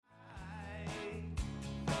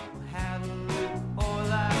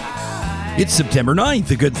It's September 9th,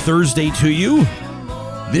 a good Thursday to you.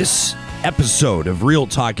 This episode of Real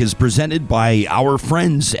Talk is presented by our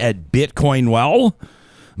friends at Bitcoin Well.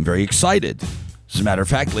 I'm very excited. As a matter of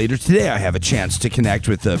fact, later today I have a chance to connect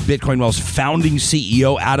with Bitcoin Well's founding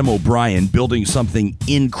CEO, Adam O'Brien, building something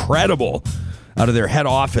incredible out of their head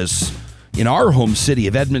office in our home city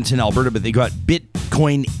of Edmonton, Alberta, but they got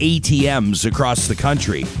Bitcoin ATMs across the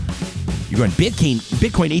country. You're going, Bitcoin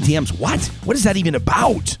ATMs, what? What is that even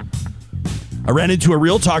about? I ran into a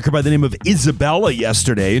real talker by the name of Isabella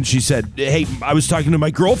yesterday, and she said, hey, I was talking to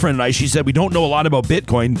my girlfriend and she said, we don't know a lot about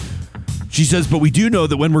Bitcoin. She says, but we do know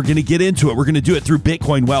that when we're going to get into it, we're going to do it through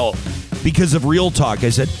Bitcoin Well because of Real Talk.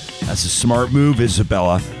 I said, that's a smart move,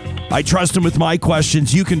 Isabella. I trust him with my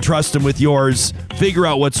questions. You can trust him with yours. Figure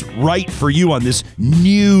out what's right for you on this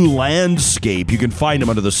new landscape. You can find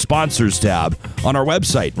him under the sponsors tab on our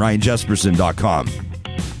website, ryanjesperson.com.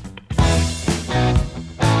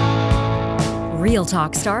 Real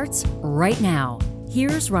Talk starts right now.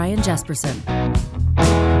 Here's Ryan Jesperson.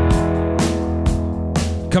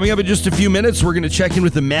 Coming up in just a few minutes, we're going to check in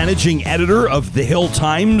with the managing editor of The Hill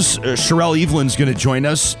Times. Charelle Evelyn is going to join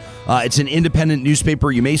us. It's an independent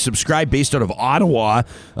newspaper you may subscribe based out of Ottawa,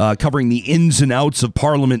 covering the ins and outs of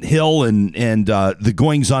Parliament Hill and the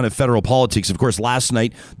goings-on of federal politics. Of course, last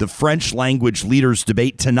night, the French language leaders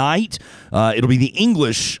debate. Tonight, it'll be the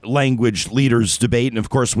English language leaders debate. And, of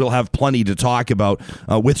course, we'll have plenty to talk about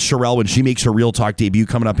with Charelle when she makes her Real Talk debut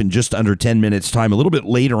coming up in just under 10 minutes' time, a little bit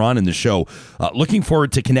later on in the show. Looking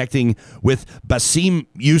forward to connecting with Bassem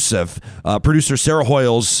Youssef, producer Sarah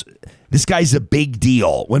Hoyles. This guy's a big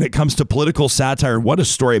deal when it comes to political satire. What a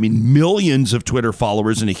story. I mean, millions of Twitter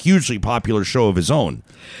followers and a hugely popular show of his own.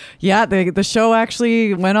 Yeah, the show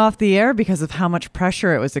actually went off the air because of how much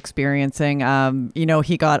pressure it was experiencing.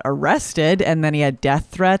 He got arrested and then he had death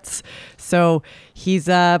threats. So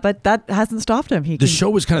but that hasn't stopped him. The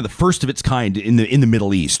show was kind of the first of its kind in the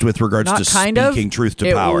Middle East with regards to speaking truth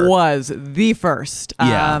to power. It was the first.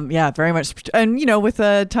 Yeah, very much. And, with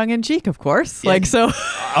a tongue in cheek, of course. Yeah.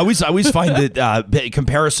 I always find that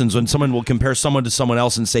comparisons, when someone will compare someone to someone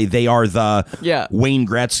else and say they are the Wayne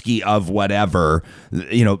Gretzky of whatever,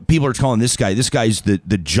 people are calling this guy's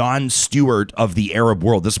the Jon Stewart of the Arab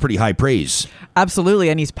world. That's pretty high praise. Absolutely.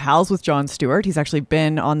 And he's pals with Jon Stewart. He's actually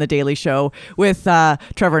been on The Daily Show with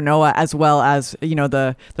Trevor Noah, as well as,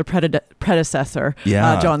 the predecessor,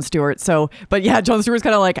 Jon Stewart. Jon Stewart's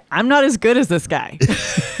kind of like, I'm not as good as this guy.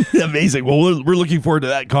 Amazing. Well, we're looking forward to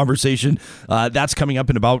that conversation. That's coming up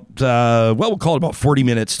in about, we'll call it about 40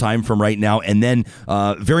 minutes time from right now. And then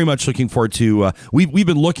very much looking forward to, we've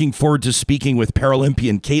been looking forward to speaking with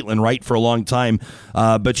Paralympian Katelyn Wright for a long time,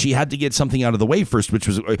 but she had to get something out of the way first, which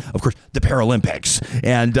was, of course, the Paralympics.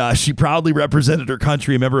 And she proudly represented her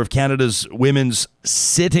country, a member of Canada's women's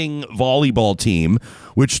sitting volleyball team,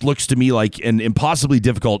 which looks to me like an impossibly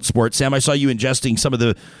difficult sport. Sam, I saw you ingesting some of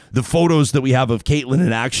the photos that we have of Katelyn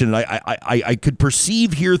in action, and I could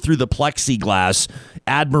perceive here through the plexiglass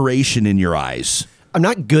admiration in your eyes. I'm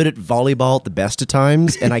not good at volleyball at the best of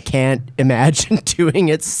times, and I can't imagine doing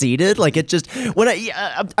it seated. Like, it just, so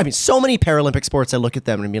many Paralympic sports, I look at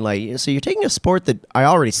them and be like, so you're taking a sport that I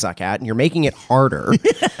already suck at, and you're making it harder.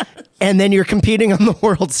 And then you're competing on the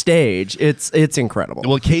world stage. It's incredible.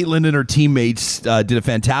 Well, Katelyn and her teammates did a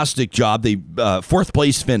fantastic job. They fourth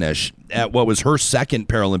place finish at what was her second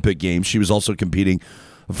Paralympic Games. She was also competing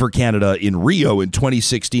for Canada in Rio in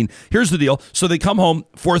 2016. Here's the deal. So they come home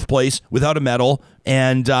fourth place without a medal.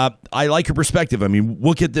 And I like her perspective. I mean,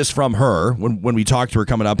 we'll get this from her when we talk to her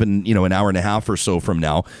coming up in an hour and a half or so from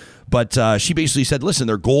now. But she basically said, listen,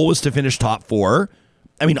 their goal was to finish top 4.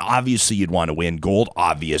 I mean, obviously, you'd want to win gold,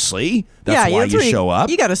 obviously. That's why you show up.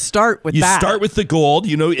 You got to start with that. You start with the gold,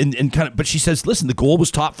 and kind of, but she says, listen, the goal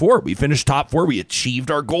was top 4. We finished top 4. We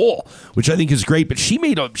achieved our goal, which I think is great. But she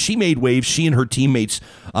made waves, she and her teammates,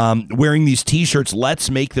 wearing these T-shirts,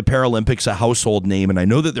 let's make the Paralympics a household name. And I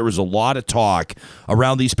know that there was a lot of talk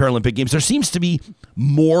around these Paralympic Games. There seems to be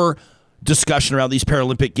more discussion around these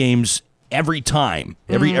Paralympic Games every time,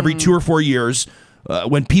 every 2 or 4 years.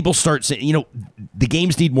 When people start saying, the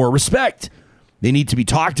games need more respect. They need to be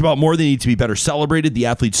talked about more. They need to be better celebrated. The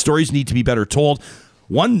athletes' stories need to be better told.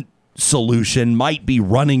 One solution might be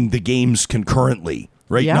running the games concurrently,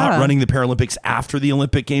 right? Yeah. Not running the Paralympics after the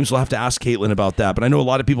Olympic Games. We'll have to ask Katelyn about that. But I know a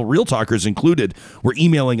lot of people, Real Talkers included, were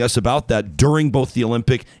emailing us about that during both the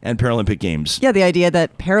Olympic and Paralympic Games. Yeah, the idea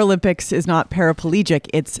that Paralympics is not paraplegic,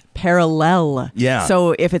 it's parallel. Yeah.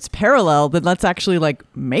 So if it's parallel, then let's actually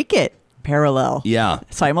make it parallel. Yeah.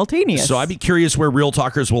 Simultaneous. So I'd be curious where Real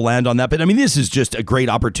Talkers will land on that. But I mean, this is just a great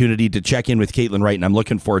opportunity to check in with Katelyn Wright, and I'm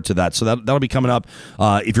looking forward to that. So that'll be coming up.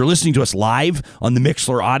 If you're listening to us live on the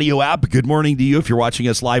Mixlr audio app, good morning to you. If you're watching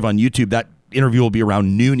us live on YouTube, that interview will be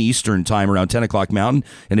around noon Eastern time, around 10 o'clock Mountain.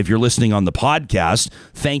 And if you're listening on the podcast,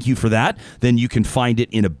 thank you for that. Then you can find it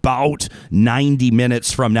in about 90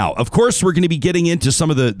 minutes from now. Of course, we're going to be getting into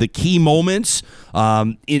some of the key moments.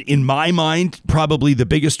 In my mind, probably the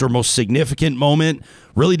biggest or most significant moment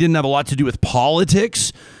really didn't have a lot to do with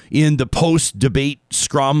politics. In the post-debate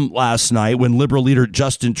scrum last night, when Liberal leader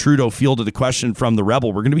Justin Trudeau fielded a question from the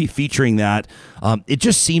Rebel, we're going to be featuring that. It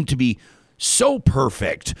just seemed to be so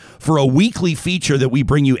perfect for a weekly feature that we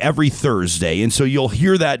bring you every Thursday. And so you'll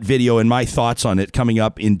hear that video and my thoughts on it coming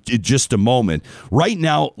up in just a moment. Right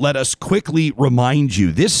now, let us quickly remind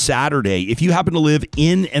you, this Saturday, if you happen to live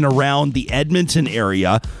in and around the Edmonton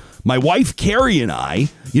area, my wife, Carrie, and I,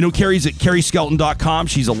 Carrie's at carrieskelton.com.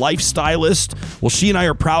 She's a lifestylist. Well, she and I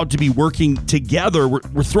are proud to be working together.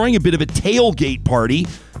 We're throwing a bit of a tailgate party,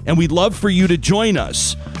 and we'd love for you to join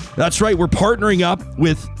us. That's right. We're partnering up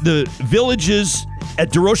with the villages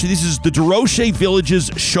at Durocher. This is the Durocher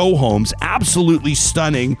Villages show homes. Absolutely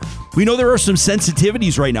stunning. We know there are some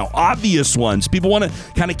sensitivities right now, obvious ones. People want to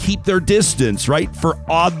kind of keep their distance, right? For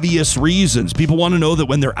obvious reasons. People want to know that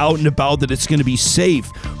when they're out and about that it's going to be safe.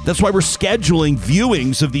 That's why we're scheduling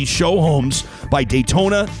viewings of these show homes by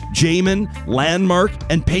Daytona, Jamin, Landmark,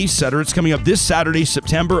 and Pacesetter. It's coming up this Saturday,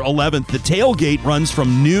 September 11th. The tailgate runs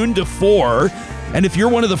from noon to 4. And if you're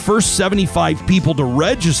one of the first 75 people to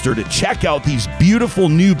register to check out these beautiful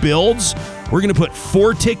new builds, we're going to put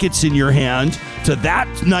 4 tickets in your hand to that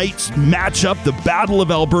night's matchup, the Battle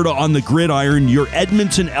of Alberta on the gridiron, your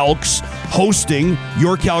Edmonton Elks hosting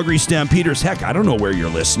your Calgary Stampeders. Heck, I don't know where you're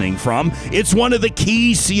listening from. It's one of the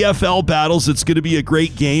key CFL battles. It's going to be a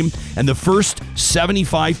great game. And the first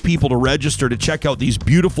 75 people to register to check out these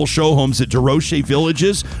beautiful show homes at Durocher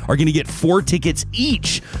Villages are going to get 4 tickets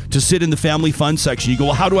each to sit in the family fun section. You go,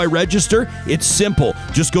 well, how do I register? It's simple.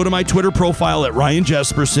 Just go to my Twitter profile at Ryan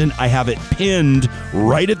Jesperson. I have it pinned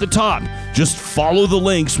right at the top. Just follow the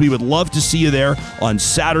links. We would love to see you there on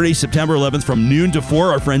Saturday, September 11th from noon to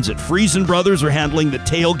 4. Our friends at Friesen Brothers are handling the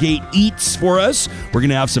tailgate eats for us. We're going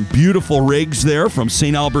to have some beautiful rigs there from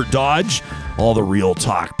St. Albert Dodge. All the Real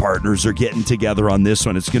Talk partners are getting together on this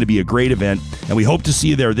one. It's going to be a great event, and we hope to see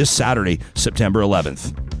you there this Saturday, September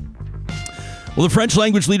 11th. Well, the French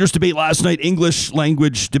language leaders debate last night, English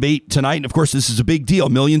language debate tonight. And of course, this is a big deal.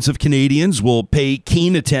 Millions of Canadians will pay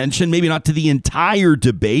keen attention, maybe not to the entire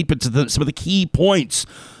debate, but to some of the key points.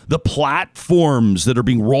 The platforms that are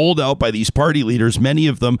being rolled out by these party leaders, many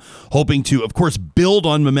of them hoping to, of course, build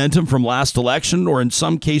on momentum from last election or in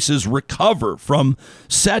some cases recover from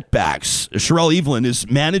setbacks. Charelle Evelyn is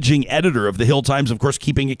managing editor of the Hill Times, of course,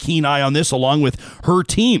 keeping a keen eye on this along with her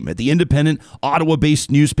team at the independent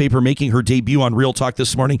Ottawa-based newspaper making her debut on Real Talk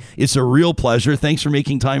this morning. It's a real pleasure. Thanks for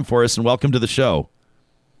making time for us and welcome to the show.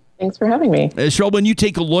 Thanks for having me. Charelle, when you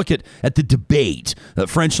take a look at the debate,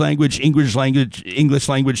 French language, English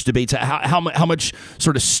language debates, how much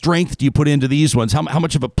sort of strength do you put into these ones? How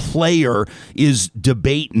much of a player is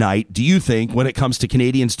debate night, do you think, when it comes to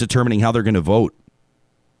Canadians determining how they're going to vote?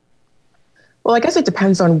 Well, I guess it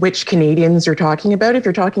depends on which Canadians you're talking about. If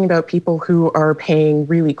you're talking about people who are paying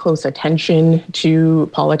really close attention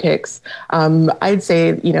to politics, I'd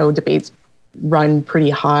say, debates run pretty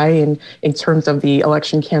high in terms of the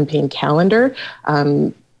election campaign calendar.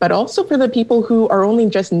 But also for the people who are only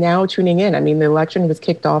just now tuning in. I mean, the election was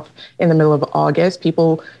kicked off in the middle of August.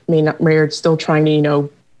 People may are still trying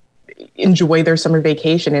to, enjoy their summer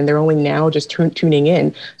vacation, and they're only now just tuning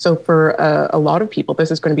in. So for a lot of people,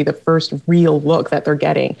 this is going to be the first real look that they're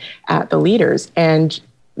getting at the leaders. And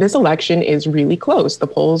this election is really close. The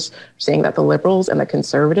polls are saying that the Liberals and the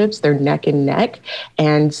Conservatives, they're neck and neck.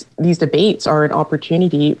 And these debates are an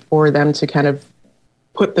opportunity for them to kind of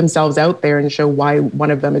put themselves out there and show why one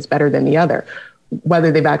of them is better than the other.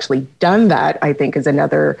 Whether they've actually done that, I think, is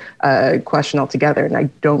another question altogether. And I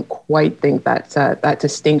don't quite think that that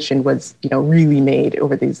distinction was, really made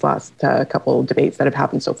over these last couple of debates that have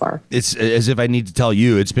happened so far. It's as if I need to tell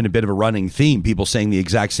you, it's been a bit of a running theme. People saying the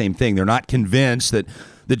exact same thing. They're not convinced that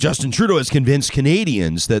Justin Trudeau has convinced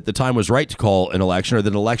Canadians that the time was right to call an election or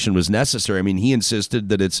that an election was necessary. I mean, he insisted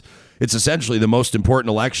that it's essentially the most important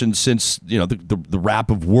election since, the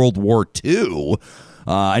wrap of World War II.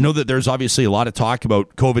 I know that there's obviously a lot of talk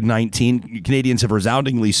about COVID-19. Canadians have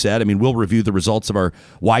resoundingly said, I mean, we'll review the results of our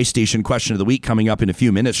Y Station question of the week coming up in a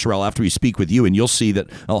few minutes, Charelle, after we speak with you, and you'll see that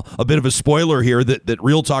a bit of a spoiler here that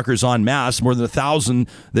Real Talkers en masse, more than 1,000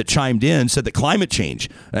 that chimed in, said that climate change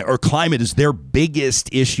or climate is their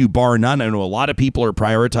biggest issue, bar none. I know a lot of people are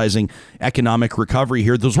prioritizing economic recovery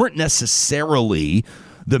here. Those weren't necessarily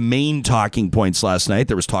the main talking points last night.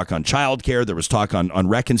 There was talk on childcare. There was talk on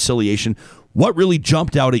reconciliation. What really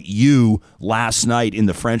jumped out at you last night in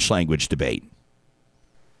the French language debate?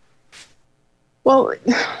 Well,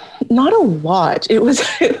 not a lot. It was,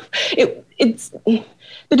 it's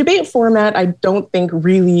the debate format, I don't think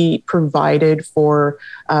really provided for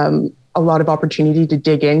a lot of opportunity to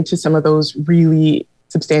dig into some of those really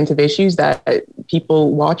substantive issues that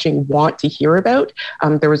people watching want to hear about.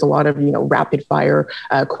 There was a lot of, rapid fire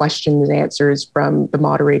questions and answers from the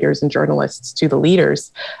moderators and journalists to the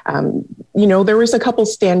leaders. There was a couple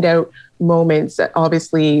standout moments.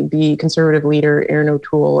 Obviously, the Conservative leader, Aaron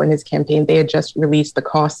O'Toole, and his campaign, they had just released the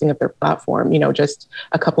costing of their platform, just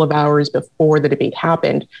a couple of hours before the debate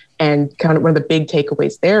happened. And kind of one of the big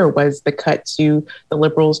takeaways there was the cut to the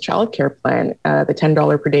Liberals' childcare plan, the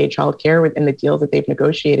 $10 per day childcare within the deals that they've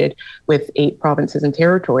negotiated with 8 provinces and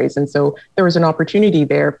territories. And so there was an opportunity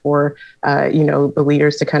there for, the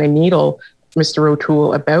leaders to kind of needle Mr.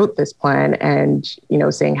 O'Toole about this plan and,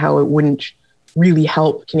 saying how it wouldn't really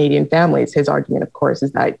help Canadian families. His argument, of course,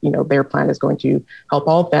 is that, their plan is going to help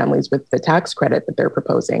all families with the tax credit that they're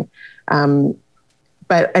proposing.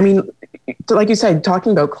 But I mean, like you said,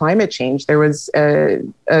 talking about climate change, there was a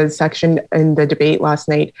section in the debate last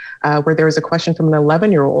night where there was a question from an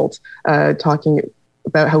 11-year-old talking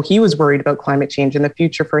about how he was worried about climate change and the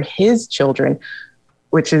future for his children,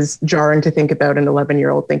 which is jarring to think about an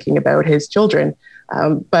 11-year-old thinking about his children.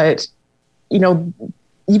 But,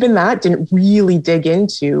 even that didn't really dig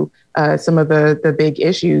into some of the big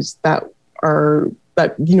issues that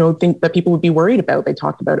think that people would be worried about. They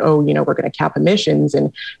talked about, we're going to cap emissions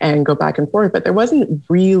and go back and forth, but there wasn't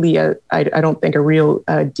really I don't think a real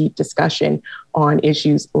deep discussion on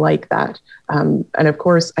issues like that. And of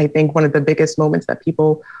course, I think one of the biggest moments that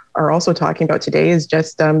people are also talking about today is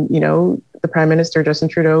just, the Prime Minister, Justin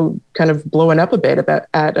Trudeau, kind of blowing up a bit at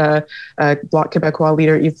Bloc Québécois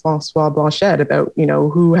leader Yves-François Blanchet about,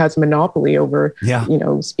 who has a monopoly over,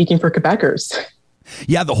 speaking for Quebecers.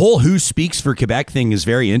 Yeah, the whole who speaks for Quebec thing is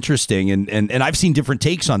very interesting, and I've seen different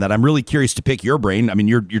takes on that. I'm really curious to pick your brain. I mean,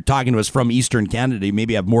 you're talking to us from Eastern Canada. You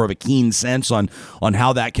maybe have more of a keen sense on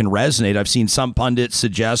how that can resonate. I've seen some pundits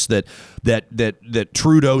suggest that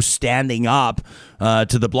Trudeau standing up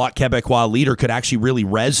to the Bloc Québécois leader could actually really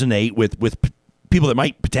resonate with people that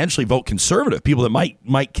might potentially vote Conservative, people that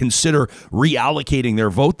might consider reallocating their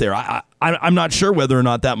vote there. I'm not sure whether or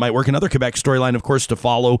not that might work. Another Quebec storyline, of course, to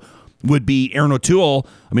follow would be Aaron O'Toole.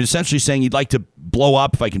 I mean, essentially saying he'd like to blow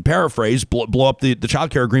up, if I can paraphrase, blow up the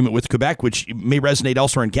childcare agreement with Quebec, which may resonate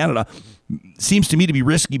elsewhere in Canada. Seems to me to be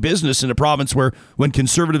risky business in a province where, when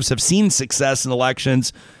Conservatives have seen success in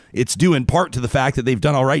elections, it's due in part to the fact that they've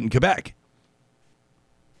done all right in Quebec.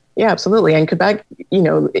 Yeah, absolutely. And Quebec,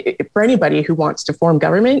 for anybody who wants to form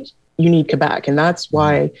government, you need Quebec. And that's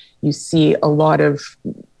why you see a lot of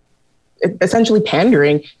essentially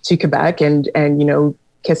pandering to Quebec and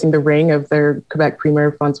kissing the ring of their Quebec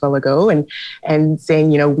Premier, François Legault, and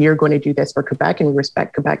saying, we are going to do this for Quebec and we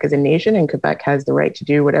respect Quebec as a nation, and Quebec has the right to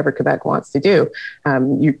do whatever Quebec wants to do.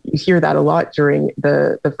 You hear that a lot during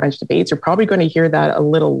the French debates. You're probably going to hear that a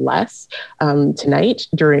little less tonight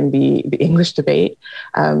during the English debate.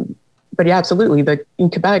 But yeah, absolutely. In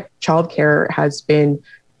Quebec, childcare has been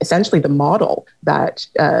essentially the model that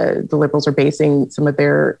the Liberals are basing some of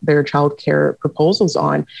their childcare proposals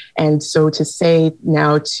on. And so to say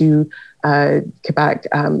now to Quebec,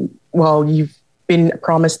 well, you've been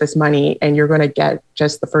promised this money and you're going to get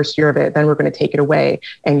just the first year of it, then we're going to take it away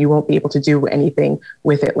and you won't be able to do anything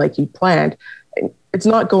with it like you planned. It's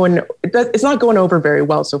not going over very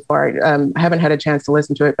well so far. I haven't had a chance to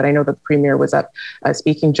listen to it, but I know that the Premier was up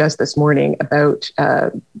speaking just this morning about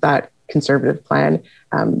that Conservative plan.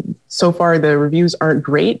 So far, the reviews aren't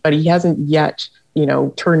great, but he hasn't yet,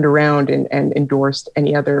 turned around and endorsed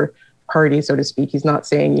any other party, so to speak. He's not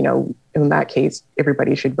saying, in that case,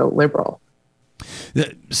 everybody should vote Liberal.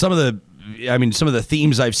 Some of some of the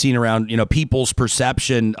themes I've seen around, people's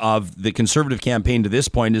perception of the Conservative campaign to this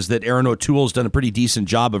point is that Erin O'Toole's done a pretty decent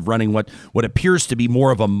job of running what appears to be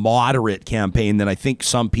more of a moderate campaign than I think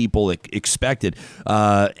some people expected.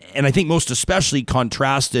 And I think most especially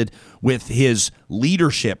contrasted with his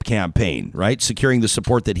leadership campaign, right? Securing the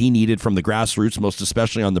support that he needed from the grassroots, most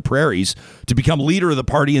especially on the prairies, to become leader of the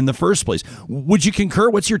party in the first place. Would you concur?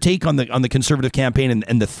 What's your take on the Conservative campaign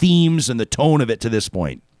and the themes and the tone of it to this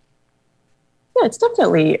point? Yeah, it's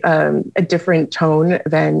definitely a different tone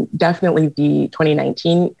than definitely the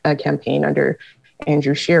 2019 campaign under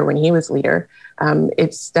Andrew Scheer when he was leader.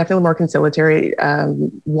 It's definitely more conciliatory,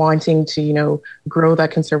 wanting to, grow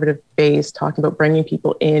that Conservative base, talking about bringing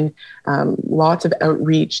people in, lots of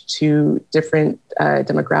outreach to different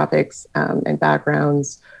demographics and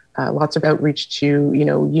backgrounds, lots of outreach to,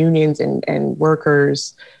 unions and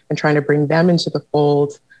workers, and trying to bring them into the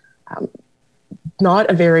fold.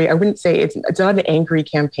 I wouldn't say it's not an angry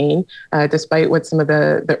campaign, despite what some of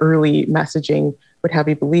the early messaging would have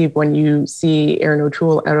you believe. When you see Erin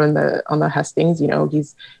O'Toole out on the hustings,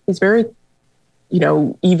 he's very,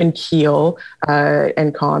 even keel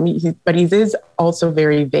and calm, but he is also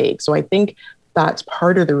very vague. So I think that's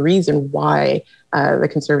part of the reason why the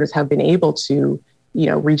Conservatives have been able to,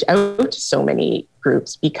 reach out to so many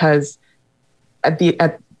groups, because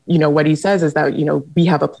what he says is that, we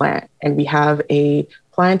have a plan, and we have a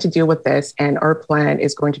plan to deal with this, and our plan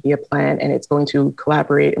is going to be a plan, and it's going to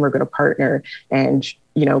collaborate, and we're going to partner, and,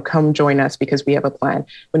 come join us because we have a plan.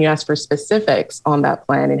 When you ask for specifics on that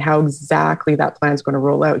plan and how exactly that plan is going to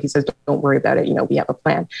roll out, he says, don't worry about it. We have a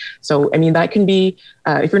plan. So, that can be,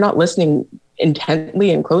 if you're not listening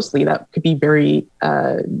intently and closely, that could be very,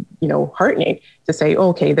 heartening to say, oh,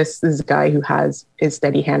 okay, this is a guy who has his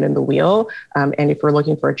steady hand in the wheel. And if we're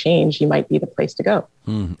looking for a change, he might be the place to go.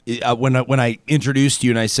 When I introduced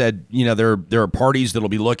you and I said, there are parties that'll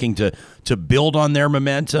be looking to build on their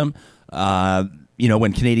momentum.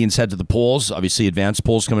 When Canadians head to the polls, obviously advanced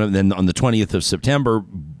polls coming up, and then on the 20th of September.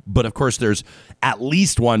 But of course, there's at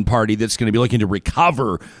least one party that's going to be looking to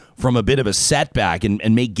recover from a bit of a setback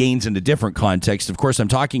and make gains in a different context. Of course, I'm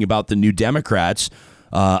talking about the New Democrats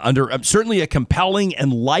under certainly a compelling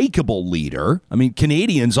and likable leader.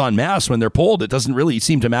 Canadians en masse, when they're polled, it doesn't really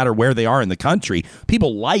seem to matter where they are in the country.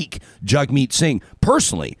 People like Jagmeet Singh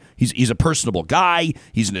personally. He's a personable guy.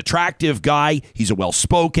 He's an attractive guy. He's a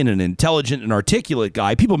well-spoken and intelligent and articulate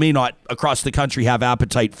guy. People may not across the country have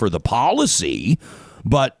appetite for the policy,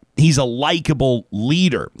 but he's a likable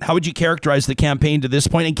leader. How would you characterize the campaign to this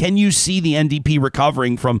point? And can you see the NDP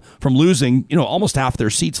recovering from losing, almost half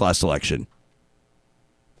their seats last election?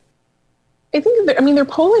 I think they're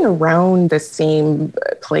polling around the same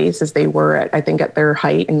place as they were at their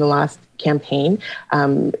height in the last campaign.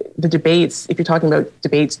 The debates, if you're talking about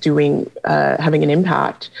debates having an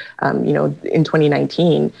impact, in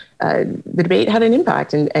 2019, the debate had an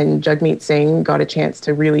impact, and Jagmeet Singh got a chance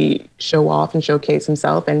to really show off and showcase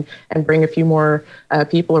himself and bring a few more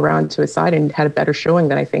people around to his side, and had a better showing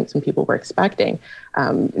than I think some people were expecting.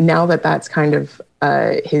 Now that's kind of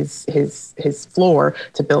his floor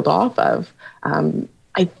to build off of.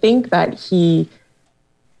 I think the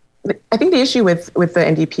issue with the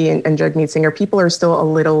NDP and Jagmeet Singh are people are still a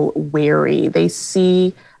little wary. They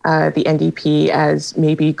see the NDP as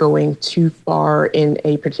maybe going too far in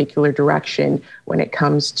a particular direction when it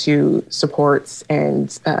comes to supports,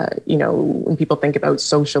 and when people think about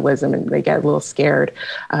socialism, and they get a little scared,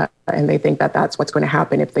 and they think that that's what's going to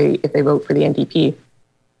happen if they vote for the NDP.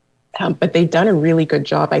 But they've done a really good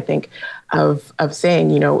job, I think, of saying,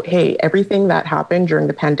 hey, everything that happened during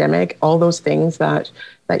the pandemic, all those things that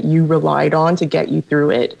you relied on to get you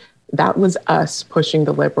through it, that was us pushing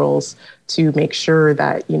the Liberals to make sure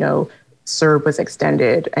that, CERB was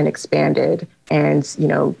extended and expanded, and,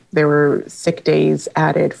 there were sick days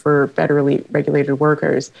added for federally regulated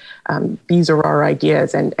workers. These are our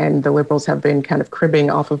ideas, and the Liberals have been kind of cribbing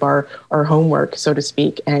off of our homework, so to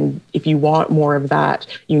speak. And if you want more of that,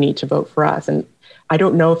 you need to vote for us. And I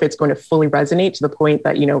don't know if it's going to fully resonate to the point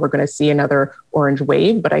that, we're going to see another orange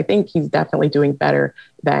wave, but I think he's definitely doing better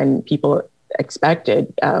than people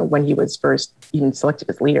expected when he was first even selected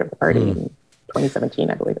as leader of the party in 2017,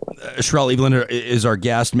 I believe it was. Charelle Evelyn is our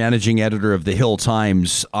guest, managing editor of the Hill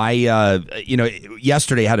Times. I,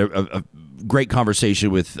 yesterday had a great conversation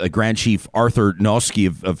with Grand Chief Arthur Noski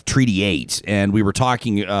of Treaty 8, and we were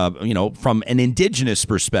talking, from an Indigenous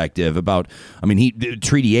perspective about,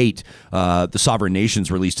 Treaty 8, the sovereign nations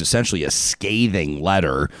released essentially a scathing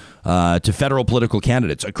letter to federal political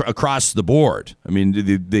candidates across the board.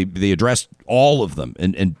 They addressed all of them,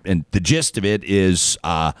 and the gist of it is,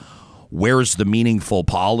 where's the meaningful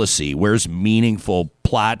policy? Where's meaningful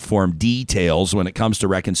platform details when it comes to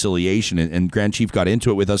reconciliation? And Grand Chief got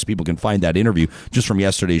into it with us. People can find that interview just from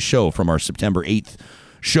yesterday's show, from our September 8th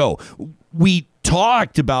show. We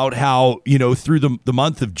talked about how, through the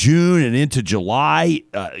month of June and into July,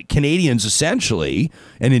 Canadians essentially,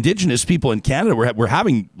 and Indigenous people in Canada were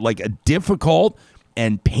having like a difficult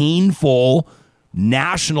and painful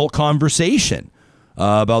national conversation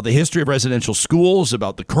about the history of residential schools,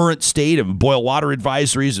 about the current state of boil water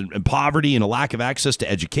advisories and poverty and a lack of access to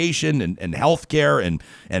education and health care and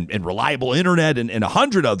reliable internet and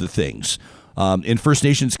 100 other things in First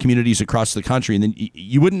Nations communities across the country. And then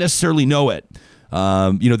you wouldn't necessarily know it.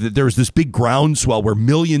 That there was this big groundswell where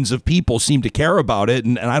millions of people seem to care about it.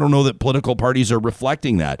 And I don't know that political parties are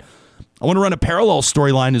reflecting that. I want to run a parallel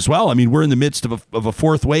storyline as well. I mean, we're in the midst of a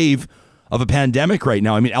fourth wave of a pandemic right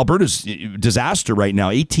now. I mean, Alberta's disaster right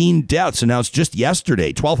now, 18 deaths announced just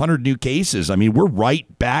yesterday, 1,200 new cases. I mean, we're right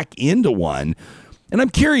back into one. And I'm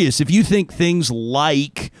curious if you think things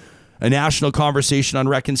like a national conversation on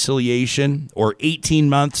reconciliation or 18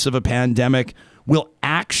 months of a pandemic will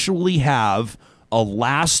actually have a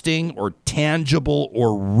lasting or tangible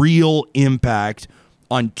or real impact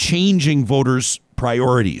on changing voters'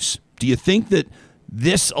 priorities. Do you think that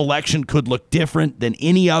this election could look different than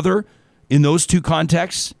any other in those two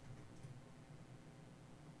contexts?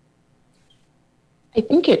 I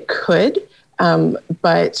think it could,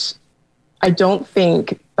 but I don't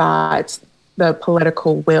think that the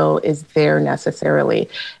political will is there necessarily.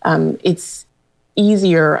 It's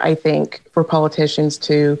easier, I think, for politicians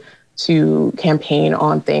to campaign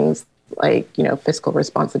on things like, fiscal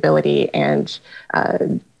responsibility and,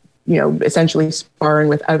 essentially sparring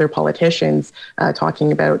with other politicians,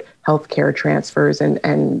 talking about healthcare transfers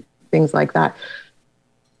and things like that.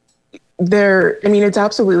 It's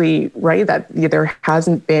absolutely right that there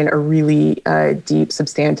hasn't been a really deep,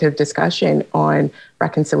 substantive discussion on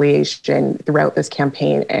reconciliation throughout this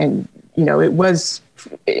campaign. And, it was,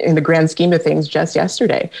 in the grand scheme of things, just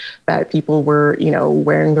yesterday that people were,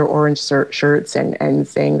 wearing their orange shirts and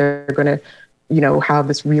saying they're going to, have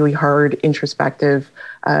this really hard introspective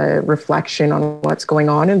reflection on what's going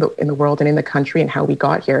on in the world and in the country and how we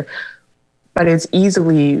got here. But it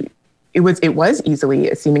was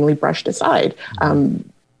easily seemingly brushed aside.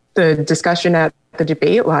 The discussion at the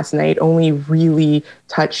debate last night only really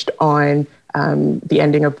touched on the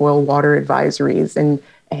ending of boil water advisories,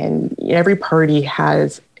 and every party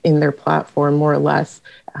has in their platform, more or less,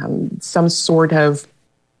 some sort of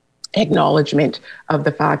acknowledgement of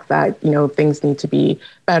the fact that things need to be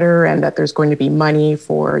better and that there's going to be money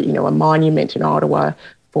for a monument in Ottawa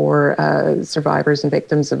for survivors and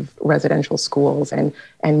victims of residential schools and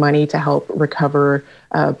money to help recover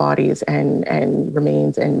bodies and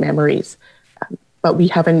remains and memories. But we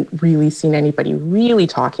haven't really seen anybody really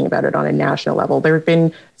talking about it on a national level. There have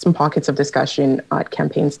been some pockets of discussion at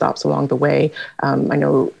campaign stops along the way. I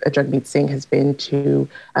know Jagmeet Singh has been to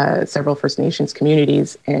several First Nations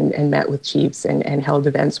communities and met with chiefs and held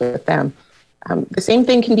events with them. The same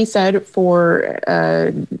thing can be said for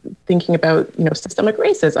thinking about, systemic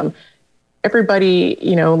racism. Everybody,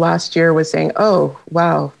 last year was saying, oh,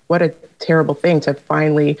 wow, what a terrible thing to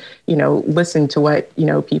finally, listen to what,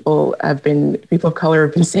 people of color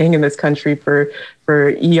have been saying in this country for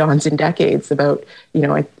eons and decades about,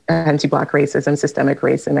 anti-Black racism, systemic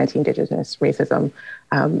racism, anti-Indigenous racism.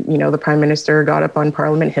 The Prime Minister got up on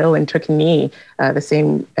Parliament Hill and took a knee, the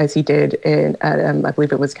same as he did I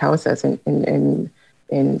believe it was Cowessess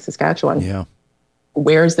in Saskatchewan. Yeah.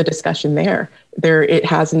 Where's the discussion there? It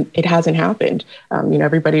hasn't happened.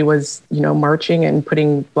 Everybody was, marching and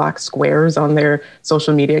putting black squares on their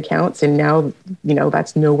social media accounts. And now,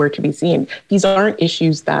 that's nowhere to be seen. These aren't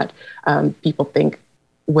issues that people think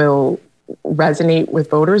will resonate with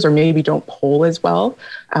voters or maybe don't poll as well.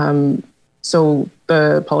 So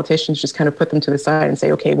the politicians just kind of put them to the side and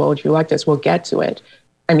say, okay, well, if you elect us, we'll get to it.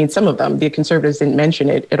 I mean, some of them, the Conservatives didn't mention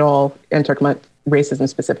it at all, and talk about racism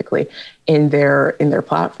specifically in their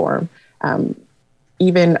platform.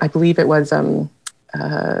 Even I believe it was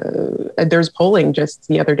there's polling just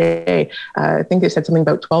the other day. I think they said something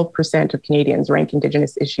about 12% of Canadians rank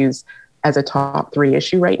Indigenous issues as a top 3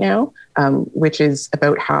 issue right now, which is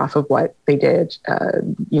about half of what they did,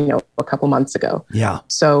 a couple months ago. Yeah.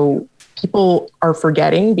 So people are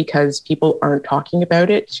forgetting because people aren't talking about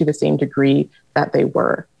it to the same degree that they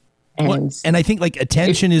were. And I think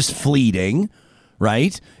attention is fleeting,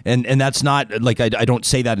 right? And that's not I don't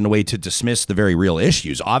say that in a way to dismiss the very real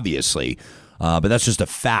issues, obviously. But that's just a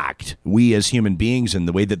fact. We as human beings and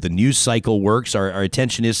the way that the news cycle works, our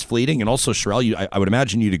attention is fleeting. And also, Charelle, I would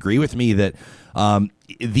imagine you'd agree with me that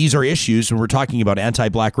These are issues when we're talking about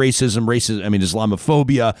anti-black racism,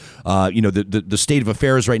 Islamophobia, the state of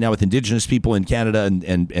affairs right now with Indigenous people in Canada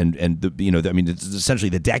it's essentially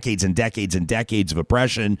the decades and decades and decades of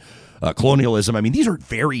oppression, colonialism. I mean, these are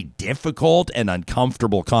very difficult and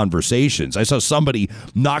uncomfortable conversations. I saw somebody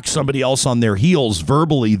knock somebody else on their heels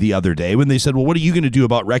verbally the other day when they said, well, what are you going to do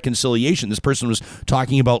about reconciliation? This person was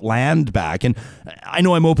talking about land back. And I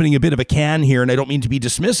know I'm opening a bit of a can here, and I don't mean to be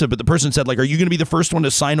dismissive, but the person said, like, are you going to be the first one to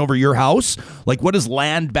sign over your house? Like, what does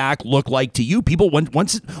land back look like to you? People,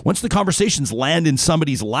 once the conversations land in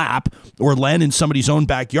somebody's lap or land in somebody's own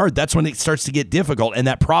backyard, that's when it starts to get difficult. And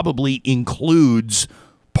that probably includes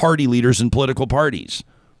party leaders and political parties.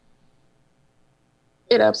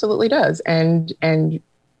 It absolutely does. And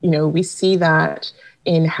we see that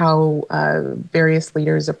in how various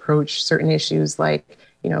leaders approach certain issues like,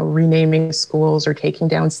 renaming schools or taking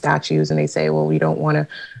down statues. And they say, well, we don't want to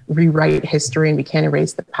rewrite history and we can't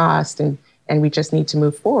erase the past and we just need to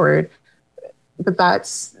move forward. But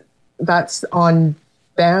that's on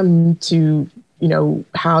them to,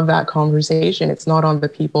 have that conversation. It's not on the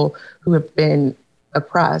people who have been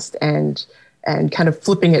oppressed and kind of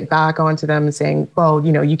flipping it back onto them and saying, well,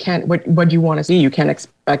 you can't, what do you want to see? You can't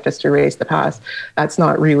expect us to erase the past. That's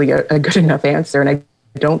not really a good enough answer. And I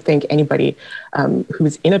don't think anybody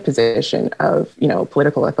who's in a position of,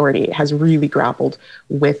 political authority has really grappled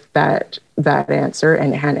with that answer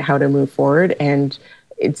and how to move forward. And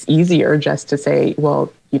it's easier just to say,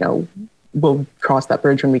 well, we'll cross that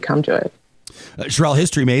bridge when we come to it. Charelle,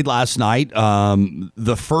 history made last night,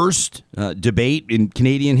 the first debate in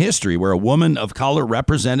Canadian history where a woman of color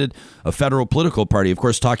represented a federal political party. Of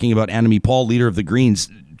course, talking about Annamie Paul, leader of the Greens,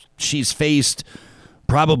 she's faced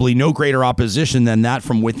probably no greater opposition than that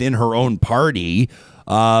from within her own party.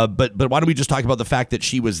 But why don't we just talk about the fact that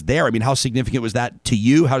she was there? I mean, how significant was that to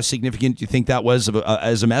you? How significant do you think that was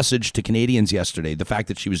as a message to Canadians yesterday, the fact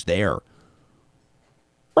that she was there?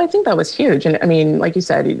 Well, I think that was huge. And I mean, like you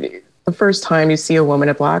said, the first time you see a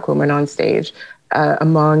Black woman on stage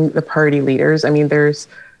among the party leaders, I mean, there's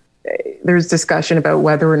discussion about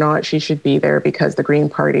whether or not she should be there because the Green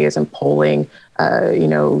Party isn't polling,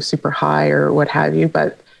 super high or what have you.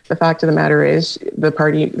 But the fact of the matter is the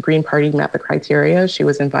Green Party met the criteria. She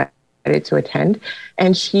was invited to attend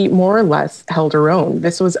and she more or less held her own.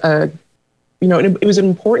 This was it was an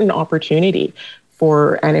important opportunity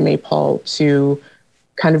for Annamie Paul to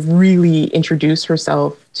kind of really introduce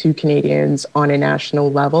herself to Canadians on a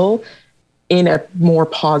national level in a more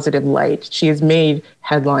positive light. She has made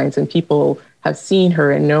headlines and people have seen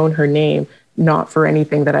her and known her name, not for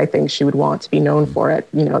anything that I think she would want to be known for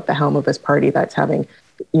at the helm of this party that's having,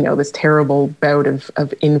 this terrible bout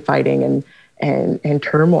of infighting and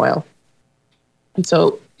turmoil. And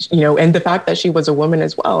so, and the fact that she was a woman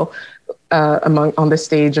as well, on the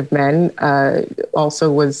stage of men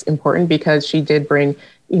also was important because she did bring,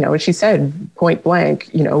 she said point blank,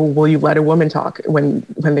 will you let a woman talk when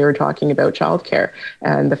they were talking about childcare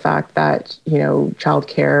and the fact that,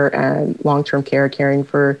 childcare and long-term care, caring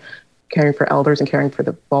for elders and caring for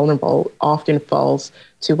the vulnerable often falls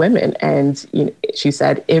to women. And she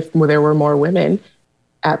said, if there were more women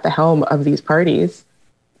at the helm of these parties,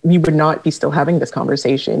 we would not be still having this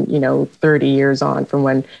conversation, 30 years on from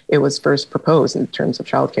when it was first proposed in terms of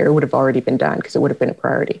childcare. It would have already been done because it would have been a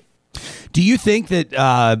priority. Do you think that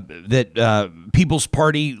People's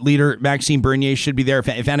Party leader Maxime Bernier should be there? If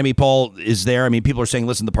Annamie Paul is there, I mean, people are saying,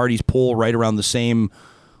 listen, the parties poll right around the same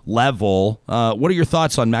level. What are your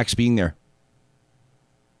thoughts on Max being there?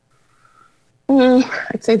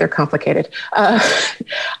 I'd say they're complicated.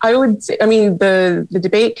 I would say, the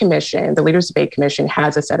debate commission, the Leaders Debate Commission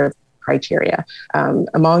has a set of criteria.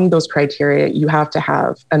 Among those criteria, you have to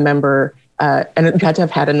have a member, and you had to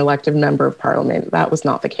have had an elected member of parliament. That was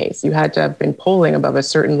not the case. You had to have been polling above a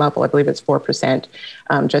certain level. I believe it's 4%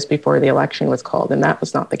 just before the election was called, and that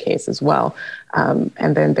was not the case as well.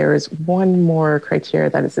 And then there is one more criteria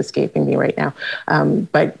that is escaping me right now,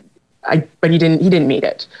 but he didn't meet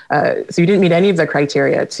it. So you didn't meet any of the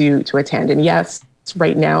criteria to attend. And yes,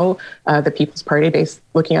 right now, the People's Party, based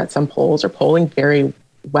looking at some polls, are polling very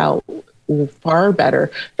well, far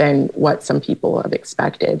better than what some people have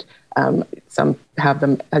expected. Some have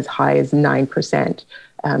them as high as 9%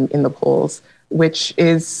 in the polls, which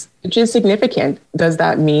is significant. Does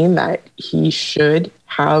that mean that he should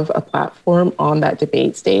have a platform on that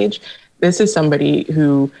debate stage? This is somebody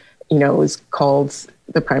who, is called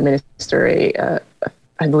the Prime Minister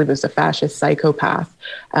I believe it was a fascist psychopath,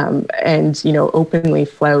 and openly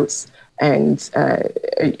flouts and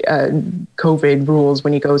COVID rules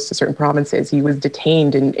when he goes to certain provinces. He was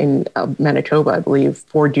detained in Manitoba, I believe,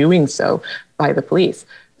 for doing so by the police.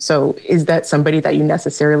 So is that somebody that you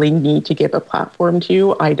necessarily need to give a platform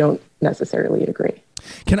to? I don't necessarily agree.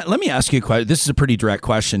 Let me ask you a question. This is a pretty direct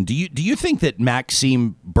question. Do you think that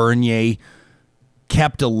Maxime Bernier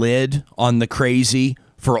kept a lid on the crazy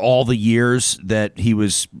for all the years that he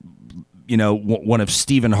was, one of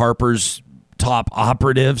Stephen Harper's top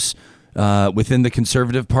operatives within the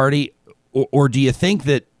Conservative Party? Or do you think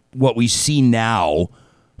that what we see now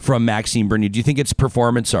from Maxime Bernier, do you think it's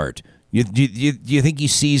performance art? Do you think he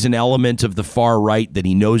sees an element of the far right that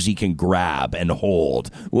he knows he can grab and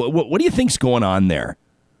hold? What do you think's going on there?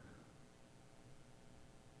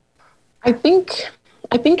 I think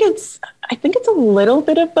it's a little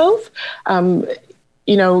bit of both.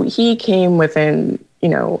 He came within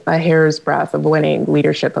a hair's breadth of winning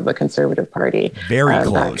leadership of the Conservative Party. Very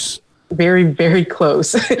close. Very, very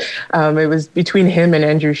close. It was between him and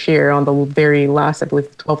Andrew Scheer on the very last, I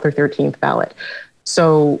believe, 12th or 13th ballot.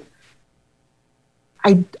 So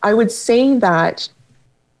I would say that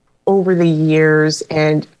over the years,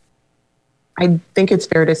 and I think it's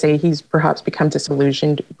fair to say he's perhaps become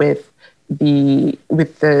disillusioned with the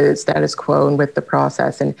status quo and with the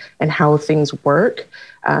process and how things work.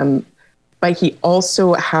 But he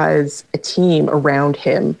also has a team around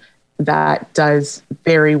him that does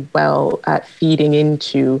very well at feeding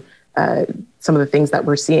into some of the things that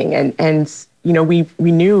we're seeing. And we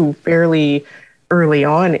knew fairly early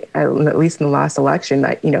on, at least in the last election,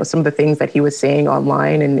 that, some of the things that he was saying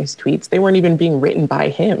online and his tweets, they weren't even being written by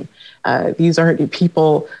him. These aren't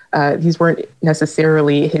people, these weren't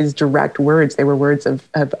necessarily his direct words. They were words of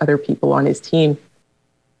other people on his team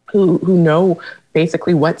who know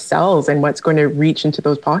basically what sells and what's going to reach into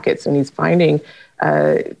those pockets. And he's finding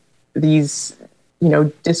these,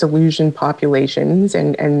 disillusioned populations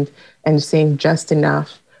and saying just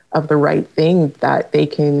enough of the right thing that they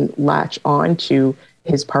can latch on to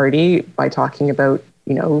his party by talking about,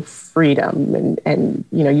 freedom and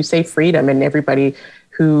you say freedom and everybody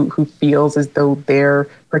who feels as though their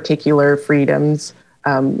particular freedoms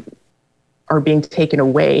are being taken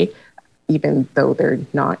away, even though they're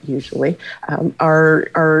not usually,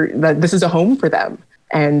 that this is a home for them.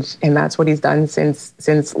 And that's what he's done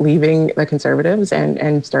since leaving the Conservatives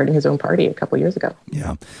and starting his own party a couple of years ago.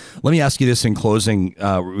 Yeah. Let me ask you this in closing.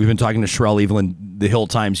 We've been talking to Charelle Evelyn, the Hill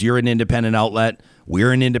Times. You're an independent outlet.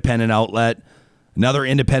 We're an independent outlet. Another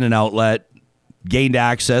independent outlet gained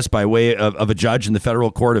access by way of a judge in the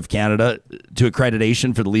Federal Court of Canada to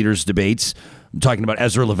accreditation for the leaders' debates. I'm talking about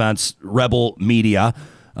Ezra Levante's Rebel Media.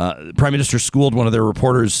 The Prime Minister schooled one of their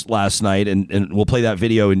reporters last night, and we'll play that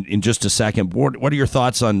video in just a second. What are your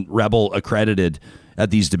thoughts on Rebel accredited at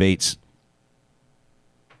these debates?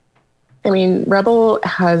 I mean, Rebel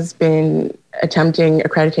has been attempting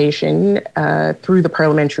accreditation through the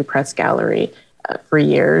Parliamentary Press Gallery for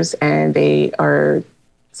years, and they are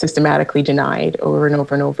systematically denied over and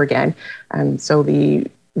over and over again. So the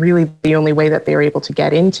only way that they're able to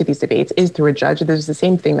get into these debates is through a judge. There's the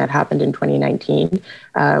same thing that happened in 2019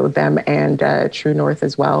 with them, and True North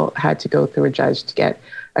as well had to go through a judge to get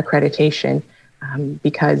accreditation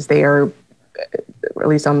because they are, at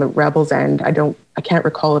least on the Rebels end, I can't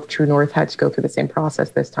recall if True North had to go through the same process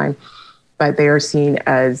this time, but they are seen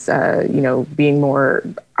as being more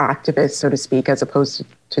activists, so to speak, as opposed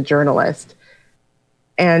to journalists.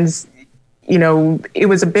 And it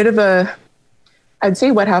was a bit of I'd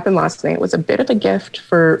say what happened last night was a bit of a gift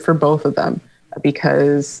for both of them,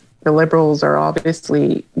 because the Liberals are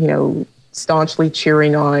obviously, staunchly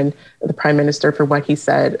cheering on the Prime Minister for what he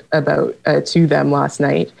said about to them last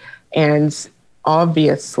night. And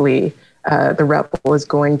obviously, the Rebel is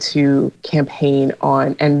going to campaign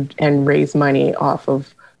on and raise money off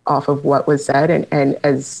of what was said and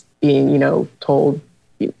as being, told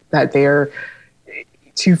that they're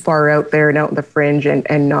too far out there and out in the fringe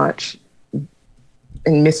and not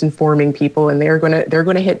and misinforming people, and they're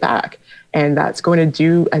going to hit back, and that's going to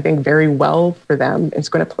do, I think, very well for them. It's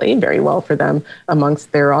going to play very well for them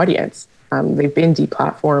amongst their audience. They've been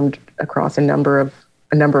deplatformed across a number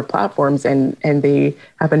of platforms, and they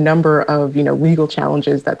have a number of legal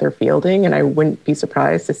challenges that they're fielding, and I wouldn't be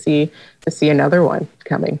surprised to see another one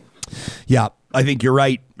coming. Yeah. I think you're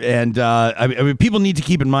right. And I mean, people need to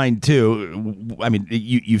keep in mind, too, I mean,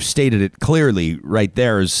 you've stated it clearly right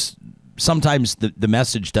there, is sometimes the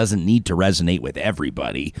message doesn't need to resonate with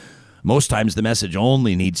everybody. Most times the message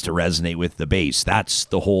only needs to resonate with the base. That's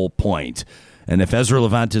the whole point. And if Ezra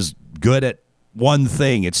Levante is good at one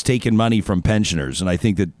thing. It's taken money from pensioners. And I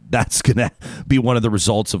think that that's going to be one of the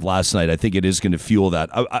results of last night. I think it is going to fuel that.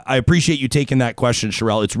 I appreciate you taking that question,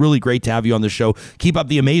 Charelle. It's really great to have you on the show. Keep up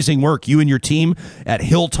the amazing work. You and your team at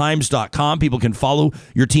hilltimes.com. People can follow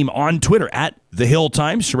your team on Twitter at The Hill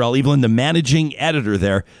Times. Charelle Evelyn, the managing editor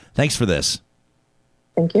there. Thanks for this.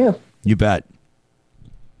 Thank you. You bet.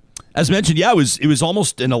 As mentioned, it was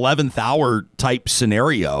almost an 11th hour type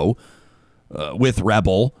scenario with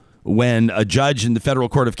Rebel when a judge in the Federal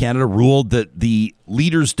Court of Canada ruled that the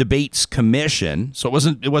Leaders Debates Commission, so it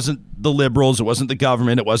wasn't the Liberals, it wasn't the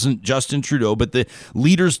government, it wasn't Justin Trudeau, but the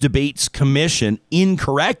Leaders Debates Commission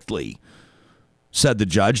incorrectly, said the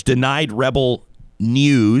judge, denied Rebel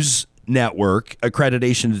News Network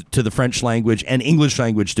accreditation to the French language and English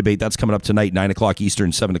language debate. That's coming up tonight, 9 o'clock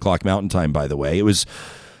Eastern, 7 o'clock Mountain Time, by the way. It was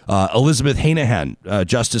Elizabeth Hanahan,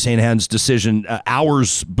 Justice Hanahan's decision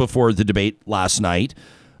hours before the debate last night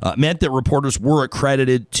meant that reporters were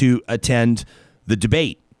accredited to attend the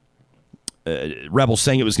debate. Rebel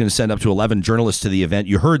saying it was going to send up to 11 journalists to the event.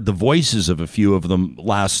 You heard the voices of a few of them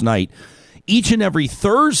last night. Each and every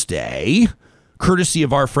Thursday, courtesy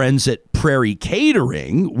of our friends at Prairie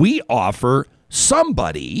Catering, we offer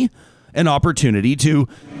somebody an opportunity to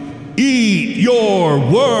eat your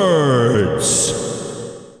words.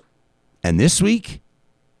 And this week,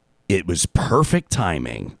 it was perfect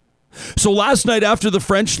timing. So last night after the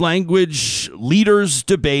French language leaders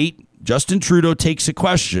debate, Justin Trudeau takes a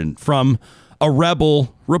question from a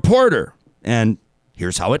Rebel reporter. And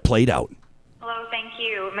here's how it played out. Hello, thank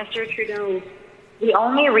you. Mr. Trudeau, the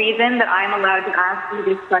only reason that I'm allowed to ask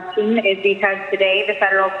you this question is because today the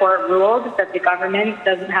federal court ruled that the government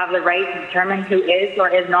doesn't have the right to determine who is or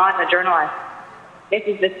is not a journalist. This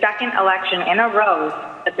is the second election in a row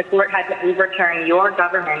that the court had to overturn your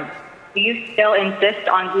government. Do you still insist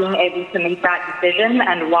on being able to make that decision,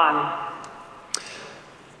 and why?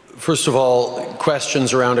 First of all,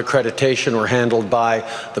 questions around accreditation were handled by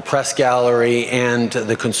the press gallery and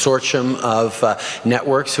the consortium of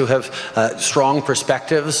networks who have strong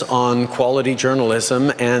perspectives on quality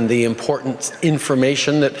journalism and the important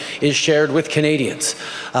information that is shared with Canadians.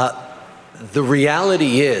 The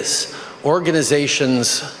reality is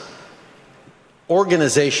organizations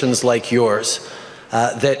like yours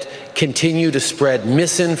that continue to spread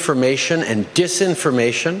misinformation and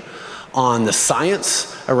disinformation on the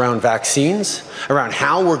science around vaccines, around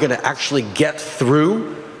how we're going to actually get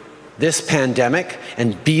through this pandemic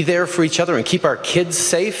and be there for each other and keep our kids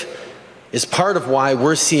safe, is part of why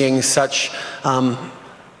we're seeing such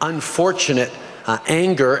unfortunate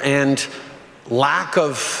anger and lack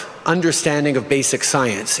of understanding of basic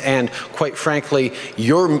science. And quite frankly,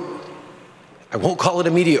 I won't call it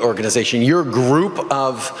a media organization, your group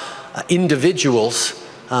of individuals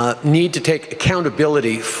need to take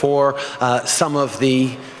accountability for some of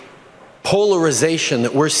the polarization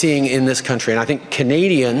that we're seeing in this country. And I think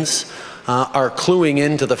Canadians are cluing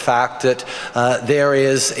into the fact that there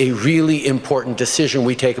is a really important decision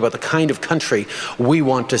we take about the kind of country we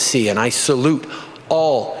want to see. And I salute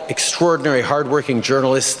all extraordinary, hardworking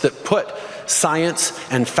journalists that put science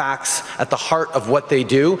and facts at the heart of what they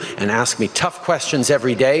do and ask me tough questions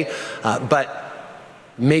every day, but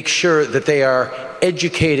make sure that they are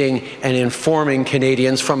educating and informing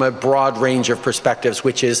Canadians from a broad range of perspectives,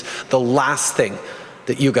 which is the last thing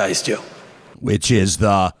that you guys do. Which is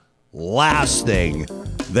the last thing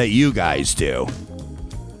that you guys do.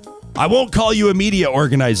 I won't call you a media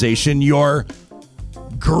organization, your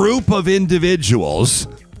group of individuals,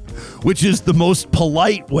 which is the most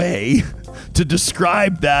polite way to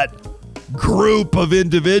describe that group of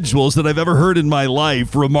individuals that I've ever heard in my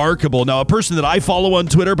life. Remarkable. Now, a person that I follow on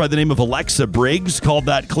Twitter by the name of Alexa Briggs called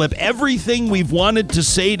that clip everything we've wanted to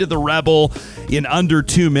say to the Rebel in under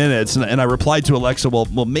 2 minutes. And I replied to Alexa, well,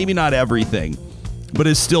 maybe not everything, but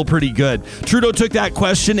it's still pretty good. Trudeau took that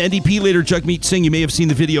question. NDP leader Jagmeet Singh, you may have seen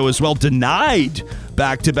the video as well, denied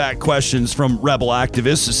back-to-back questions from Rebel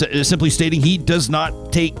activists, simply stating he does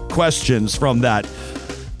not take questions from that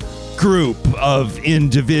group of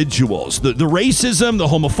individuals. The racism, the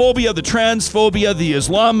homophobia, the transphobia, the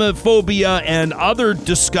Islamophobia, and other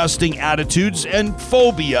disgusting attitudes and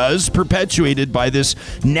phobias perpetuated by this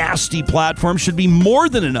nasty platform should be more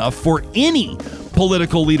than enough for any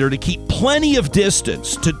political leader to keep plenty of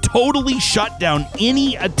distance, to totally shut down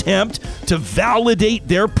any attempt to validate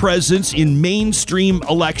their presence in mainstream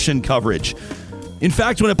election coverage. In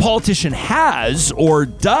fact, when a politician has or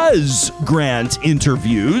does grant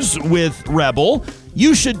interviews with Rebel,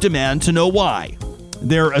 you should demand to know why.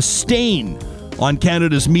 They're a stain on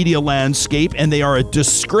Canada's media landscape, and they are a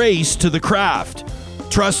disgrace to the craft.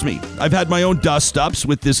 Trust me, I've had my own dust-ups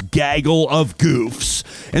with this gaggle of goofs,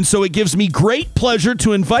 and so it gives me great pleasure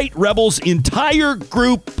to invite Rebel's entire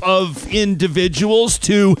group of individuals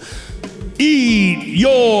to eat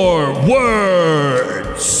your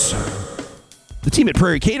words. The team at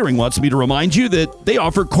Prairie Catering wants me to remind you that they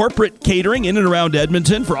offer corporate catering in and around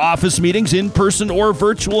Edmonton for office meetings, in person or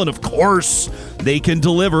virtual, and of course, they can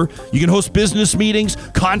deliver. You can host business meetings,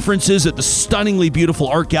 conferences at the stunningly beautiful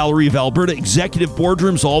Art Gallery of Alberta, executive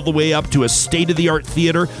boardrooms all the way up to a state-of-the-art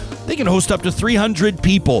theater. They can host up to 300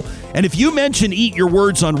 people. And if you mention Eat Your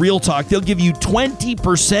Words on Real Talk, they'll give you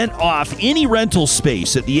 20% off any rental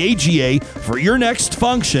space at the AGA for your next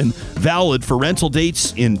function, valid for rental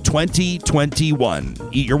dates in 2021.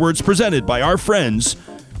 Eat Your Words presented by our friends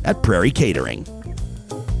at Prairie Catering.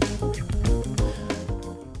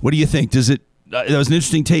 What do you think? Does it? That was an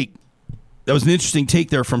interesting take. That was an interesting take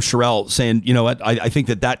there from Charelle, saying, you know what? I think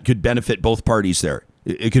that could benefit both parties there.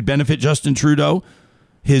 It could benefit Justin Trudeau,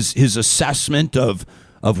 his assessment of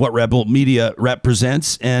what Rebel Media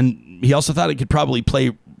represents, and he also thought it could probably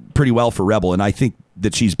play pretty well for Rebel, and I think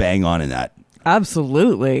that she's bang on in that.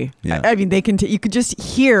 Absolutely. Yeah. I mean, they can. You could just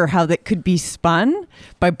hear how that could be spun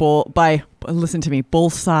by. Listen to me,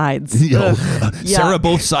 both sides. Sarah,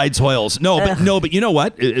 both sides Hoyles. But you know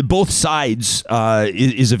what? Both sides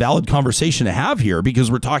is a valid conversation to have here,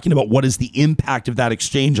 because we're talking about what is the impact of that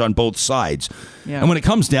exchange on both sides. Yeah. And when it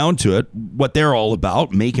comes down to it, what they're all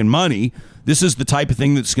about, making money. This is the type of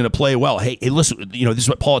thing that's going to play well. Hey, listen, this is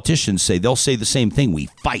what politicians say. They'll say the same thing. We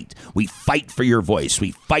fight. We fight for your voice. We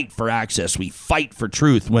fight for access. We fight for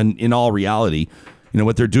truth, when in all reality,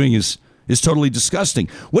 what they're doing is totally disgusting.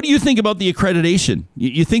 What do you think about the accreditation?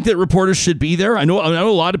 You think that reporters should be there? I know a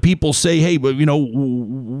lot of people say, hey, but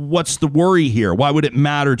what's the worry here? Why would it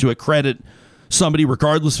matter to accredit somebody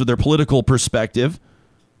regardless of their political perspective?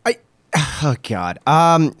 Oh, God.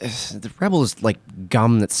 The Rebel is like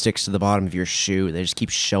gum that sticks to the bottom of your shoe. They just keep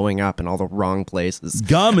showing up in all the wrong places.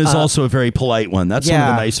 Gum is also a very polite one. That's one of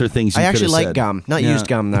the nicer things you could have said. I actually like gum. Not used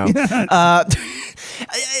gum, though. I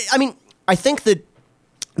mean, I think that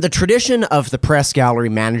the tradition of the press gallery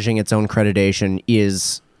managing its own accreditation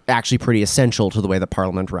is actually pretty essential to the way that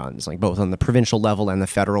Parliament runs, like both on the provincial level and the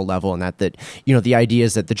federal level, and that the idea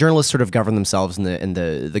is that the journalists sort of govern themselves and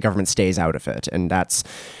the government stays out of it. And that's...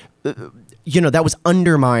 that was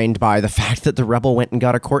undermined by the fact that the Rebel went and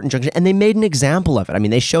got a court injunction, and they made an example of it. I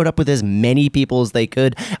mean, they showed up with as many people as they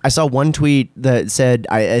could. I saw one tweet that said,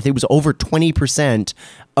 I think it was over 20%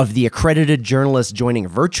 of the accredited journalists joining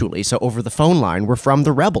virtually, so over the phone line, were from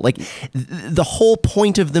the Rebel. Like, the whole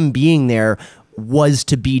point of them being there was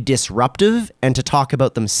to be disruptive and to talk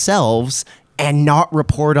about themselves and not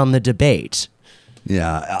report on the debate.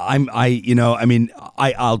 Yeah,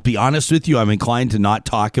 I'll be honest with you. I'm inclined to not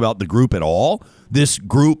talk about the group at all. This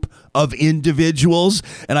group of individuals,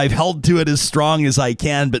 and I've held to it as strong as I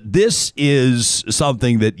can, but this is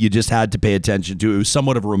something that you just had to pay attention to. It was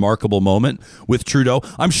somewhat of a remarkable moment with Trudeau.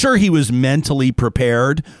 I'm sure he was mentally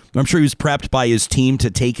prepared. I'm sure he was prepped by his team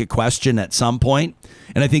to take a question at some point.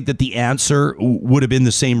 And I think that the answer would have been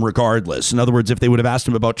the same regardless. In other words, if they would have asked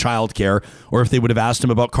him about childcare, or if they would have asked him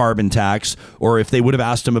about carbon tax, or if they would have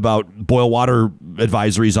asked him about boil water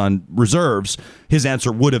advisories on reserves, his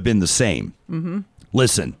answer would have been the same. Mm-hmm.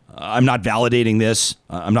 Listen, I'm not validating this.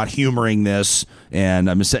 I'm not humoring this. And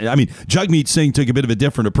Jagmeet Singh took a bit of a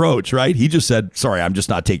different approach, right? He just said, sorry, I'm just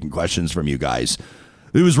not taking questions from you guys.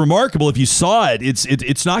 It was remarkable. If you saw it,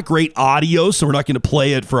 it's not great audio, so we're not going to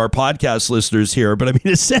play it for our podcast listeners here. But I mean,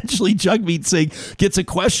 essentially, Jagmeet Singh gets a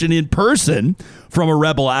question in person from a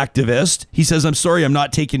Rebel activist. He says, I'm sorry, I'm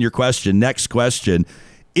not taking your question. Next question.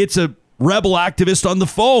 It's a Rebel activist on the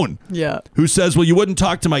phone. Yeah. Who says, well, you wouldn't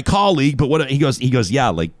talk to my colleague, but what he goes, yeah,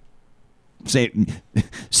 like, say,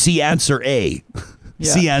 see answer A.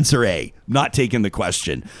 Yeah. See answer A. Not taking the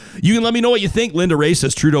question. You can let me know what you think. Linda Ray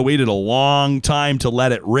says Trudeau waited a long time to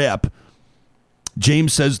let it rip.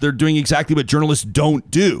 James says they're doing exactly what journalists don't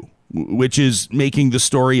do, which is making the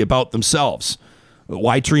story about themselves.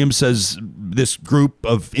 Ytrium says this group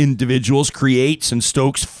of individuals creates and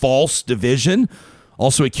stokes false division,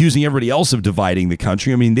 also accusing everybody else of dividing the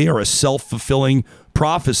country. I mean, they are a self-fulfilling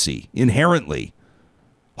prophecy inherently.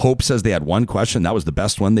 Hope says they had one question. That was the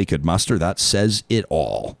best one they could muster. That says it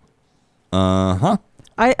all. I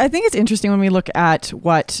think it's interesting when we look at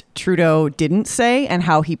what Trudeau didn't say and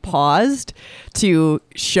how he paused to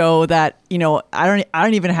show that, I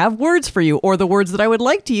don't even have words for you, or the words that I would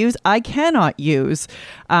like to use, I cannot use.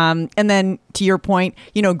 And then to your point,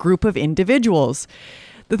 group of individuals.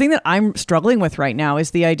 The thing that I'm struggling with right now is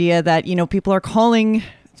the idea that, people are calling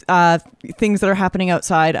things that are happening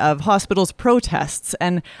outside of hospitals, protests.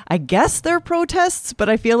 And I guess they're protests, but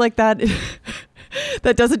I feel like that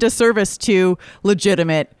that does a disservice to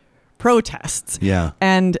legitimate protests. Yeah.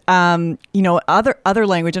 And, other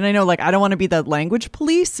language. And I know, I don't want to be the language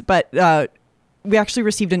police, but we actually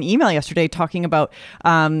received an email yesterday talking about,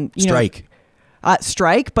 strike.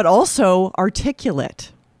 Strike, but also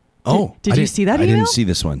articulate. Did you see that email? I didn't see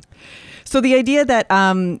this one. So the idea that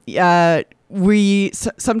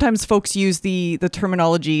sometimes folks use the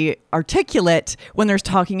terminology articulate when they're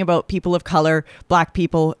talking about people of color, black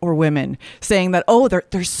people, or women, saying that,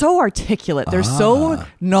 they're so articulate, they're so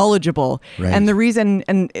knowledgeable. Right. And the reason,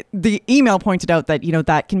 and the email pointed out that,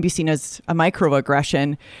 that can be seen as a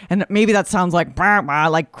microaggression. And maybe that sounds like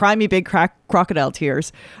cry me big crocodile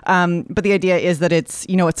tears. But the idea is that it's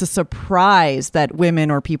a surprise that women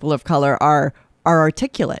or people of color are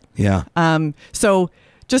articulate. Yeah. So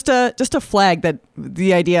just a flag that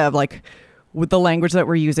the idea of with the language that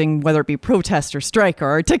we're using, whether it be protest or strike or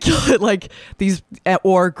articulate, these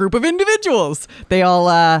or group of individuals, they all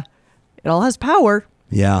it all has power.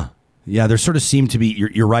 Yeah. Yeah. There sort of seemed to be,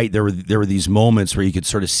 you're right. There were these moments where you could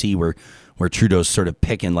sort of see where Trudeau's sort of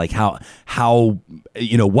picking how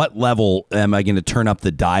what level am I going to turn up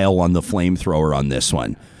the dial on the flamethrower on this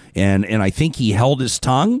one? And I think he held his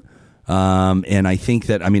tongue. And I think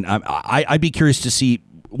that, I'd be curious to see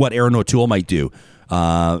what Aaron O'Toole might do,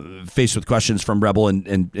 faced with questions from Rebel.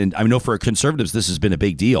 And I know for conservatives, this has been a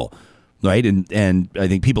big deal, right? And I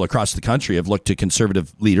think people across the country have looked to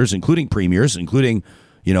conservative leaders, including premiers, including,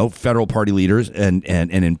 federal party leaders and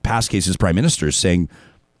in past cases, prime ministers saying,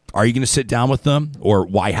 are you going to sit down with them? Or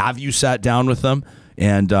why have you sat down with them?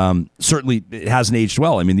 And certainly it hasn't aged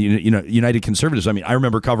well. I mean, the United Conservatives, I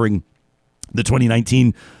remember covering the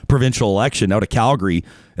 2019 provincial election out of Calgary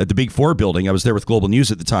at the Big Four building. I was there with Global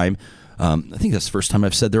News at the time. I think that's the first time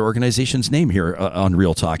I've said their organization's name here on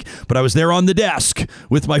Real Talk. But I was there on the desk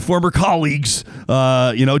with my former colleagues,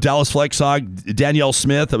 Dallas Flexog, Danielle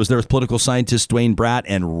Smith. I was there with political scientist Dwayne Bratt.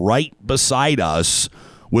 And right beside us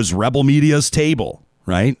was Rebel Media's table,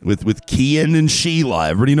 right? With Kian and Sheila.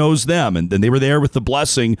 Everybody knows them. And then they were there with the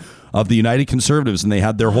blessing of the United Conservatives. And they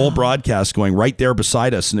had their whole broadcast going right there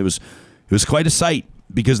beside us. And it was quite a sight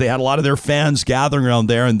because they had a lot of their fans gathering around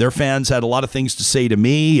there, and their fans had a lot of things to say to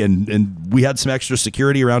me, and we had some extra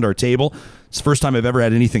security around our table. It's the first time I've ever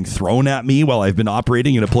had anything thrown at me while I've been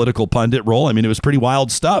operating in a political pundit role. It was pretty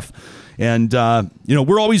wild stuff. And,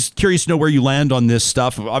 we're always curious to know where you land on this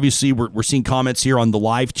stuff. Obviously, we're seeing comments here on the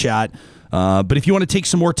live chat. But if you want to take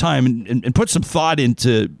some more time and put some thought in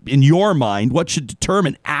your mind, what should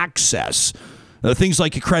determine access? Things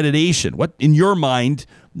like accreditation. What, in your mind,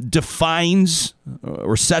 defines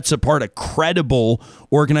or sets apart a credible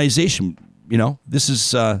organization? This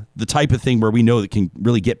is the type of thing where we know that can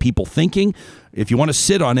really get people thinking. If you want to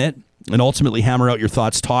sit on it and ultimately hammer out your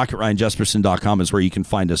thoughts, talk at ryanjesperson.com is where you can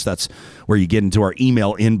find us. That's where you get into our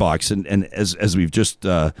email inbox. And as we've just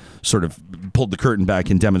sort of pulled the curtain back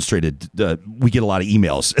and demonstrated, we get a lot of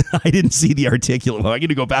emails. I didn't see the articulate. Well, I'm going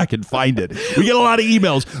to go back and find it. We get a lot of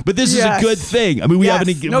emails, but this is a good thing. We have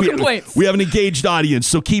we have an engaged audience,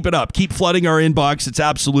 so keep it up. Keep flooding our inbox. It's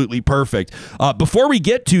absolutely perfect. Before we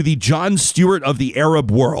get to the Jon Stewart of the Arab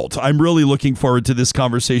world, I'm really looking forward to this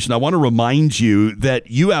conversation. I want to remind you that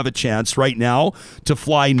you have a chance right now to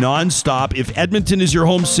fly nonstop if Edmonton is your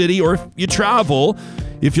home city, or if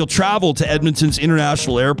you'll travel to Edmonton's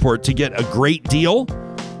International Airport to get a great deal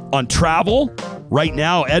on travel right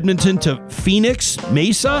now. Edmonton to Phoenix,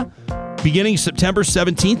 Mesa, beginning September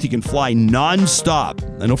 17th, you can fly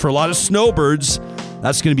nonstop. I know for a lot of snowbirds,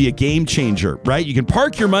 that's going to be a game changer, right? You can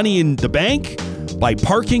park your money in the bank by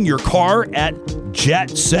parking your car at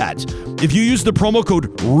Jet Set. If you use the promo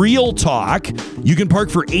code REALTALK, you can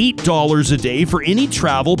park for $8 a day for any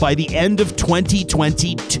travel by the end of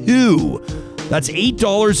 2022. That's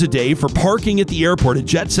 $8 a day for parking at the airport at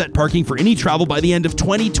Jet Set Parking for any travel by the end of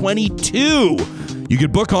 2022. You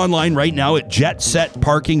can book online right now at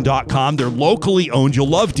jetsetparking.com. They're locally owned. You'll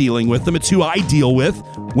love dealing with them. It's who I deal with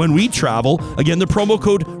when we travel. Again, the promo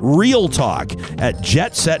code REALTALK at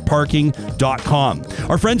jetsetparking.com.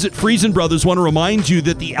 Our friends at Friesen Brothers want to remind you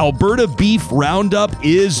that the Alberta Beef Roundup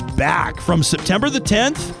is back. From September the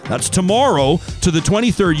 10th, that's tomorrow, to the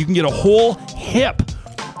 23rd, you can get a whole hip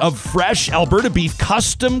of fresh Alberta beef,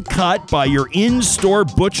 custom cut by your in-store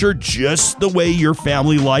butcher just the way your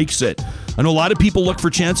family likes it. I know a lot of people look for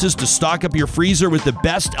chances to stock up your freezer with the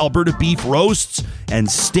best Alberta beef roasts and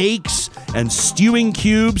steaks and stewing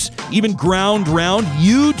cubes, even ground round.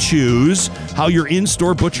 You choose how your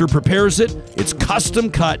in-store butcher prepares it. It's custom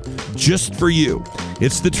cut just for you.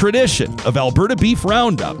 It's the tradition of Alberta Beef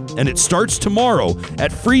Roundup, and it starts tomorrow at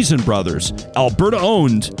Friesen Brothers, Alberta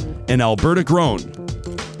owned and Alberta grown.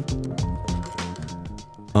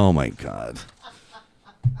 Oh my God.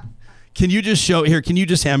 Can you just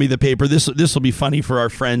hand me the paper? This will be funny for our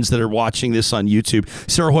friends that are watching this on YouTube.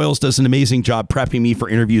 Sarah Hoyles does an amazing job prepping me for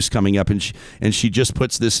interviews coming up, and she just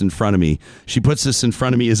puts this in front of me. She puts this in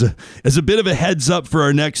front of me as a bit of a heads up for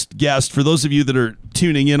our next guest. For those of you that are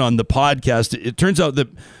tuning in on the podcast, it turns out that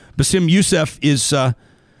Bassem Youssef is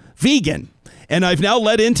vegan. And I've now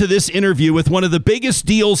led into this interview with one of the biggest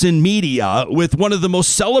deals in media, with one of the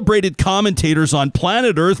most celebrated commentators on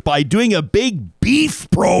planet Earth, by doing a big beef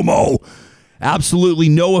promo. Absolutely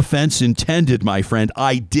no offense intended, my friend.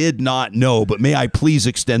 I did not know, but may I please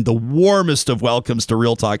extend the warmest of welcomes to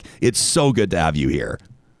Real Talk. It's so good to have you here.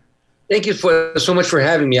 Thank you so much for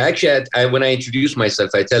having me. Actually, when I introduce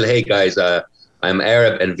myself, I tell, hey, guys, I'm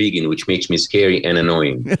Arab and vegan, which makes me scary and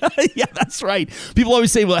annoying. Yeah, that's right. People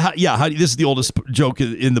always say, well, this is the oldest joke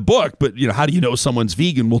in the book, but how do you know someone's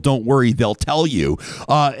vegan? Well, don't worry, they'll tell you.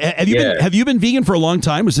 Have you been vegan for a long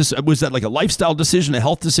time? Was that like a lifestyle decision, a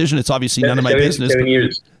health decision? It's obviously none of my business. 7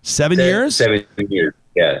 years. 7 years? 7 years.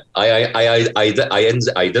 Yeah. I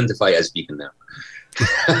identify as vegan now.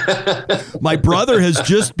 My brother has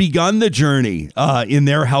just begun the journey in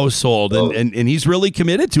their household, and he's really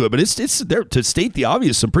committed to it. But it's there, to state the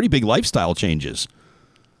obvious, some pretty big lifestyle changes.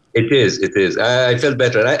 It is. I felt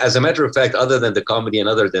better. As a matter of fact, other than the comedy and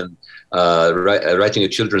other than writing a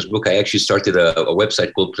children's book, I actually started a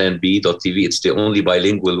website called planb.tv. It's the only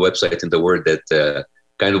bilingual website in the world that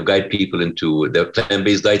kind of guide people into the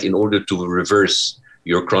plant-based diet in order to reverse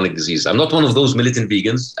your chronic disease. I'm not one of those militant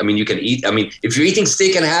vegans. I mean, you can eat. I mean, if you're eating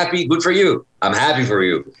steak and happy, good for you. I'm happy for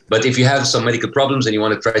you. But if you have some medical problems and you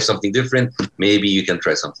want to try something different, maybe you can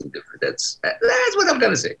try something different. That's what I'm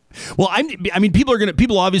gonna say. Well,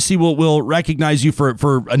 people obviously will recognize you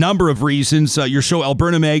for a number of reasons. Your show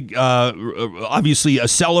Alberta Meg, obviously a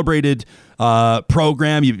celebrated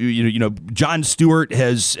program. You know, Jon Stewart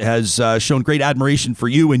has shown great admiration for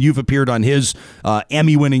you, and you've appeared on his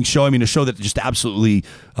Emmy-winning show. I mean, a show that just absolutely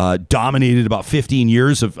dominated about 15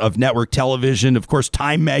 years of network television. Of course,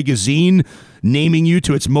 Time Magazine naming you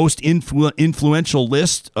to its most influential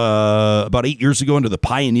list about 8 years ago under the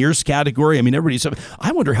Pioneers category. I mean,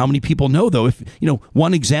 I wonder how many people know, though, if,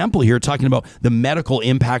 one example here, talking about the medical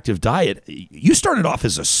impact of diet. You started off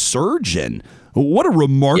as a surgeon. What a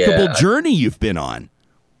remarkable journey you've been on.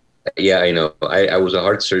 Yeah, I know. I was a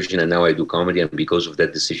heart surgeon, and now I do comedy. And because of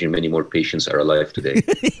that decision, many more patients are alive today.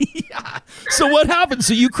 Yeah. So what happened?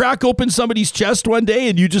 So you crack open somebody's chest one day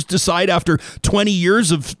and you just decide after 20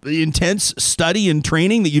 years of intense study and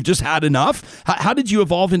training that you've just had enough? How did you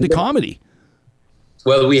evolve into comedy?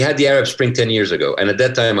 Well, we had the Arab Spring 10 years ago. And at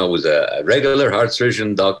that time, I was a regular heart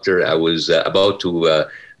surgeon doctor. I was about to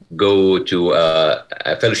go to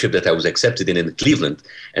a fellowship that I was accepted in Cleveland.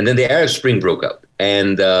 And then the Arab Spring broke out.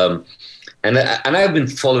 And I've been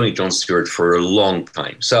following Jon Stewart for a long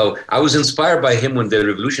time. So I was inspired by him when the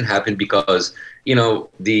revolution happened because,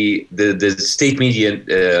 the state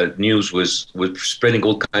media news was spreading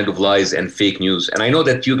all kind of lies and fake news. And I know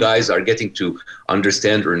that you guys are getting to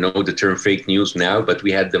understand or know the term fake news now, but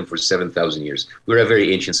we had them for 7,000 years. We're a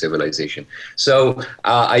very ancient civilization. So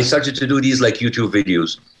I started to do these like YouTube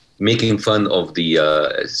videos, making fun of the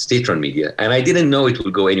state-run media. And I didn't know it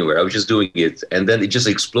would go anywhere. I was just doing it. And then it just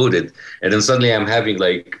exploded. And then suddenly I'm having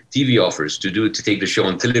like TV offers to take the show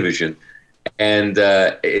on television. And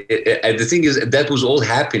the thing is, that was all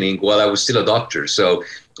happening while I was still a doctor. So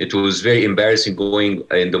it was very embarrassing going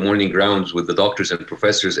in the morning rounds with the doctors and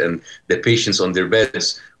professors, and the patients on their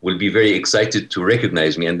beds will be very excited to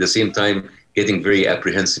recognize me. And at the same time, getting very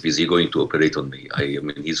apprehensive. Is he going to operate on me? I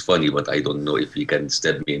mean, he's funny, but I don't know if he can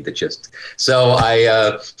stab me in the chest. So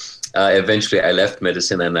I eventually I left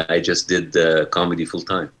medicine and I just did comedy full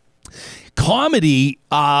time. Comedy,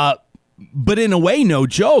 but in a way, no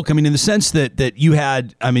joke. I mean, in the sense that you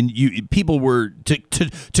had, I mean, people were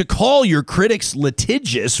to call your critics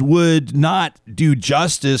litigious would not do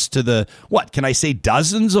justice to the, what can I say,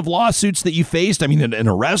 dozens of lawsuits that you faced. I mean, an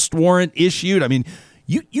arrest warrant issued. I mean,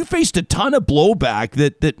 you faced a ton of blowback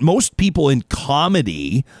that most people in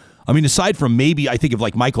comedy, I mean, aside from maybe I think of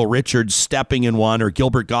like Michael Richards stepping in one or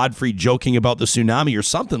Gilbert Gottfried joking about the tsunami or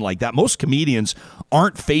something like that, most comedians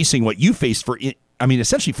aren't facing what you faced for, I mean,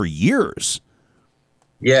 essentially for years.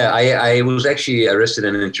 Yeah, I was actually arrested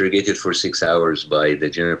and interrogated for 6 hours by the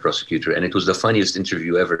general prosecutor, and it was the funniest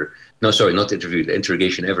interview ever. No, sorry, not interview, the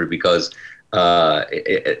interrogation ever, because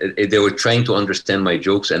they were trying to understand my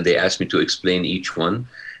jokes, and they asked me to explain each one.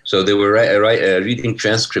 So they were reading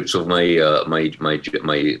transcripts of my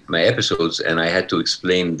episodes, and I had to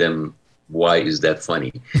explain them why is that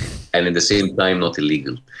funny, and at the same time not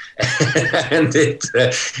illegal. And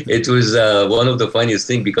it was one of the funniest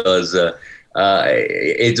things because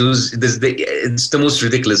it's the most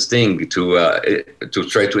ridiculous thing to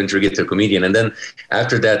try to interrogate a comedian. And then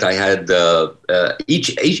after that, I had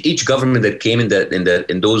each government that came in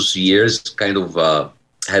those years kind of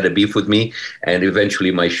had a beef with me, and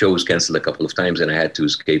eventually my show was canceled a couple of times, and I had to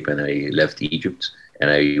escape, and I left Egypt,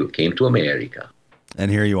 and I came to America.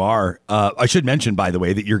 And here you are. I should mention, by the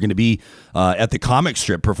way, that you're going to be at the comic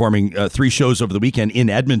strip performing 3 shows over the weekend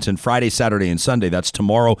in Edmonton, Friday, Saturday, and Sunday. That's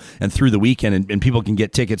tomorrow and through the weekend. And people can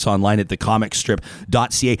get tickets online at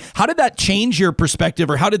thecomicstrip.ca. How did that change your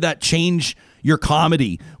perspective, or how did that change your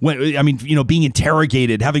comedy? When, I mean, being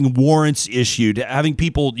interrogated, having warrants issued, having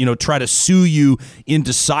people, try to sue you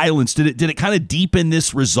into silence. Did it kind of deepen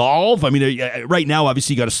this resolve? I mean, right now,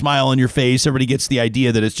 obviously, you got a smile on your face. Everybody gets the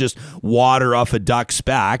idea that it's just water off a duck's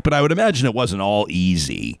back, but I would imagine it wasn't all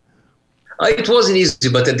easy. It wasn't easy,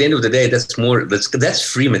 but at the end of the day, that's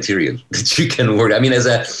free material that you can work. I mean,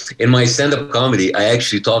 in my stand-up comedy, I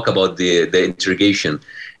actually talk about the interrogation.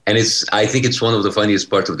 And I think it's one of the funniest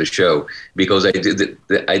parts of the show, because I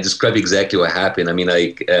describe exactly what happened. I mean,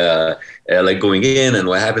 like going in and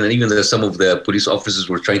what happened, and even some of the police officers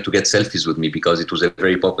were trying to get selfies with me because it was a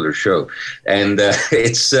very popular show. And I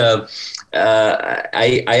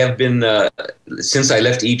have been since I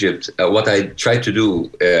left Egypt. What I tried to do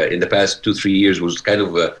in the past 2-3 years was kind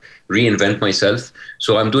of reinvent myself.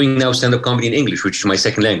 So I'm doing now stand-up comedy in English, which is my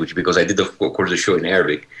second language, because I did, of course, the show in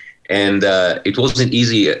Arabic. And it wasn't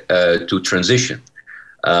easy to transition.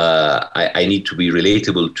 I need to be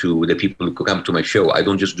relatable to the people who come to my show. I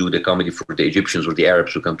don't just do the comedy for the Egyptians or the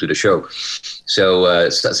Arabs who come to the show. So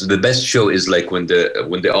the best show is like when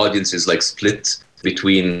the audience is like split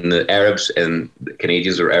between Arabs and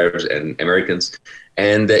Canadians, or Arabs and Americans.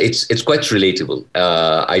 And it's quite relatable.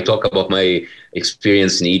 I talk about my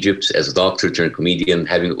experience in Egypt as a doctor turned comedian,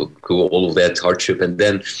 having all of that hardship. And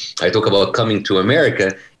then I talk about coming to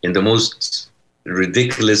America in the most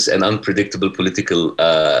ridiculous and unpredictable political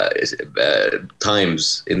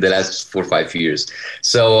times in the last 4 or 5 years.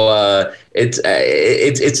 So it's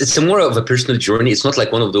a more of a personal journey. It's not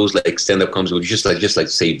like one of those like stand-up comedies where you just like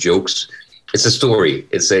say jokes. It's a story.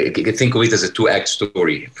 Think of it as a 2-act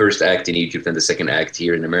story. First act in Egypt and the second act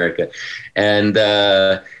here in America. And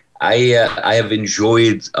I have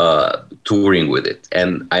enjoyed touring with it,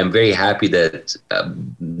 and I'm very happy that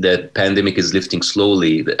that pandemic is lifting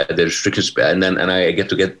slowly, the restrictions, and I get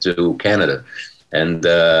to Canada, and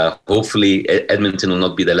hopefully Edmonton will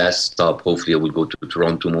not be the last stop. Hopefully I will go to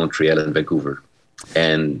Toronto, Montreal, and Vancouver,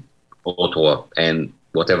 and Ottawa, and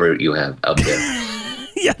whatever you have out there.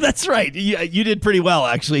 Yeah, that's right. You did pretty well,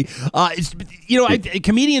 actually.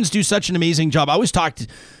 Comedians do such an amazing job. I always talked,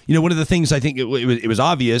 one of the things I think it was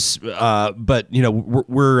obvious, but,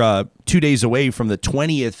 we're 2 days away from the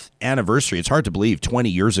 20th anniversary. It's hard to believe, 20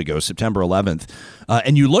 years ago, September 11th.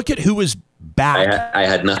 And you look at who was back. I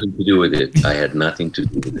had nothing to do with it. I had nothing to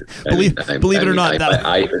do with it. Believe it or not.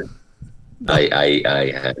 I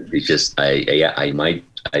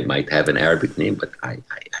might have an Arabic name, but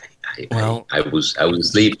I was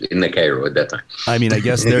asleep in the Cairo at that time. I mean, I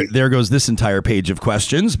guess there goes this entire page of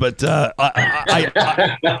questions, but I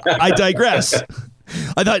digress.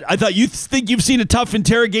 I thought you think you've seen a tough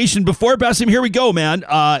interrogation before, Bassem. Here we go, man.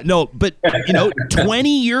 No, but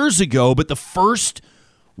 20 years ago, but the first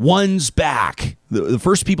ones back, the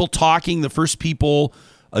first people talking, the first people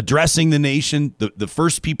addressing the nation, the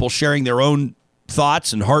first people sharing their own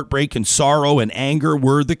thoughts and heartbreak and sorrow and anger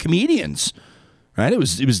were the comedians. Right, it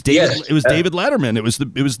was David. Yes. It was David Letterman. It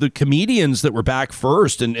was the comedians that were back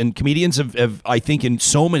first, and comedians have I think in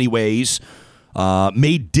so many ways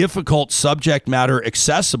made difficult subject matter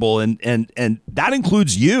accessible, and that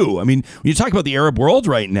includes you. I mean, when you talk about the Arab world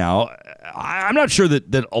right now, I'm not sure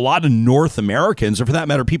that a lot of North Americans, or for that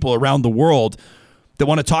matter, people around the world, that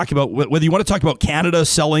want to talk about whether you want to talk about Canada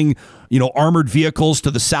selling, armored vehicles to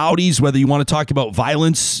the Saudis, whether you want to talk about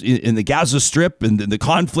violence in the Gaza Strip and the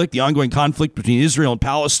conflict, the ongoing conflict between Israel and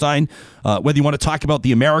Palestine, whether you want to talk about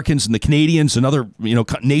the Americans and the Canadians and other,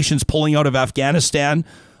 nations pulling out of Afghanistan.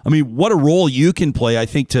 I mean, what a role you can play, I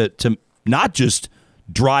think, to not just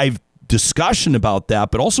drive discussion about that,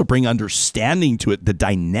 but also bring understanding to it. The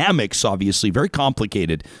dynamics, obviously, very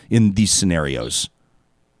complicated in these scenarios.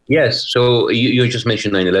 Yes. So you just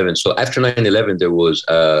mentioned 9/11. So after 9/11, there was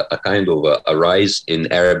a kind of a rise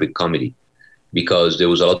in Arabic comedy, because there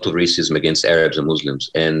was a lot of racism against Arabs and Muslims.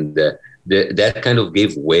 And that kind of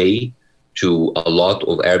gave way to a lot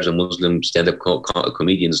of Arabs and Muslim stand-up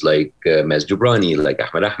comedians like Maz Jobrani, like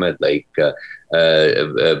Ahmed, like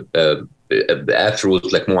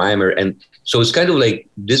afterwards like Muammer. And so it's kind of like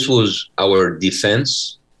this was our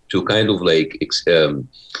defense to kind of like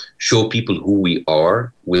show people who we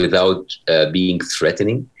are without being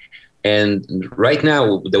threatening. And right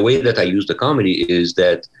now, the way that I use the comedy is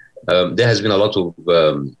that there has been a lot of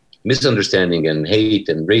misunderstanding and hate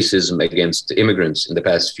and racism against immigrants in the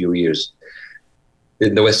past few years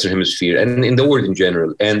in the Western Hemisphere and in the world in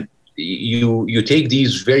general. And you take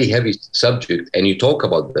these very heavy subjects and you talk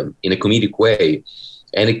about them in a comedic way,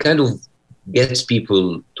 and it kind of gets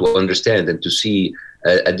people to understand and to see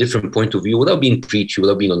a different point of view without being preachy,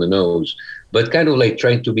 without being on the nose, but kind of like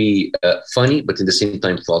trying to be funny, but at the same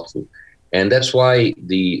time thoughtful. And that's why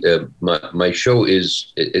my show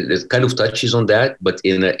it kind of touches on that, but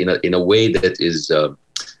in a way that is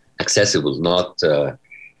accessible, not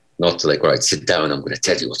like, all right, sit down, I'm going to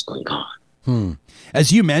tell you what's going on.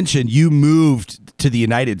 As you mentioned, you moved to the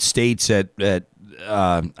United States at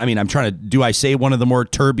I'm trying to, do I say one of the more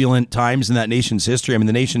turbulent times in that nation's history? I mean,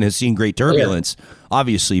 the nation has seen great turbulence. Yeah.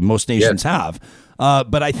 Obviously, most nations have.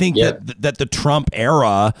 But I think that the Trump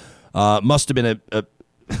era must have been a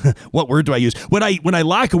what word do I use? When I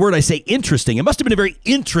lack a word, I say interesting. It must have been a very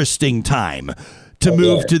interesting time to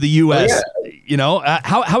move to the U.S. You know,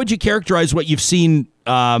 how would you characterize what you've seen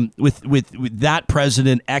with that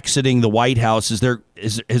president exiting the White House? Has there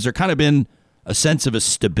kind of been a sense of a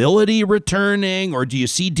stability returning, or do you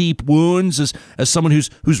see deep wounds as someone who's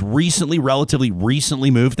relatively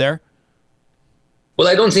recently moved there? Well,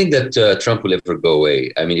 I don't think that Trump will ever go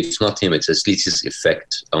away. I mean, if it's not him, it's at least his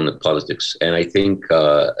effect on the politics. And I think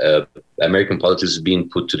American politics is being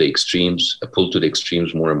pulled to the extremes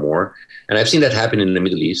more and more. And I've seen that happen in the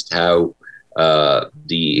Middle East, how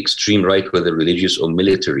the extreme right, whether religious or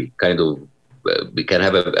military, kind of can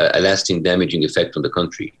have a lasting damaging effect on the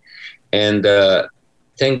country. And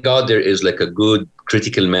thank God there is like a good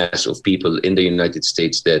critical mass of people in the United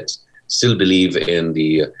States that still believe in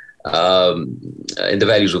the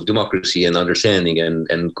values of democracy and understanding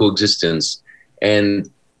and coexistence. But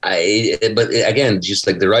again, just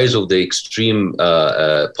like the rise of the extreme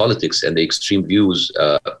politics and the extreme views,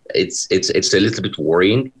 it's a little bit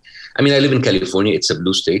worrying. I mean, I live in California. It's a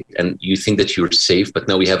blue state, and you think that you're safe, but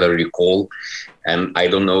now we have a recall. And I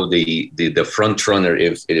don't know the front runner,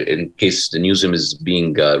 if in case the newsroom is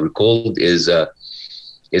being recalled, is a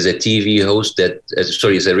TV host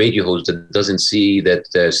is a radio host that doesn't see that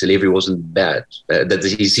slavery wasn't bad, that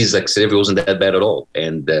he sees like slavery wasn't that bad at all,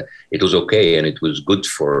 and it was okay, and it was good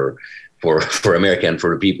for America and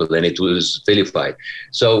for the people, and it was vilified.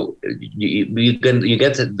 So you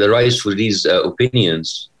get the rise for these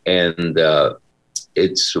opinions, and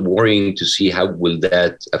it's worrying to see how will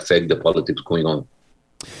that affect the politics going on.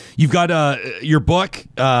 You've got your book,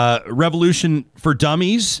 Revolution for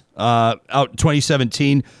Dummies, out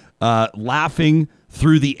 2017, laughing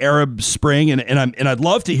through the Arab Spring, and I'd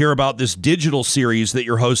love to hear about this digital series that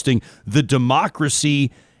you're hosting, the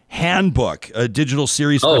Democracy Handbook, a digital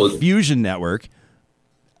series for Fusion Network.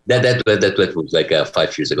 That was like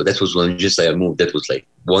 5 years ago. That was when I moved. That was like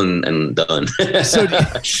one and done. So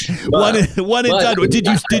one and done.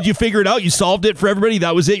 Did you figure it out? You solved it for everybody?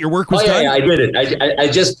 That was it? Your work was done? Yeah, I did it. I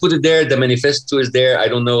just put it there. The manifesto is there. I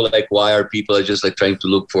don't know like why are people just like trying to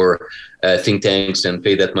look for think tanks and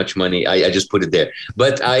pay that much money. I just put it there.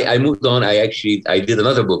 But I moved on. I did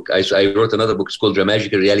another book. I wrote another book. It's called The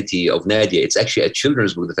Magical Reality of Nadia. It's actually a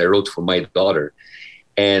children's book that I wrote for my daughter.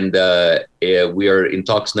 And we are in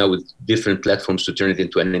talks now with different platforms to turn it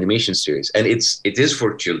into an animation series. And it is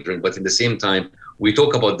for children, but at the same time, we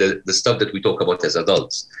talk about the stuff that we talk about as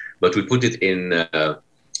adults, but we put it in a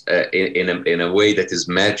way that is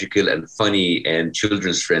magical and funny and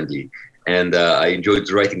children's friendly. And I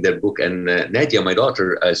enjoyed writing that book. And Nadia, my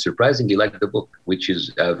daughter, surprisingly liked the book, which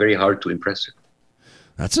is very hard to impress her.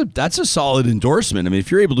 That's a solid endorsement. I mean,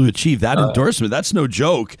 if you're able to achieve that endorsement, that's no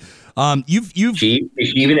joke. She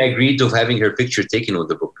even agreed to having her picture taken with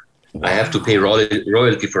the book. Wow. I have to pay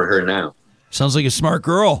royalty for her now. Sounds like a smart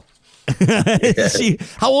girl.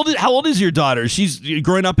 How old is your daughter? She's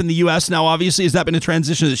growing up in the U.S. now, obviously. Has that been a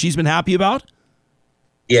transition that she's been happy about?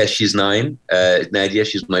 Yeah, she's 9. Nadia,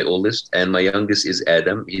 she's my oldest, and my youngest is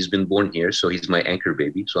Adam. He's been born here, so he's my anchor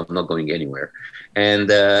baby, so I'm not going anywhere. And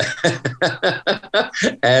they're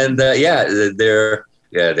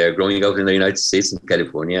growing up in the United States and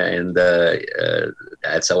California, and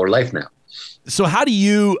that's our life now. So how do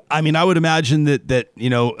you, I mean, I would imagine that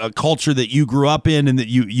a culture that you grew up in and that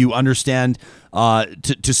you understand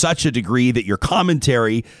to such a degree that your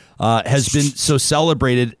commentary has been so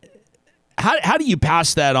celebrated. how do you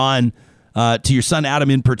pass that on to your son Adam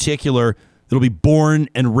in particular? That'll be born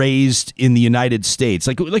and raised in the United States.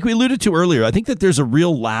 Like we alluded to earlier, I think that there's a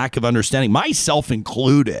real lack of understanding, myself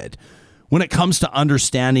included, when it comes to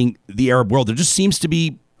understanding the Arab world. There just seems to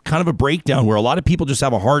be kind of a breakdown where a lot of people just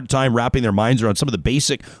have a hard time wrapping their minds around some of the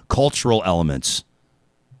basic cultural elements.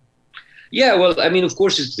 Yeah, well, I mean, of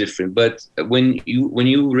course it's different, but when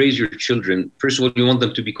you raise your children, first of all, you want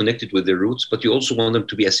them to be connected with their roots, but you also want them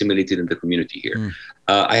to be assimilated in the community here.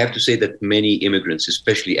 I have to say that many immigrants,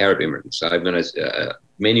 especially Arab immigrants,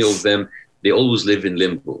 many of them, they always live in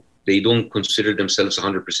limbo. They don't consider themselves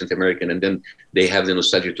 100% American, and then they have the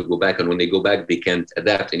nostalgia to go back. And when they go back, they can't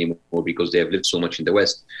adapt anymore because they have lived so much in the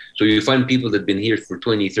West. So you find people that have been here for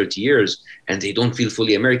 20, 30 years, and they don't feel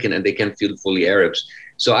fully American, and they can't feel fully Arabs.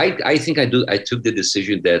 So I think I took the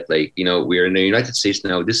decision that, like, you know, we're in the United States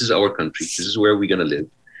now. This is our country. This is where we're going to live.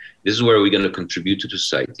 This is where we're going to contribute to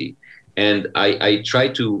society. And I try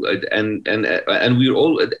to, and we're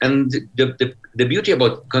all, and the beauty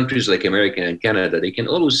about countries like America and Canada, they can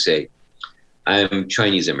always say, I'm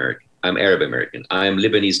Chinese American, I'm Arab American, I'm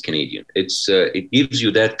Lebanese Canadian. It gives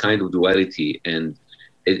you that kind of duality, and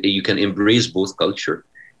you can embrace both culture.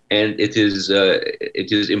 And it is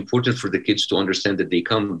important for the kids to understand that they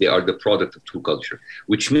are the product of two culture,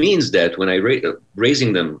 which means that when I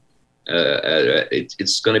raising them,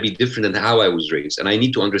 it's going to be different than how I was raised. And I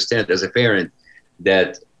need to understand as a parent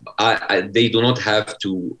that they do not have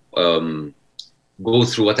to go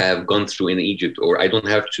through what I have gone through in Egypt, or I don't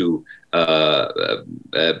have to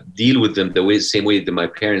deal with them the same way that my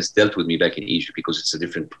parents dealt with me back in Egypt, because it's a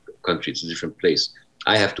different country, it's a different place.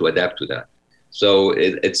 I have to adapt to that. So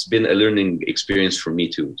it's been a learning experience for me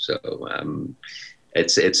too. So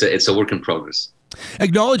it's a work in progress.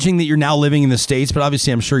 Acknowledging that you're now living in the States, but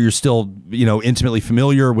obviously I'm sure you're still, you know, intimately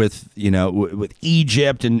familiar with, you know, with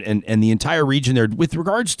Egypt and the entire region there with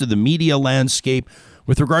regards to the media landscape,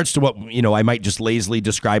 with regards to what, you know, I might just lazily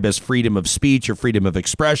describe as freedom of speech or freedom of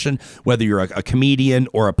expression, whether you're a comedian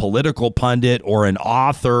or a political pundit or an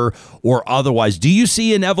author or otherwise. Do you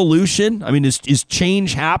see an evolution? I mean, is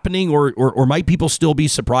change happening, or might people still be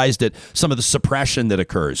surprised at some of the suppression that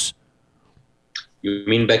occurs? You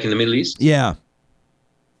mean back in the Middle East? Yeah.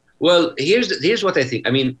 Well, here's what I think.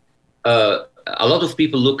 I mean, a lot of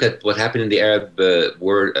people look at what happened in the Arab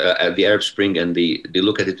world, the Arab Spring, and they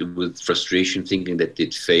look at it with frustration, thinking that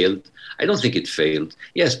it failed. I don't think it failed.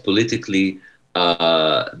 Yes, politically,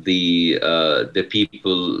 the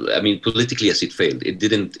people. I mean, politically, yes, it failed. It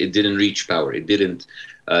didn't reach power. It didn't.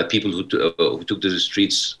 People who took to the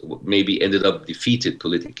streets maybe ended up defeated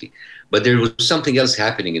politically. But there was something else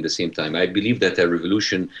happening at the same time. I believe that a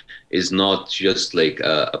revolution is not just like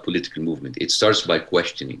a political movement. It starts by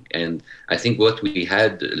questioning. And I think what we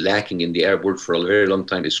had lacking in the Arab world for a very long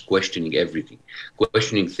time is questioning everything,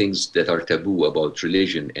 questioning things that are taboo about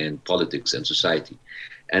religion and politics and society.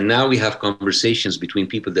 And now we have conversations between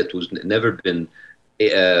people that was never been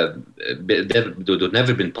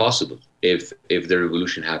possible if the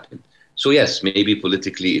revolution happened. So yes, maybe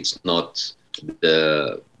politically it's not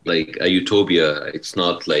like a utopia. It's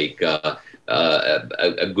not like a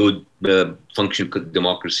good functioning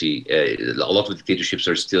democracy. A lot of dictatorships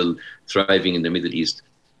are still thriving in the Middle East.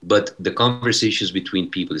 But the conversations between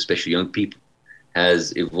people, especially young people,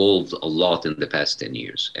 has evolved a lot in the past 10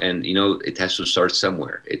 years. And, you know, it has to start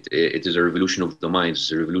somewhere. It is a revolution of the mind.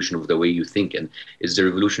 It's a revolution of the way you think. And it's the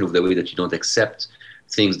revolution of the way that you don't accept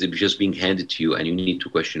things that are just being handed to you and you need to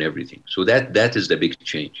question everything. So that is the big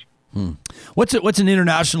change. What's an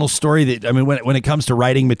international story that, I mean, when it comes to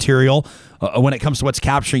writing material, when it comes to what's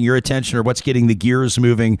capturing your attention or what's getting the gears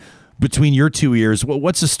moving between your two ears,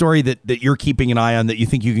 what's a story that you're keeping an eye on that you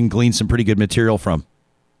think you can glean some pretty good material from?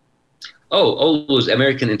 Oh, always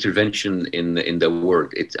American intervention in the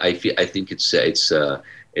world. I think it's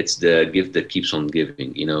the gift that keeps on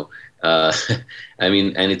giving, you know. I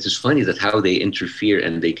mean, and it is funny that how they interfere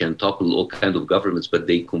and they can topple all kinds of governments, but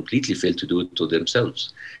they completely fail to do it to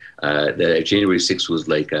themselves. The January 6th was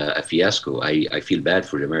like a fiasco. I feel bad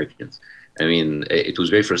for the Americans. I mean, it was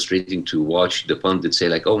very frustrating to watch the pundits say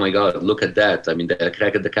like, oh my God, look at that. I mean, the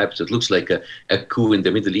crack at the Capitol, it looks like a coup in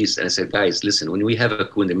the Middle East. And I said, guys, listen, when we have a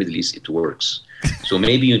coup in the Middle East, it works. So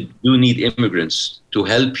maybe you do need immigrants to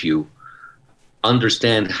help you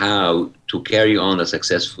understand how to carry on a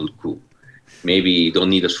successful coup. Maybe you don't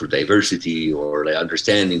need us for diversity or like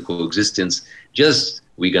understanding coexistence. Just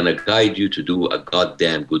we're going to guide you to do a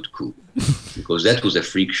goddamn good coup. Because that was a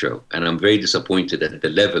freak show. And I'm very disappointed at the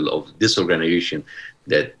level of disorganization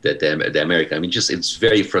that the America. I mean, just it's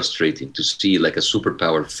very frustrating to see like a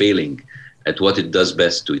superpower failing at what it does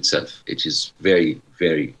best to itself. It is very,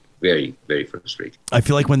 very very, very frustrating. I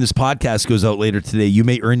feel like when this podcast goes out later today, you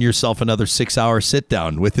may earn yourself another 6-hour sit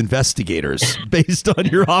down with investigators based on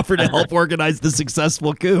your offer to help organize the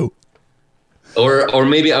successful coup. Or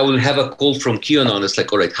maybe I will have a call from QAnon. It's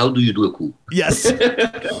like, all right, how do you do a coup? Yes.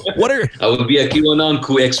 I will be a QAnon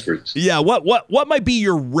coup expert. Yeah. What might be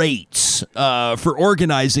your rates for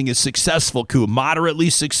organizing a successful coup? Moderately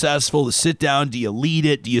successful, the sit down. Do you lead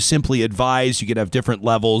it? Do you simply advise? You could have different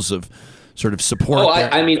levels of sort of support.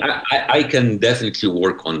 I can definitely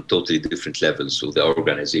work on totally different levels of the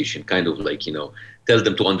organization, kind of like, tell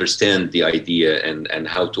them to understand the idea and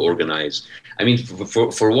how to organize. I mean,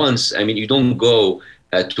 for once, I mean, you don't go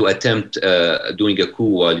to attempt doing a coup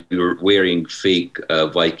while you're wearing fake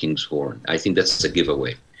Vikings horn. I think that's a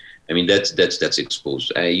giveaway. I mean, that's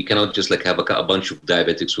exposed. You cannot just like have a bunch of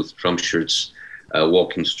diabetics with Trump shirts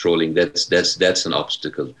walking, strolling. That's an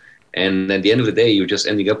obstacle. And at the end of the day, you're just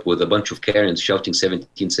ending up with a bunch of Karens shouting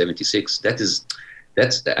 1776. That's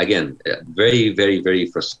again, very, very, very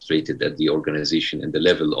frustrated at the organization and the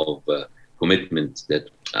level of commitment that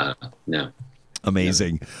now.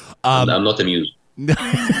 Amazing. I'm not amused.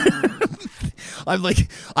 I'm like,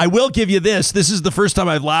 I will give you this. This is the first time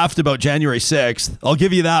I've laughed about January 6th. I'll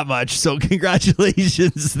give you that much. So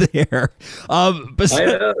congratulations there. But I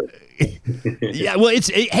know. Yeah, well,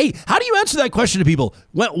 hey, how do you answer that question to people?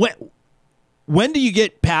 When do you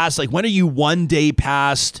get past, like, when are you one day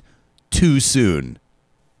past too soon?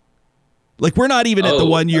 Like, we're not even at the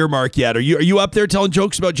 1 year mark yet. Are you up there telling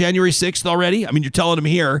jokes about January 6th already? I mean, you're telling them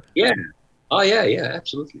here. Yeah. Oh, yeah,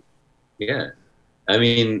 absolutely. Yeah. I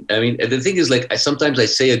mean, the thing is, like, sometimes I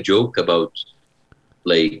say a joke about,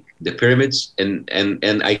 like, the pyramids, and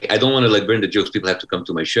I don't want to, like, burn the jokes. People have to come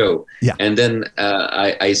to my show. Yeah. And then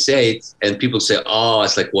I say it, and people say, oh,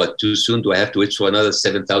 it's like, what, too soon? Do I have to wait for another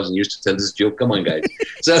 7,000 years to tell this joke? Come on, guys.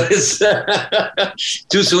 So it's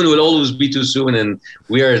too soon will always be too soon, and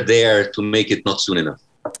we are there to make it not soon enough.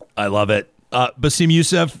 I love it. Bassem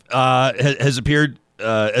Youssef has appeared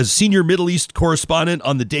as senior Middle East correspondent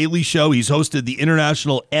on The Daily Show. He's hosted the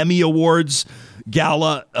International Emmy Awards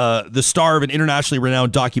Gala, the star of an internationally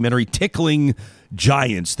renowned documentary, Tickling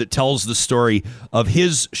Giants, that tells the story of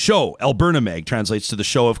his show. Alberta Mag translates to the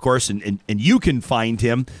show, of course, and you can find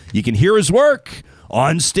him. You can hear his work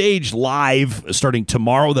on stage live starting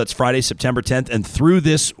tomorrow. That's Friday, September 10th, and through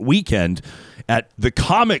this weekend at the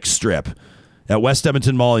Comic Strip at West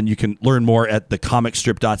Edmonton Mall, and you can learn more at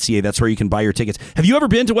thecomicstrip.ca. That's where you can buy your tickets. Have you ever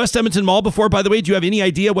been to West Edmonton Mall before, by the way? Do you have any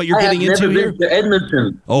idea what you're getting into here? I have never been to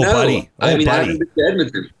Edmonton. Oh, no. Buddy. I haven't been to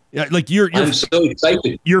Edmonton. Yeah, like I'm so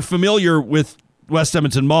excited. You're familiar with West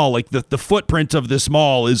Edmonton Mall. Like the footprint of this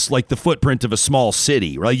mall is like the footprint of a small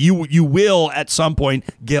city, right? You will at some point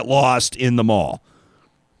get lost in the mall.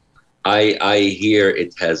 I hear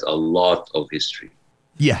it has a lot of history.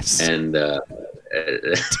 Yes. And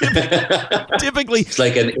typically it's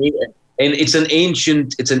like it's an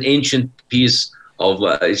ancient piece of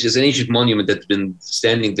it's just an ancient monument that's been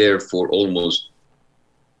standing there for almost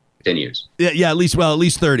 10 years. Yeah, at least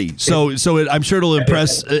 30. So I'm sure it'll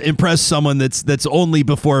impress someone that's only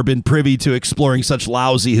before been privy to exploring such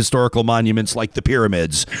lousy historical monuments like the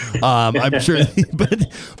pyramids. I'm sure,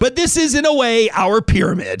 but this is in a way our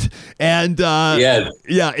pyramid. And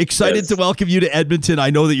excited to welcome you to Edmonton.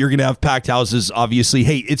 I know that you're going to have packed houses. Obviously,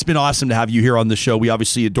 hey, it's been awesome to have you here on the show. We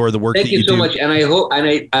obviously adore the work that you do. Thank you so much, and I hope,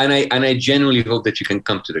 and I genuinely hope that you can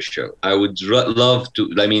come to the show. I would love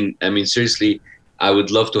to. I mean, seriously. I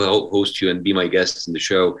would love to host you and be my guest in the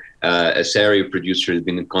show. Sarah, your producer, has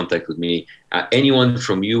been in contact with me. Anyone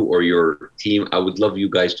from you or your team, I would love you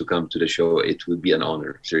guys to come to the show. It would be an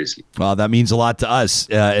honor, seriously. Well, that means a lot to us,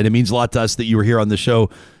 and it means a lot to us that you were here on the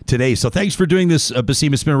show today. So thanks for doing this,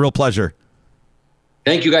 Bassem. It's been a real pleasure.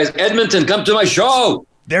 Thank you, guys. Edmonton, come to my show.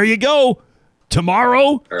 There you go.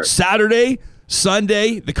 Tomorrow, right. Saturday,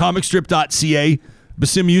 Sunday, thecomicstrip.ca.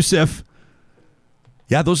 Bassem Youssef.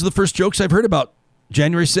 Yeah, those are the first jokes I've heard about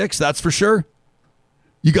January 6th, that's for sure.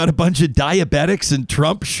 You got a bunch of diabetics in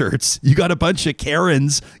Trump shirts. You got a bunch of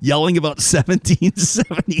Karens yelling about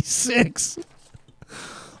 1776.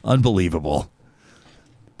 Unbelievable.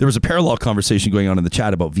 There was a parallel conversation going on in the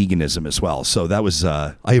chat about veganism as well. So that was,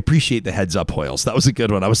 I appreciate the heads up, Hoyles. That was a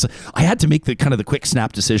good one. I had to make the quick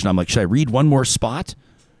snap decision. I'm like, should I read one more spot?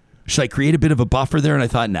 Should I create a bit of a buffer there? And I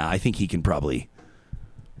thought, I think he can probably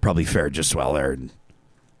fare just well there.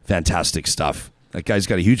 Fantastic stuff. That guy's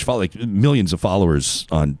got a huge follow, like millions of followers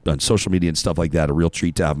on social media and stuff like that. A real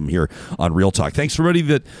treat to have him here on Real Talk. Thanks for everybody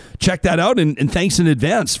that checked that out, and thanks in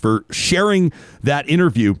advance for sharing that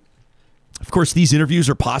interview. Of course, these interviews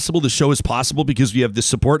are possible. The show is possible because we have the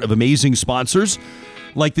support of amazing sponsors.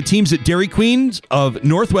 like the teams at Dairy Queens of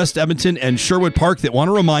Northwest Edmonton and Sherwood Park that want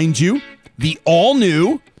to remind you the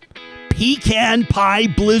all-new pecan pie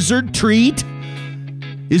blizzard treat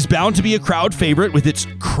is bound to be a crowd favorite with its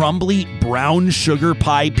crumbly brown sugar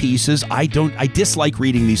pie pieces. I dislike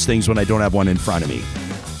reading these things when I don't have one in front of me.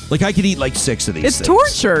 Like, I could eat like 6 of these It's things.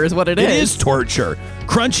 torture is what it is. It is torture.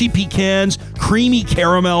 Crunchy pecans, creamy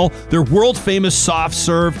caramel, their world-famous soft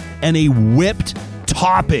serve, and a whipped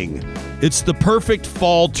topping. It's the perfect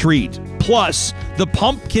fall treat. Plus, the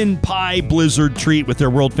pumpkin pie blizzard treat with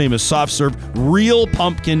their world-famous soft serve, real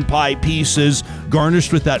pumpkin pie pieces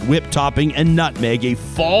garnished with that whipped topping and nutmeg, a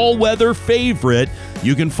fall weather favorite.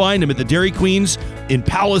 You can find them at the Dairy Queens in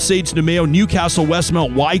Palisades, Nemeo, Newcastle,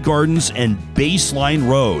 Westmount, Y Gardens, and Baseline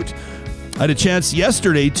Road. I had a chance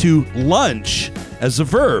yesterday to lunch, as a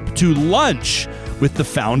verb, to lunch with the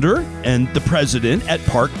founder and the president at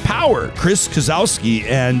Park Power, Chris Kozowski,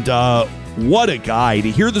 and what a guy. To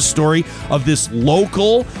hear the story of this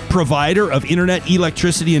local provider of internet,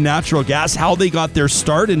 electricity, and natural gas, how they got their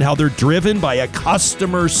start and how they're driven by a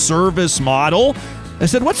customer service model. I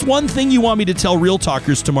said, what's one thing you want me to tell Real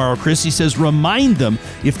Talkers tomorrow, Chris? He says, remind them,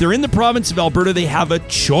 if they're in the province of Alberta, they have a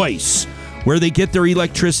choice where they get their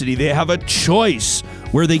electricity. They have a choice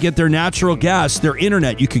where they get their natural gas, their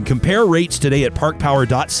internet. You can compare rates today at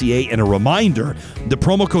parkpower.ca. And a reminder, the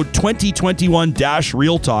promo code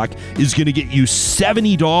 2021-RealTalk is going to get you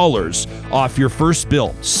 $70 off your first bill.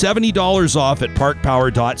 $70 off at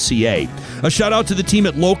parkpower.ca. A shout out to the team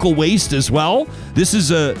at Local Waste as well. This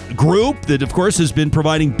is a group that, of course, has been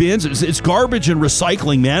providing bins. It's garbage and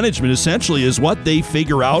recycling management, essentially, is what they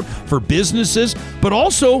figure out for businesses, but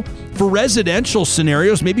also for residential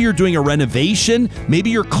scenarios. Maybe you're doing a renovation. Maybe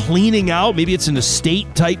you're cleaning out. Maybe it's an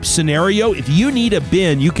estate type scenario. If you need a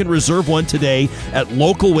bin, you can reserve one today at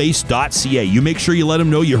localwaste.ca. You make sure you let them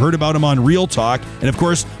know you heard about them on Real Talk. And of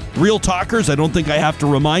course, Real Talkers, I don't think I have to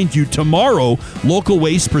remind you, tomorrow, Local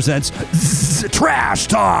Waste presents Trash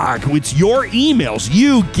Talk. It's your emails.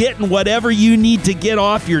 You getting whatever you need to get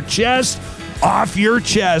off your chest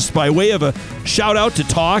by way of a shout out to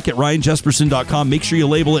talk at ryanjesperson.com. Make sure you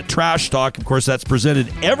label it Trash Talk. Of course, that's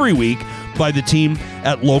presented every week by the team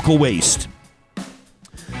at Local Waste.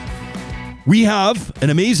 We have an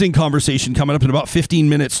amazing conversation coming up in about 15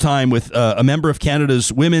 minutes' time with a member of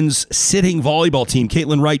Canada's women's sitting volleyball team,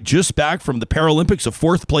 Katelyn Wright, just back from the Paralympics, a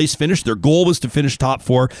 4th place finish. Their goal was to finish top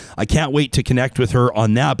 4. I can't wait to connect with her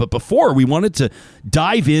on that. But before, we wanted to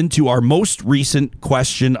dive into our most recent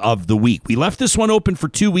question of the week. We left this one open for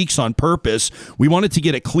 2 weeks on purpose. We wanted to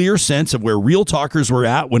get a clear sense of where Real Talkers were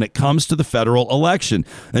at when it comes to the federal election.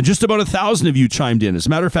 And just about 1,000 of you chimed in. As a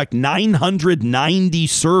matter of fact, 990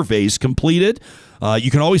 surveys completed. You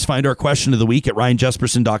can always find our question of the week at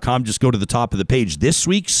ryanjesperson.com. Just go to the top of the page. This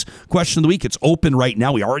week's question of the week, it's open right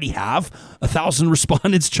now. We already have 1,000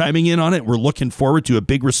 respondents chiming in on it. We're looking forward to a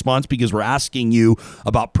big response because we're asking you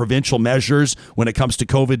about provincial measures when it comes to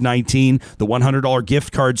COVID-19, the $100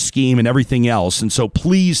 gift card scheme, and everything else. And so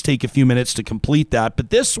please take a few minutes to complete that. But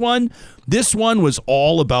this one was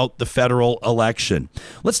all about the federal election.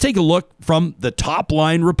 Let's take a look from the top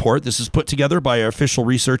line report. This is put together by our official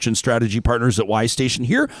research and strategy partners at Y Station.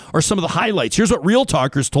 Here are some of the highlights. Here's what Real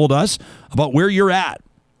Talkers told us about where you're at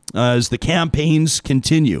as the campaigns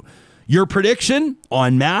continue. Your prediction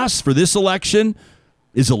en masse for this election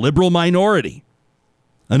is a Liberal minority.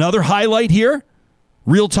 Another highlight here,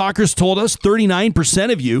 Real Talkers told us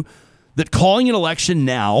 39% of you that calling an election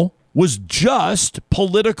now was just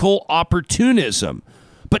political opportunism.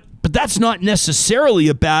 But that's not necessarily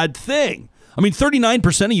a bad thing. I mean,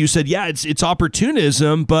 39% of you said, yeah, it's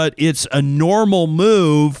opportunism, but it's a normal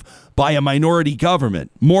move by a minority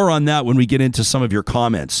government. More on that when we get into some of your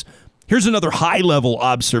comments. Here's another high-level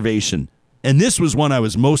observation, and this was one I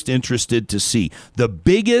was most interested to see. The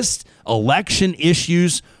biggest election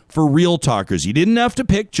issues for Real Talkers. You didn't have to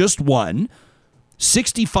pick just one.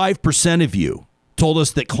 65% of you told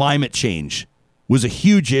us that climate change was a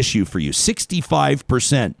huge issue for you.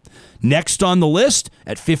 65%. Next on the list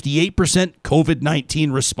at 58%,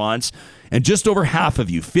 COVID-19 response. And just over half of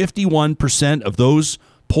you, 51% of those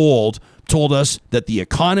polled, told us that the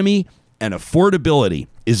economy and affordability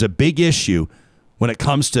is a big issue when it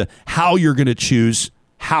comes to how you're going to choose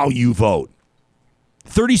how you vote.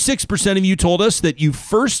 36% of you told us that you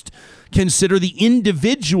first consider the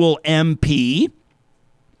individual MP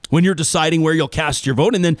when you're deciding where you'll cast your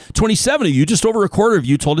vote. And then 27 of you, just over a quarter of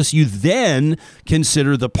you, told us you then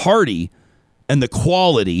consider the party and the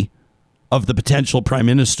quality of the potential prime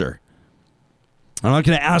minister. I'm not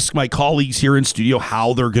going to ask my colleagues here in studio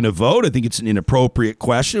how they're going to vote. I think it's an inappropriate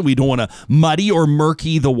question. We don't want to muddy or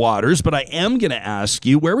murky the waters, but I am going to ask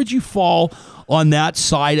you, where would you fall on that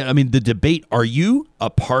side? I mean, the debate, are you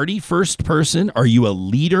a party first person? Are you a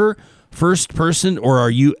leader first person? Or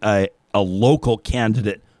are you a local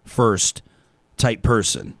candidate first type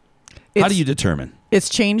person? How do you determine? It's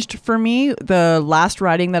changed for me. The last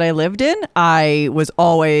riding that I lived in, I was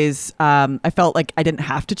always, I felt like I didn't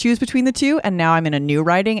have to choose between the two. And now I'm in a new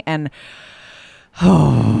riding and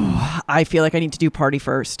I feel like I need to do party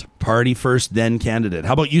first. Party first, then candidate.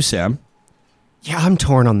 How about you, Sam? Yeah, I'm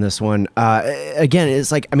torn on this one. Again,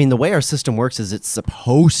 it's like, I mean, the way our system works is it's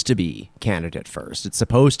supposed to be candidate first. It's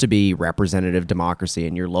supposed to be representative democracy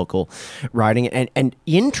in your local riding. And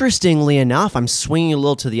interestingly enough, I'm swinging a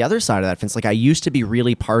little to the other side of that fence. Like, I used to be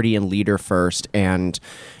really party and leader first. And,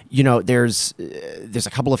 you know, there's a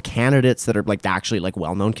couple of candidates that are like actually like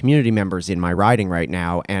well-known community members in my riding right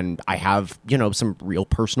now, and I have, you know, some real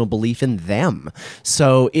personal belief in them.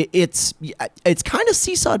 So it's kind of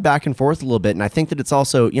seesawed back and forth a little bit, and I think that it's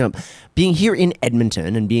also, you know, being here in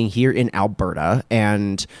Edmonton and being here in Alberta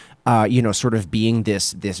and you know, sort of being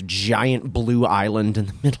this giant blue island in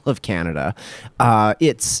the middle of Canada,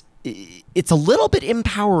 it's a little bit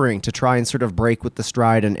empowering to try and sort of break with the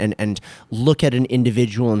stride and look at an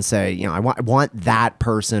individual and say, you know, I want that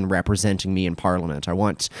person representing me in Parliament. I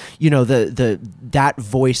want, you know, that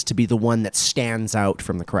voice to be the one that stands out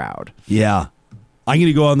from the crowd. Yeah. I'm going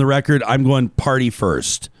to go on the record. I'm going party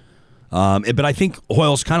first. But I think,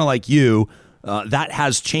 Hoyle's kind of like you. That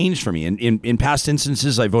has changed for me. In past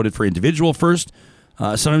instances, I voted for individual first.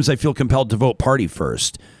 Sometimes I feel compelled to vote party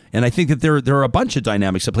first. And I think that there are a bunch of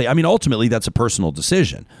dynamics at play. I mean, ultimately, that's a personal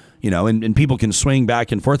decision, you know, and people can swing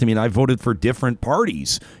back and forth. I mean, I voted for different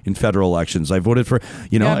parties in federal elections. I voted for,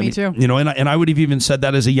 you know, me too. You know, and I would have even said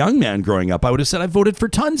that as a young man growing up. I would have said I voted for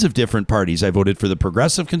tons of different parties. I voted for the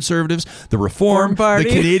Progressive Conservatives, the Reform Party,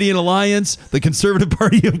 the Canadian Alliance, the Conservative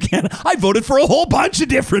Party of Canada. I voted for a whole bunch of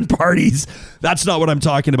different parties. That's not what I'm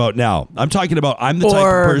talking about now. I'm talking about I'm the type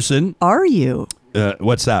of person. Are you?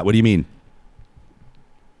 What's that? What do you mean?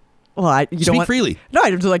 Well, you Speak don't want, freely. No,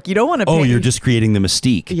 I'm just like, you don't want to. Oh, you're just creating the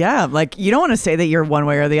mystique. Yeah, like you don't want to say that you're one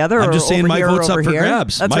way or the other. I'm just saying my vote's up for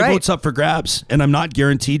grabs. That's my right. vote's up for grabs, and I'm not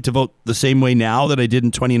guaranteed to vote the same way now that I did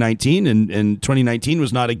in 2019. And 2019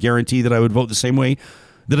 was not a guarantee that I would vote the same way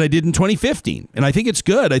that I did in 2015. And I think it's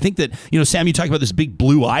good. I think that, you know, Sam, you talk about this big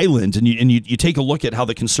blue island, and you take a look at how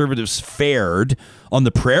the Conservatives fared on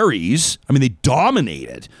the prairies. I mean, they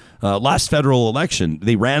dominated. Last federal election,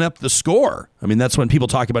 they ran up the score. I mean, that's when people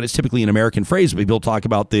talk about, it's typically an American phrase, but people talk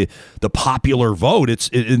about the popular vote.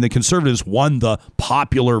 And the Conservatives won the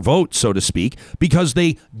popular vote, so to speak, because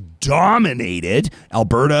they dominated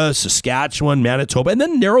Alberta, Saskatchewan, Manitoba, and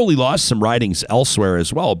then narrowly lost some ridings elsewhere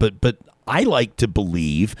as well. But I like to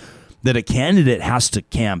believe that a candidate has to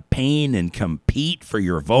campaign and compete for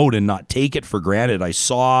your vote and not take it for granted. I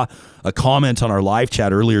saw a comment on our live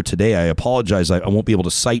chat earlier today. I apologize. I won't be able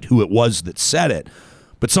to cite who it was that said it.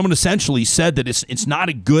 But someone essentially said that it's not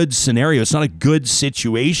a good scenario. It's not a good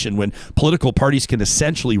situation when political parties can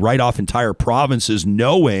essentially write off entire provinces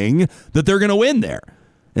knowing that they're going to win there.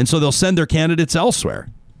 And so they'll send their candidates elsewhere.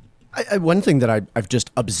 One thing that I've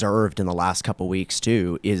just observed in the last couple of weeks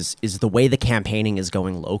too is the way the campaigning is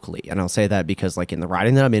going locally, and I'll say that because like in the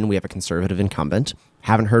riding that I'm in, we have a Conservative incumbent.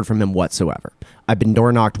 Haven't heard from him whatsoever. I've been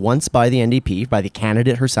door knocked once by the NDP, by the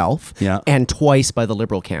candidate herself, and twice by the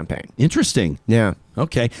Liberal campaign. Interesting. Yeah.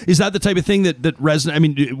 Okay. Is that the type of thing that resonates? I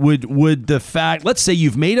mean, would the fact, let's say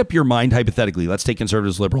you've made up your mind hypothetically, let's take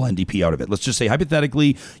Conservatives, Liberal, NDP out of it. Let's just say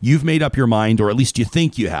hypothetically you've made up your mind, or at least you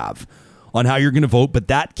think you have, on how you're going to vote, but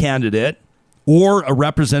that candidate or a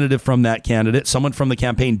representative from that candidate, someone from the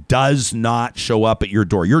campaign, does not show up at your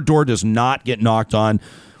door. Your door does not get knocked on,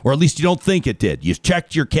 or at least you don't think it did. You've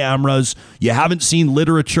checked your cameras. You haven't seen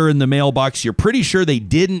literature in the mailbox. You're pretty sure they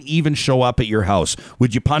didn't even show up at your house.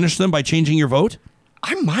 Would you punish them by changing your vote?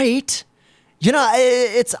 I might. You know,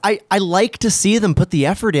 I like to see them put the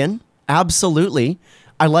effort in. Absolutely.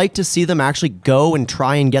 I like to see them actually go and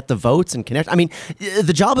try and get the votes and connect. I mean,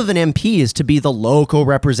 the job of an MP is to be the local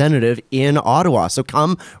representative in Ottawa. So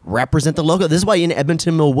come represent the local. This is why in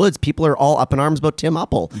Edmonton Mill Woods, people are all up in arms about Tim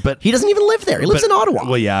Uppel. But he doesn't even live there. He lives in Ottawa.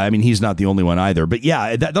 Well, yeah, I mean, he's not the only one either. But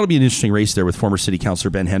yeah, that'll be an interesting race there with former city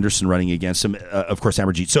councillor Ben Henderson running against him. Of course,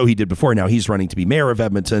 Amarjeet Sohi did before. Now he's running to be mayor of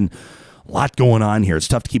Edmonton. A lot going on here. It's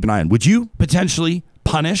tough to keep an eye on. Would you potentially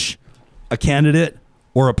punish a candidate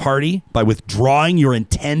or a party by withdrawing your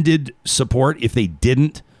intended support if they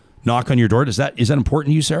didn't knock on your door? Is that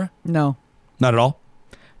important to you, Sarah? No. Not at all?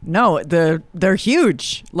 No, they're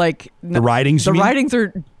huge. Like the ridings. The ridings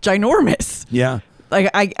are ginormous. Yeah. Like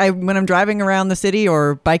I when I'm driving around the city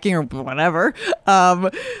or biking or whatever,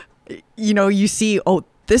 you see, oh,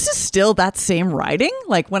 this is still that same riding.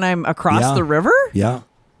 Like when I'm across the river. Yeah.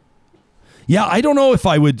 Yeah. I don't know if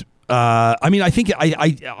I would. I think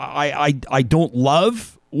I don't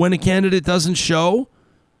love when a candidate doesn't show.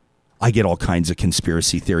 I get all kinds of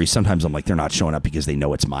conspiracy theories. Sometimes I'm like, they're not showing up because they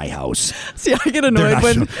know it's my house. See, I get annoyed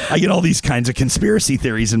when I get all these kinds of conspiracy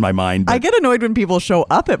theories in my mind. I get annoyed when people show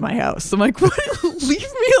up at my house. I'm like, leave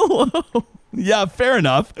me alone. Yeah, fair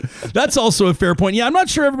enough. That's also a fair point. Yeah, I'm not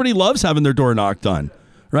sure everybody loves having their door knocked on.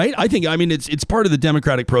 Right? It's part of the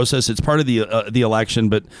democratic process. It's part of the election,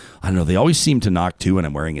 but I don't know. They always seem to knock too when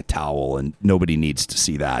I'm wearing a towel, and nobody needs to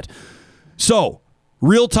see that. So,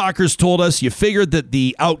 Real Talkers told us you figured that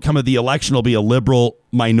the outcome of the election will be a Liberal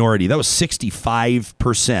minority. That was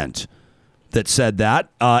 65% that said that.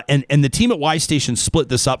 And the team at Y Station split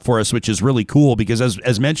this up for us, which is really cool because,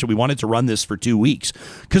 as mentioned, we wanted to run this for 2 weeks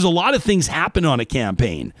because a lot of things happen on a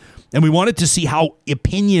campaign. And we wanted to see how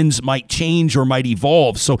opinions might change or might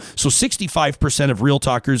evolve. So 65% of Real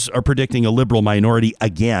Talkers are predicting a Liberal minority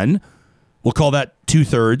again. We'll call that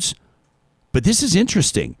 2/3. But this is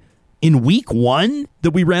interesting. In week 1 that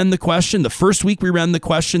we ran the question, the first week we ran the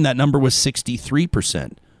question, that number was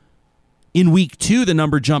 63%. In week 2, the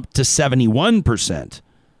number jumped to 71%.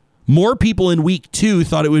 More people in week 2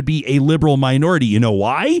 thought it would be a Liberal minority. You know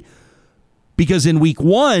why? Because in week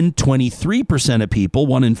 1, 23% of people,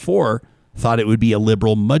 1 in 4, thought it would be a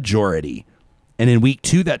Liberal majority. And in week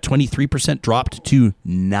 2, that 23% dropped to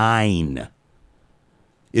 9%.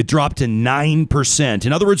 It dropped to 9%.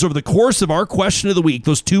 In other words, over the course of our question of the week,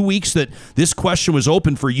 those 2 weeks that this question was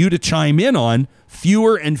open for you to chime in on,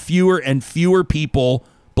 fewer and fewer and fewer people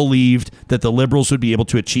believed that the Liberals would be able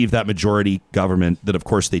to achieve that majority government that, of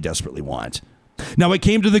course, they desperately want. Now, it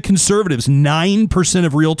came to the Conservatives. 9%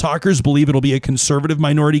 of Real Talkers believe it'll be a Conservative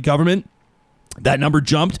minority government. That number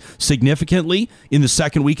jumped significantly in the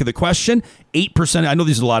second week of the question. 8%, I know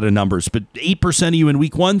these are a lot of numbers, but 8% of you in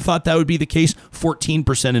week 1 thought that would be the case.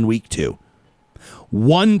 14% in week 2.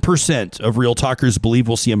 1% of Real Talkers believe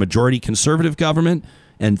we'll see a majority Conservative government,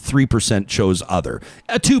 and 3% chose other.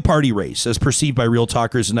 A two-party race as perceived by Real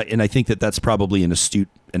Talkers, and I think that's probably an astute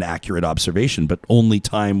and accurate observation, but only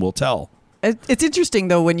time will tell. It's interesting,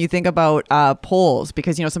 though, when you think about polls,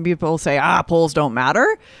 because, some people say, polls don't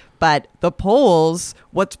matter. But the polls,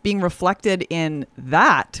 what's being reflected in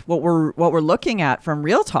that, what we're looking at from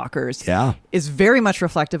Real Talkers, is very much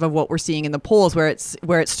reflective of what we're seeing in the polls, where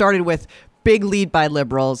it started with big lead by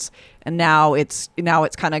Liberals, and now it's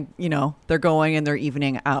kind of they're going and they're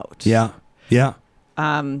evening out. Yeah.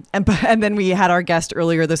 And then we had our guest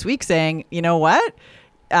earlier this week saying, you know what?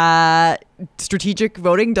 Strategic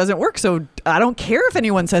voting doesn't work, so I don't care if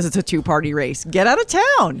anyone says it's a two-party race. Get out of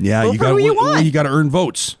town. Yeah, Vote for who you want. You got to earn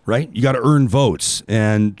votes, right? You got to earn votes.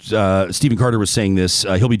 And Stephen Carter was saying this.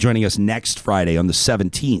 He'll be joining us next Friday on the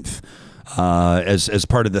 17th as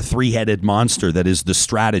part of the three-headed monster that is the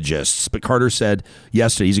strategists. But Carter said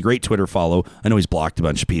yesterday, he's a great Twitter follow. I know he's blocked a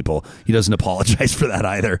bunch of people. He doesn't apologize for that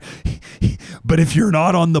either. But if you're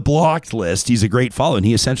not on the blocked list, he's a great follow. And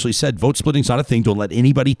he essentially said, vote splitting's not a thing. Don't let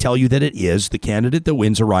anybody tell you that it is. The candidate that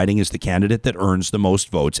wins a riding is the candidate that earns the most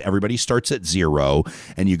votes. Everybody starts at 0,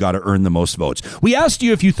 and you got to earn the most votes. We asked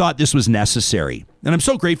you if you thought this was necessary. And I'm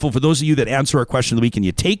so grateful for those of you that answer our question of the week, and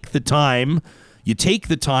you take the time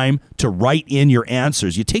to write in your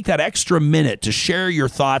answers. You take that extra minute to share your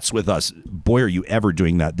thoughts with us. Boy, are you ever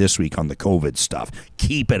doing that this week on the COVID stuff.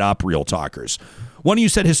 Keep it up, Real Talkers. One of you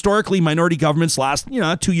said historically minority governments last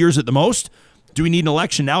 2 years at the most. Do we need an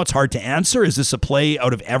election now? It's hard to answer. Is this a play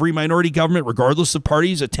out of every minority government, regardless of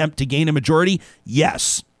parties' attempt to gain a majority?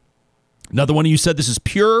 Yes. Another one of you said this is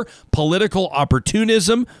pure political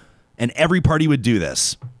opportunism, and every party would do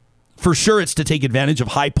this. For sure, it's to take advantage of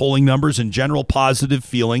high polling numbers and general positive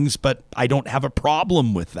feelings, but I don't have a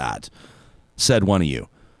problem with that, said one of you.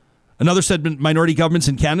 Another said minority governments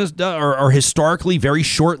in Canada are historically very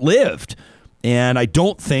short-lived. And I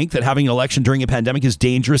don't think that having an election during a pandemic is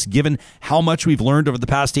dangerous, given how much we've learned over the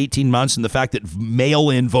past 18 months and the fact that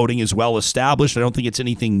mail-in voting is well established. I don't think it's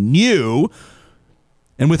anything new.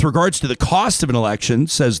 And with regards to the cost of an election,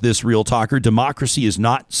 says this Real Talker, democracy is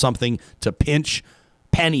not something to pinch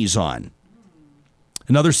pennies on.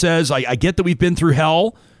 Another says, I get that we've been through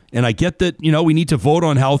hell, and I get that, we need to vote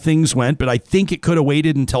on how things went, but I think it could have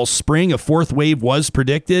waited until spring. A fourth wave was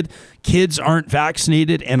predicted. Kids aren't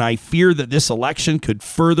vaccinated, and I fear that this election could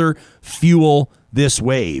further fuel this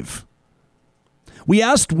wave. We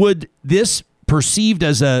asked, would this perceived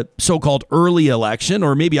as a so-called early election,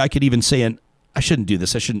 or maybe I could even say I shouldn't do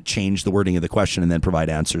this. I shouldn't change the wording of the question and then provide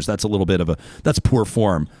answers. That's a little bit of that's poor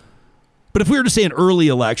form. But if we were to say an early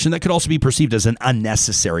election, that could also be perceived as an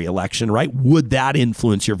unnecessary election, right? Would that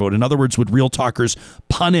influence your vote? In other words, would Real Talkers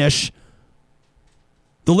punish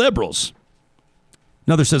the Liberals?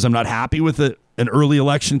 Another says, I'm not happy with an early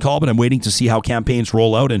election call, but I'm waiting to see how campaigns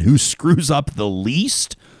roll out and who screws up the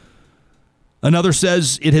least. Another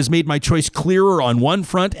says, it has made my choice clearer on one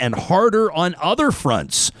front and harder on other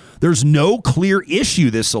fronts. There's no clear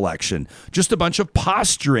issue this election. Just a bunch of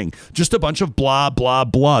posturing. Just a bunch of blah, blah,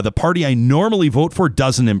 blah. The party I normally vote for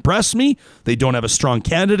doesn't impress me. They don't have a strong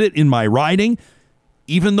candidate in my riding.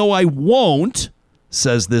 Even though I won't,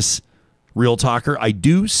 says this Real Talker, I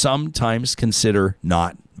do sometimes consider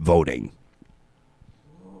not voting.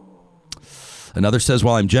 Another says,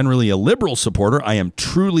 while I'm generally a Liberal supporter, I am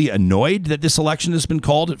truly annoyed that this election has been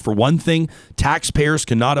called. For one thing, taxpayers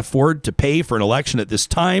cannot afford to pay for an election at this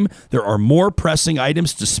time. There are more pressing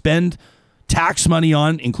items to spend tax money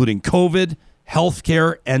on, including COVID,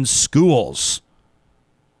 healthcare, and schools.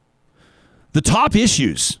 The top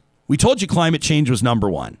issues. We told you climate change was number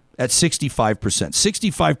one at 65%.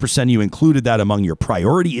 65% you included that among your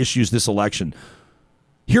priority issues this election.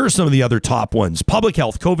 Here are some of the other top ones. Public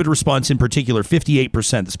health, COVID response in particular, 58%.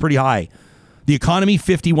 That's pretty high. The economy,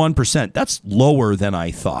 51%. That's lower than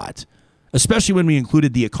I thought, especially when we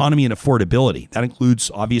included the economy and affordability. That includes,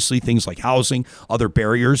 obviously, things like housing, other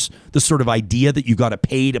barriers, the sort of idea that you got to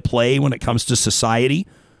pay to play when it comes to society.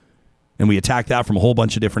 And we attack that from a whole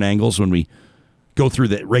bunch of different angles when we go through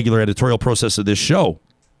the regular editorial process of this show.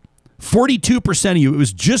 42% of you, it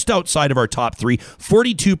was just outside of our top three,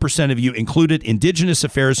 42% of you included Indigenous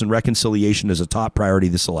affairs and reconciliation as a top priority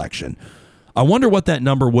this election. I wonder what that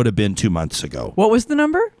number would have been 2 months ago. What was the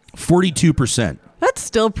number? 42%. That's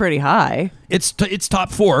still pretty high. It's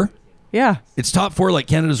top four. Yeah. It's top four like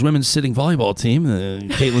Canada's women's sitting volleyball team.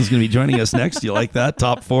 Katelyn's going to be joining us next. You like that?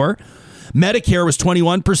 Top four. Medicare was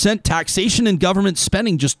 21%, taxation and government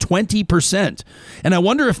spending just 20%. And I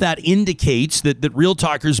wonder if that indicates that Real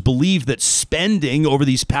Talkers believe that spending over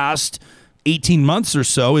these past 18 months or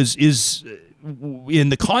so is in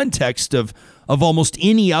the context of almost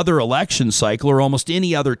any other election cycle or almost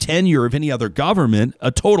any other tenure of any other government,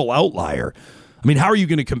 a total outlier. I mean, how are you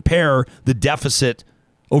going to compare the deficit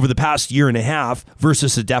over the past year and a half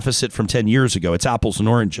versus a deficit from 10 years ago? It's apples and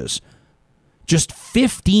oranges. Just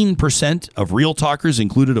 15% of Real Talkers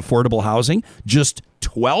included affordable housing. Just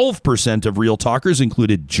 12% of Real Talkers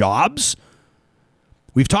included jobs.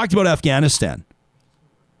 We've talked about Afghanistan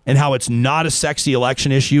and how it's not a sexy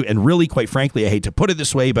election issue. And really, quite frankly, I hate to put it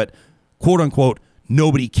this way, but quote unquote,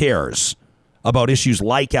 nobody cares about issues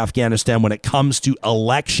like Afghanistan when it comes to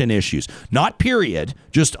election issues. Not period,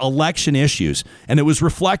 just election issues. And it was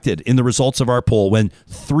reflected in the results of our poll when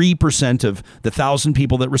 3% of the 1,000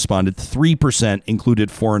 people that responded, 3%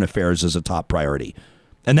 included foreign affairs as a top priority.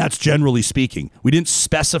 And that's generally speaking. We didn't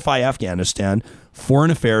specify Afghanistan,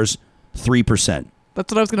 foreign affairs, 3%.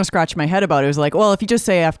 That's what I was going to scratch my head about. It was like, well, if you just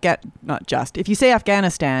say if you say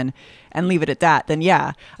Afghanistan and leave it at that, then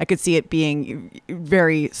yeah, I could see it being a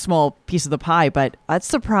very small piece of the pie. But that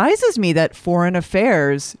surprises me that foreign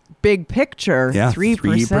affairs, big picture,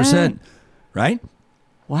 3%. Right?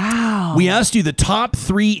 Wow. We asked you the top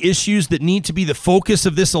 3 issues that need to be the focus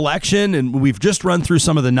of this election, and we've just run through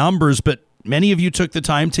some of the numbers, but many of you took the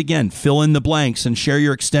time to, again, fill in the blanks and share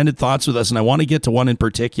your extended thoughts with us, and I want to get to one in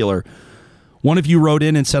particular. One of you wrote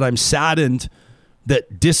in and said, I'm saddened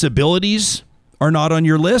that disabilities are not on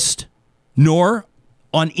your list, nor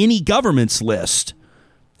on any government's list.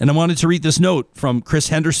 And I wanted to read this note from Chris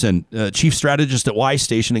Henderson, chief strategist at Y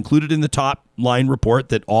Station, included in the top line report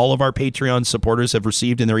that all of our Patreon supporters have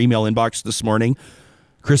received in their email inbox this morning.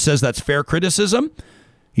 Chris says that's fair criticism.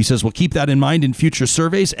 He says, we'll keep that in mind in future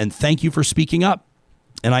surveys, and thank you for speaking up.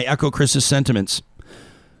 And I echo Chris's sentiments.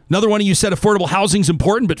 Another one of you said affordable housing is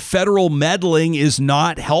important, but federal meddling is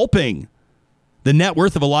not helping. The net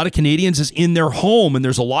worth of a lot of Canadians is in their home, and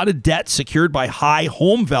there's a lot of debt secured by high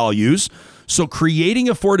home values. So creating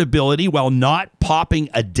affordability while not popping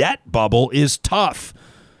a debt bubble is tough.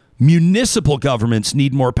 Municipal governments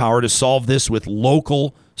need more power to solve this with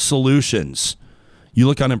local solutions. You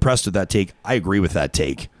look unimpressed with that take. I agree with that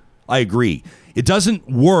take. I agree. It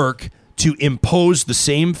doesn't work to impose the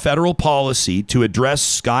same federal policy to address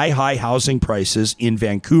sky-high housing prices in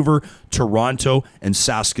Vancouver, Toronto, and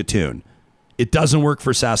Saskatoon. It doesn't work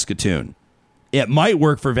for Saskatoon. It might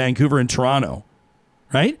work for Vancouver and Toronto,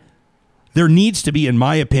 right? There needs to be, in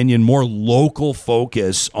my opinion, more local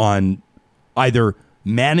focus on either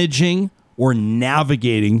managing or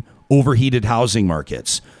navigating overheated housing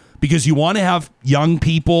markets. Because you want to have young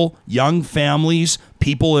people, young families,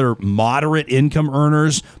 people that are moderate income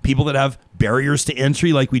earners, people that have barriers to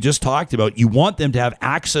entry like we just talked about. You want them to have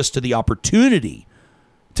access to the opportunity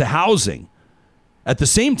to housing. At the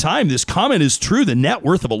same time, this comment is true. The net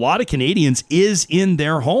worth of a lot of Canadians is in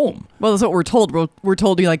their home. Well, that's what we're told. We're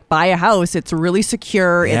told you buy a house. It's really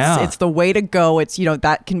secure. Yeah. It's the way to go. It's,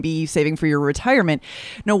 that can be saving for your retirement.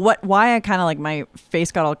 No, why I kind of my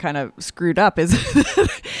face got all kind of screwed up is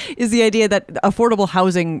is the idea that affordable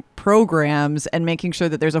housing programs and making sure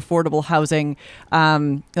that there's affordable housing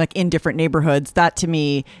in different neighborhoods. That to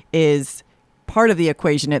me is part of the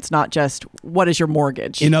equation. It's not just what is your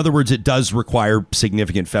mortgage. In other words, it does require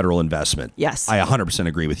significant federal investment. Yes. I 100%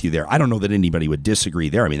 agree with you there. I don't know that anybody would disagree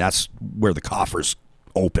there. I mean, that's where the coffers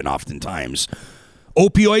open oftentimes.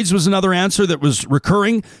 Opioids was another answer that was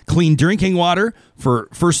recurring. Clean drinking water for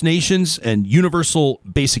First Nations and universal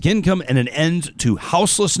basic income and an end to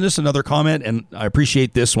houselessness. Another comment, and I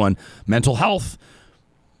appreciate this one. Mental health.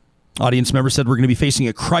 Audience member said we're going to be facing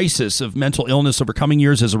a crisis of mental illness over coming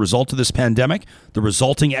years as a result of this pandemic, the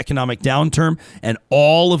resulting economic downturn, and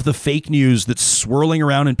all of the fake news that's swirling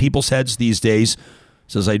around in people's heads these days.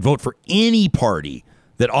 Says I'd vote for any party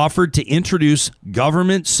that offered to introduce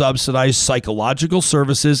government-subsidized psychological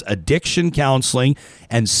services, addiction counseling,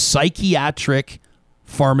 and psychiatric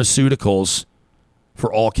pharmaceuticals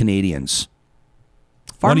for all Canadians.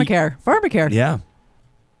 Pharmacare. Yeah.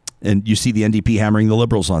 And you see the NDP hammering the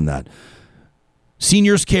Liberals on that.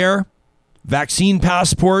 Seniors care, vaccine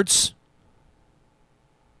passports.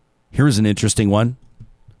 Here's an interesting one.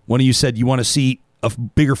 One of you said you want to see a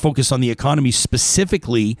bigger focus on the economy,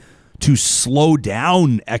 specifically to slow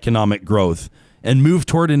down economic growth and move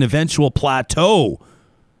toward an eventual plateau.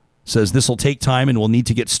 Says this will take time and we'll need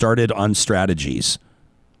to get started on strategies.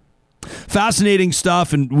 Fascinating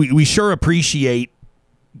stuff, and we sure appreciate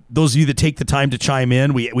those of you that take the time to chime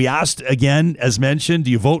in. We asked, again, as mentioned,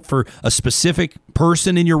 do you vote for a specific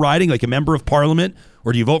person in your riding, like a member of parliament,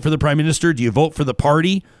 or do you vote for the prime minister? Do you vote for the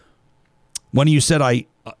party? One of you said, I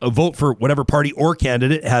vote for whatever party or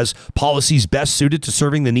candidate has policies best suited to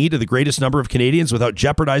serving the need of the greatest number of Canadians without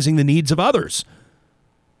jeopardizing the needs of others.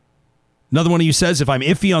 Another one of you says, if I'm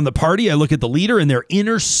iffy on the party, I look at the leader and their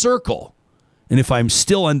inner circle. And if I'm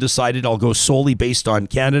still undecided, I'll go solely based on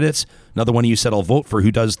candidates. Another one of you said, I'll vote for who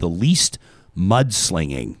does the least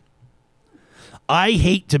mudslinging. I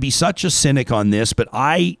hate to be such a cynic on this, but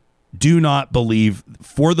I do not believe,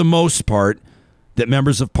 for the most part, that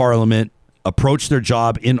members of parliament approach their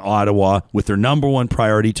job in Ottawa with their number one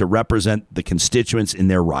priority to represent the constituents in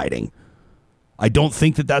their riding. I don't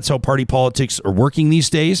think that that's how party politics are working these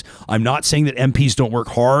days. I'm not saying that MPs don't work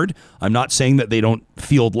hard. I'm not saying that they don't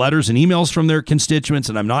field letters and emails from their constituents.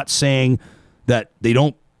 And I'm not saying that they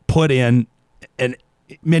don't put in, in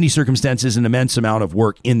many circumstances, an immense amount of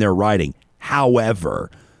work in their riding. However,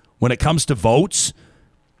 when it comes to votes,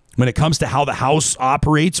 when it comes to how the House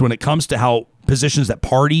operates, when it comes to how positions that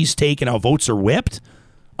parties take and how votes are whipped,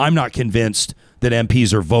 I'm not convinced that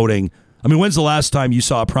MPs are voting. I mean, when's the last time you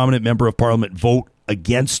saw a prominent member of parliament vote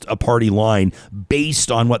against a party line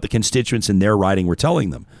based on what the constituents in their riding were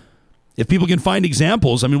telling them? If people can find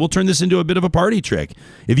examples, I mean, we'll turn this into a bit of a party trick.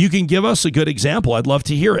 If you can give us a good example, I'd love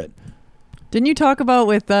to hear it. Didn't you talk about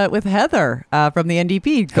with Heather from the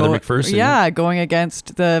NDP? Heather McPherson. Yeah, going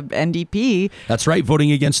against the NDP. That's right,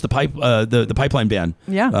 voting against the pipeline ban.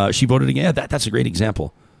 Yeah. She voted against. Yeah, that's a great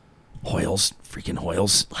example. Hoyles, freaking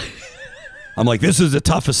Hoyles. I'm like, this is a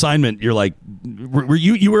tough assignment. You're like, were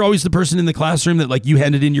you were always the person in the classroom that like you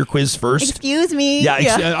handed in your quiz first? Excuse me.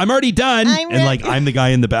 Yeah. I'm already done. I'm the guy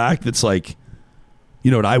in the back that's like,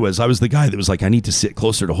 you know what I was? I was the guy that was like, I need to sit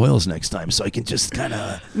closer to Hoyles next time so I can just kind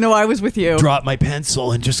of. No, I was with you. Drop my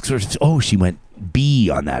pencil and just sort of, she went B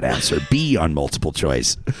on that answer. B on multiple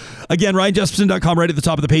choice. Again, RyanJustison.com, right at the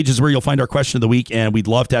top of the page is where you'll find our question of the week. And we'd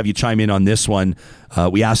love to have you chime in on this one.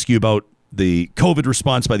 We ask you about the COVID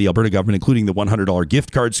response by the Alberta government, including the $100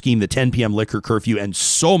 gift card scheme, the 10 p.m. liquor curfew, and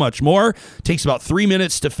so much more. It takes about 3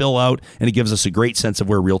 minutes to fill out, and it gives us a great sense of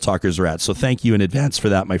where Real Talkers are at. So thank you in advance for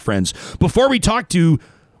that, my friends. Before we talk to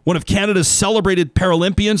one of Canada's celebrated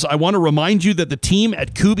Paralympians, I want to remind you that the team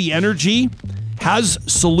at Kubi Energy has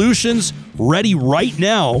solutions ready right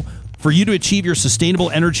now for you to achieve your sustainable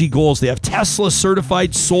energy goals. They have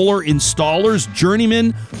Tesla-certified solar installers,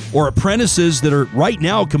 journeymen, or apprentices that are right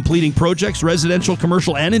now completing projects, residential,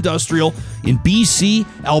 commercial, and industrial in BC,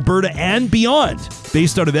 Alberta, and beyond.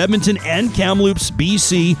 Based out of Edmonton and Kamloops,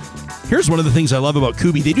 BC. Here's one of the things I love about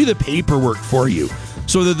Kubi. They do the paperwork for you.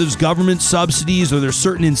 So whether there's government subsidies or there's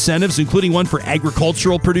certain incentives, including one for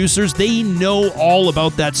agricultural producers, they know all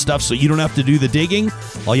about that stuff, so you don't have to do the digging.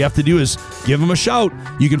 All you have to do is give them a shout.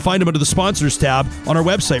 You can find them under the sponsors tab on our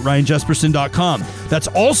website, ryanjesperson.com. That's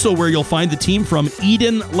also where you'll find the team from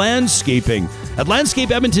Eden Landscaping. At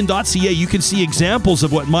landscapeedmonton.ca, you can see examples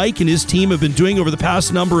of what Mike and his team have been doing over the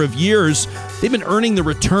past number of years. They've been earning the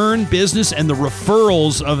return business and the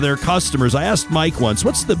referrals of their customers. I asked Mike once,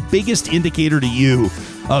 what's the biggest indicator to you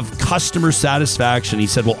of customer satisfaction? He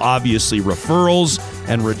said, well, obviously referrals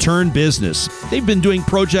and return business. They've been doing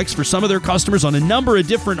projects for some of their customers on a number of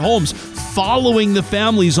different homes, following the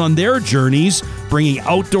families on their journeys, bringing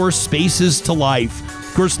outdoor spaces to life.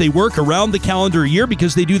 Of course, they work around the calendar year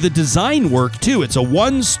because they do the design work too. It's a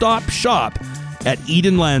one-stop shop at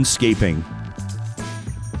Eden Landscaping.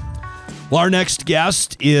 Well, our next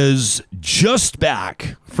guest is just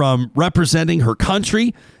back from representing her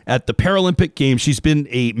country at the Paralympic Games. She's been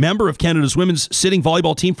a member of Canada's women's sitting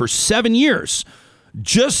volleyball team for 7 years.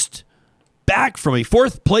 Just back from a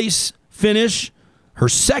fourth place finish, her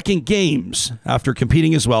second games after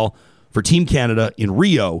competing as well for Team Canada in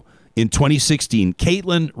Rio in 2016.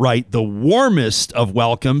 Katelyn Wright, the warmest of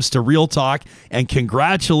welcomes to Real Talk, and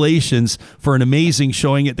congratulations for an amazing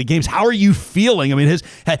showing at the Games. How are you feeling? I mean,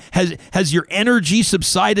 has your energy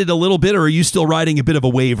subsided a little bit, or are you still riding a bit of a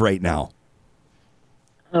wave right now?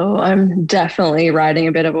 Oh, I'm definitely riding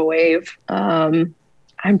a bit of a wave. I'm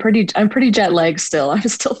pretty jet lagged still. I'm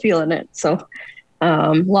still feeling it. So,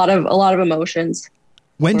 a lot of emotions.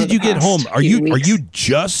 When did you get home? Are you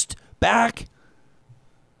just back?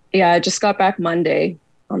 Yeah, I just got back Monday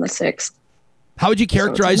on the 6th. How would you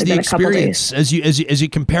characterize the experience as you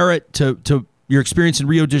compare it to your experience in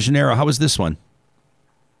Rio de Janeiro? How was this one?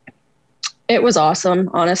 It was awesome.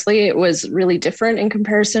 Honestly, it was really different in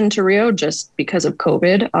comparison to Rio just because of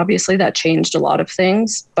COVID. Obviously, that changed a lot of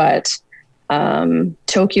things, but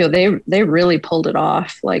Tokyo, they really pulled it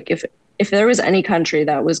off. Like if there was any country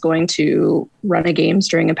that was going to run a games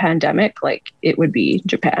during a pandemic, like it would be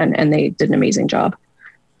Japan, and they did an amazing job.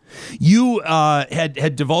 You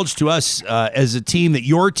had divulged to us as a team that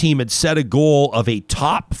your team had set a goal of a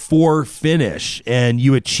top 4 finish, and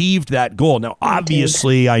you achieved that goal. Now,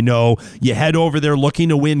 obviously, I know you head over there looking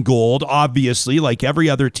to win gold, obviously, like every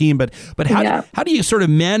other team. But how do you sort of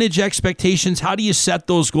manage expectations? How do you set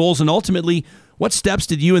those goals? And ultimately, what steps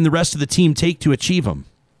did you and the rest of the team take to achieve them?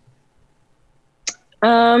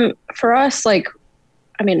 For us,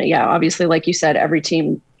 obviously, like you said, every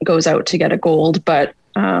team goes out to get a gold, but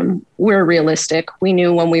we're realistic. We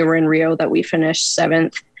knew when we were in Rio that we finished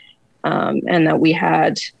 7th, and that we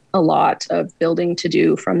had a lot of building to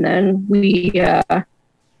do from then. We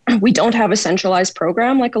don't have a centralized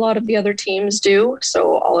program like a lot of the other teams do.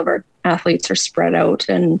 So all of our athletes are spread out,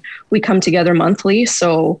 and we come together monthly.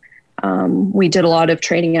 So we did a lot of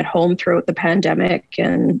training at home throughout the pandemic,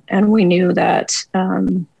 and we knew that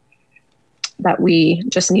that we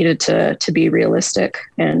just needed to be realistic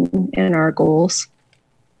in our goals.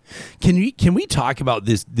 Can we talk about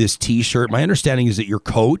this T-shirt? My understanding is that your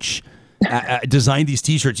coach designed these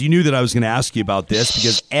T-shirts. You knew that I was going to ask you about this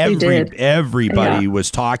because everybody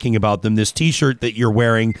was talking about them. This T-shirt that you're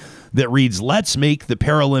wearing that reads, "Let's make the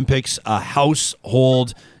Paralympics a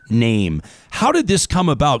household name." How did this come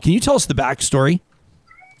about? Can you tell us the backstory?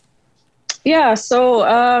 Yeah,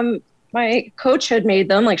 so my coach had made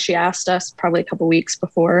them. Like, she asked us probably a couple weeks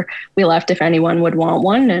before we left if anyone would want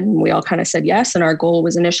one, and we all kind of said yes. And our goal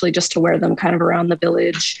was initially just to wear them kind of around the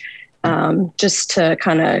village, just to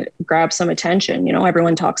kind of grab some attention. You know,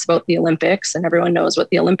 everyone talks about the Olympics and everyone knows what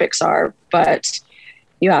the Olympics are, but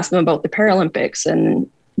you ask them about the Paralympics and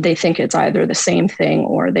they think it's either the same thing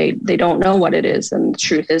or they don't know what it is. And the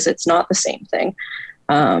truth is it's not the same thing.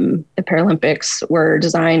 The Paralympics were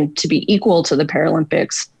designed to be equal to the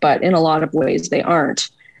Paralympics, but in a lot of ways they aren't.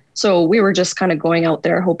 So we were just kind of going out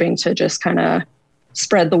there hoping to just kind of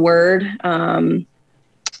spread the word. And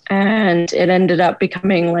it ended up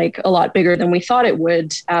becoming like a lot bigger than we thought it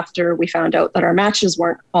would after we found out that our matches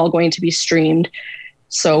weren't all going to be streamed.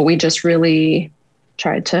 So we just really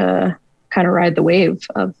tried to kind of ride the wave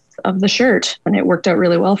of the shirt, and it worked out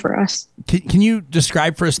really well for us. Can you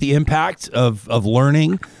describe for us the impact of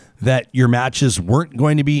learning that your matches weren't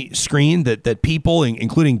going to be screened, that people,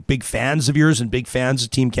 including big fans of yours and big fans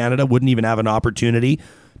of Team Canada, wouldn't even have an opportunity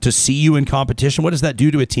to see you in competition? What does that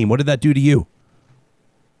do to a team? What did that do to you?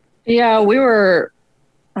 Yeah, it was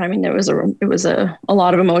a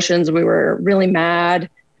lot of emotions. We were really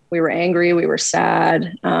mad. We were angry. We were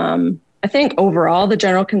sad. I think overall the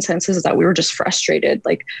general consensus is that we were just frustrated.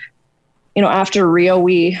 Like, after Rio,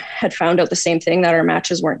 we had found out the same thing, that our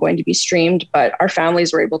matches weren't going to be streamed, but our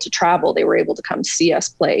families were able to travel. They were able to come see us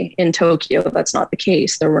play in Tokyo. That's not the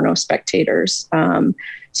case. There were no spectators.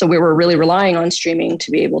 So we were really relying on streaming to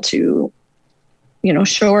be able to,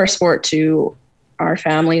 show our sport to our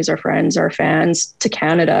families, our friends, our fans, to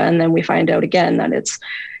Canada. And then we find out again that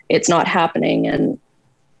it's not happening. And,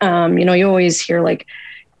 you always hear like,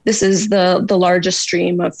 this is the largest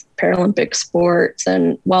stream of Paralympic sports.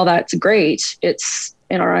 And while that's great, it's,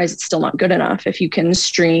 in our eyes, it's still not good enough. If you can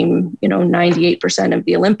stream, 98% of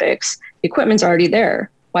the Olympics, the equipment's already there.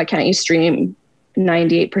 Why can't you stream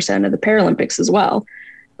 98% of the Paralympics as well?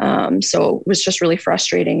 So it was just really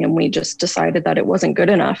frustrating. And we just decided that it wasn't good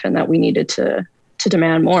enough and that we needed to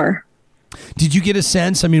demand more. Did you get a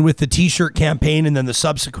sense, with the T-shirt campaign and then the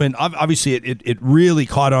subsequent, obviously it really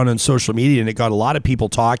caught on social media and it got a lot of people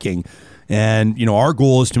talking. And, our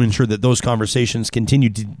goal is to ensure that those conversations continue.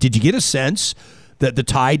 Did you get a sense that the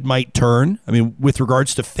tide might turn? With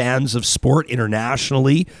regards to fans of sport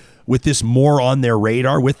internationally, with this more on their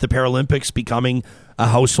radar, with the Paralympics becoming a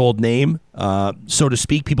household name, so to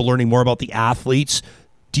speak, people learning more about the athletes.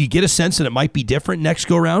 Do you get a sense that it might be different next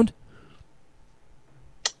go round?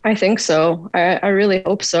 I think so. I really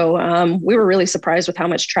hope so. We were really surprised with how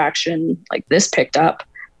much traction like this picked up.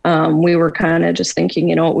 We were kind of just thinking,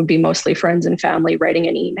 it would be mostly friends and family writing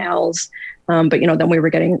in emails. But, then we were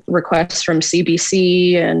getting requests from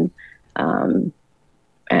CBC and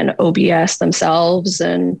OBS themselves.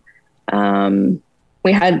 And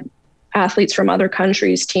we had athletes from other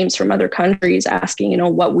countries, teams from other countries asking,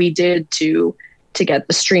 what we did to get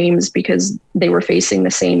the streams, because they were facing the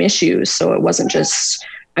same issues. So it wasn't just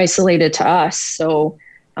isolated to us. So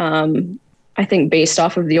I think based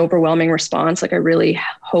off of the overwhelming response, I really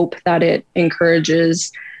hope that it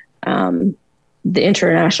encourages the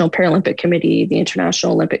International Paralympic Committee, the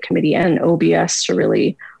International Olympic Committee, and OBS to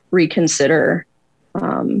really reconsider,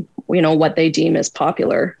 what they deem as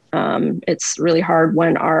popular. It's really hard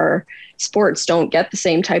when our sports don't get the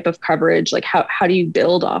same type of coverage. Like how do you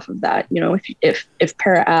build off of that? If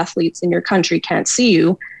para athletes in your country can't see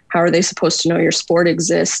you, how are they supposed to know your sport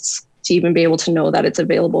exists to even be able to know that it's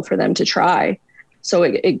available for them to try? So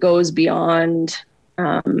it goes beyond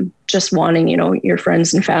just wanting, your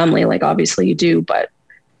friends and family, like obviously you do, but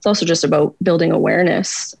it's also just about building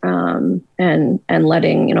awareness and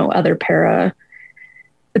letting,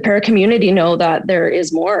 the para community know that there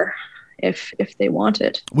is more if they want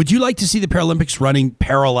it. Would you like to see the Paralympics running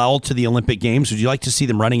parallel to the Olympic Games? Would you like to see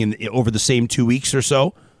them running over the same 2 weeks or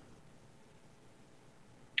so?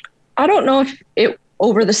 I don't know if it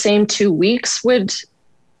over the same 2 weeks would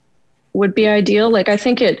be ideal. I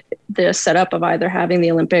think the setup of either having the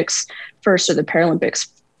Olympics first or the Paralympics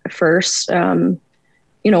first,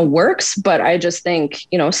 works. But I just think,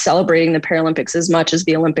 celebrating the Paralympics as much as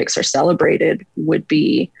the Olympics are celebrated would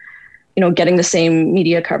be, getting the same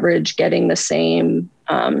media coverage, getting the same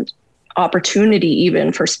opportunity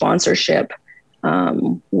even for sponsorship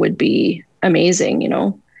would be amazing,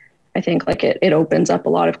 I think it opens up a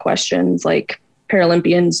lot of questions. Like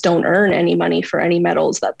Paralympians don't earn any money for any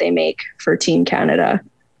medals that they make for Team Canada.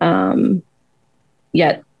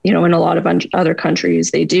 Yet, in a lot of other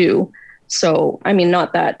countries they do. So,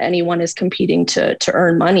 not that anyone is competing to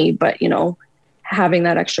earn money, but, having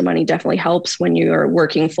that extra money definitely helps when you're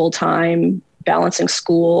working full time, balancing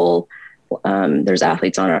school. There's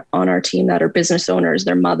athletes on our team that are business owners,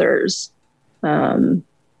 their mothers.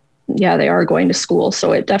 They are going to school.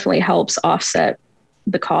 So it definitely helps offset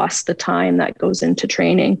the cost, the time that goes into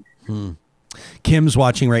training. Kim's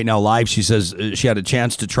watching right now live. She says she had a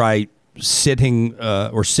chance to try sit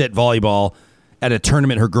volleyball at a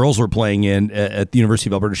tournament her girls were playing in at the University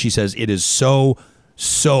of Alberta. She says it is so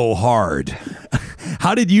hard.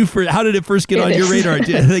 How did it first get on your radar?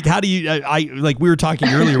 How do you, we were talking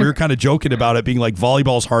earlier, we were kind of joking about it being like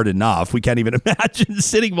volleyball's hard enough. We can't even imagine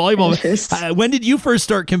sitting volleyball. When did you first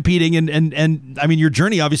start competing? And your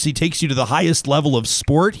journey obviously takes you to the highest level of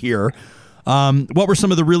sport here. What were some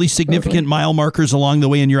of the really significant mile markers along the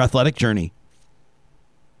way in your athletic journey?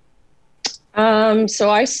 So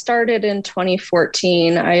I started in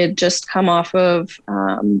 2014. I had just come off of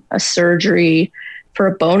a surgery for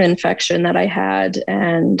a bone infection that I had,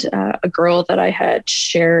 and a girl that I had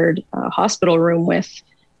shared a hospital room with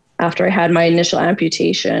after I had my initial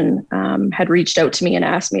amputation had reached out to me and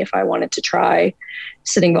asked me if I wanted to try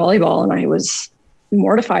sitting volleyball. And I was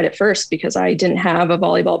mortified at first because I didn't have a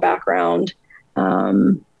volleyball background.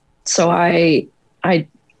 So I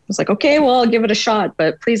was like, okay, well, I'll give it a shot,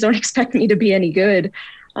 but please don't expect me to be any good.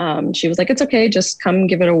 She was like, it's okay, just come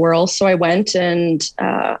give it a whirl. So I went, and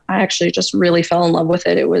I actually just really fell in love with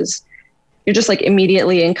it. It was you're just like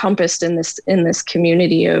immediately encompassed in this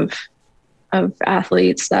community of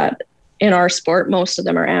athletes that in our sport, most of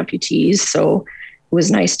them are amputees. So it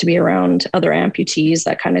was nice to be around other amputees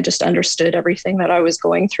that kind of just understood everything that I was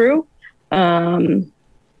going through.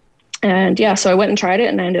 And yeah, so I went and tried it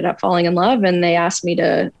and I ended up falling in love, and they asked me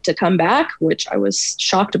to come back, which I was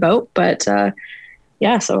shocked about. But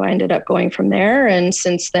yeah, so I ended up going from there. And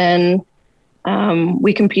since then,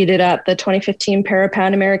 we competed at the 2015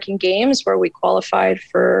 Pan American Games, where we qualified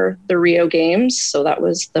for the Rio Games. So that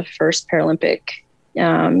was the first Paralympic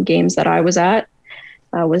games that I was at,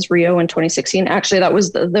 was Rio in 2016. Actually, that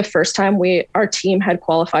was the first time our team had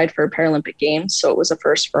qualified for Paralympic Games. So it was a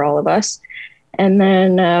first for all of us. And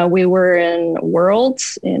then we were in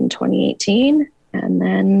Worlds in 2018, and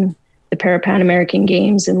then the Pan American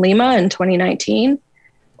Games in Lima in 2019.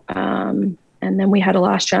 And then we had a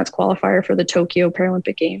last chance qualifier for the Tokyo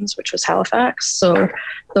Paralympic Games, which was Halifax. So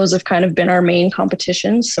those have kind of been our main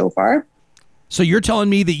competitions so far. So you're telling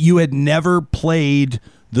me that you had never played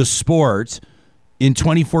the sport in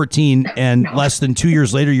 2014, and less than 2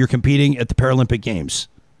 years later, you're competing at the Paralympic Games?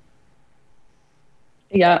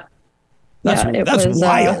 Yeah. That's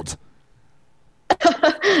wild.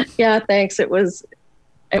 Yeah, thanks. It was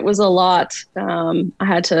a lot. I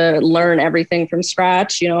had to learn everything from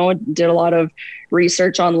scratch, did a lot of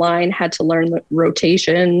research online, had to learn the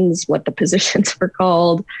rotations, what the positions were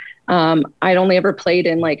called. I'd only ever played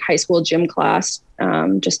in like high school gym class,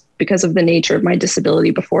 just because of the nature of my disability.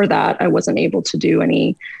 Before that, I wasn't able to do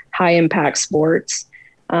any high impact sports.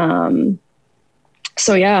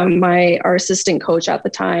 So yeah, our assistant coach at the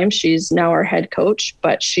time, she's now our head coach,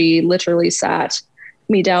 but she literally sat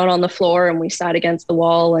me down on the floor and we sat against the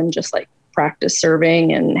wall and just like practice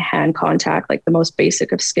serving and hand contact, like the most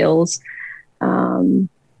basic of skills. And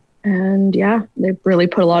yeah, they really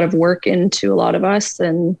put a lot of work into a lot of us,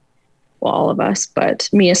 and well, all of us, but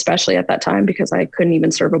me especially at that time, because I couldn't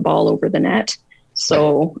even serve a ball over the net.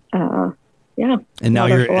 So, yeah. And now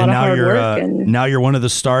you're one of the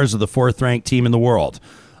stars of the 4th ranked team in the world.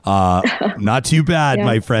 Not too bad, yeah.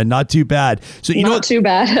 My friend. Not too bad. So not too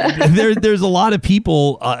bad. there's a lot of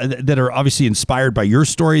people that are obviously inspired by your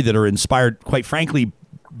story, that are inspired, quite frankly,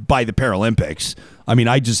 by the Paralympics. I mean,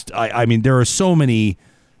 I mean, there are so many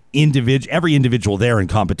every individual there in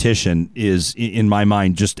competition is, in my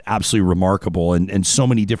mind, just absolutely remarkable, and so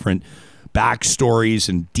many different backstories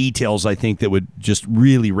and details, I think, that would just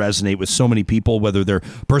really resonate with so many people, whether they're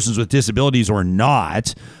persons with disabilities or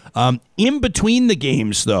not. In between the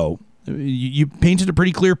games, though, you painted a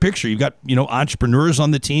pretty clear picture. You've got, entrepreneurs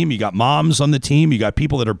on the team. You got moms on the team. You got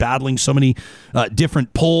people that are battling so many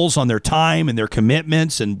different pulls on their time and their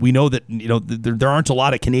commitments. And we know that, there aren't a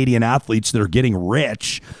lot of Canadian athletes that are getting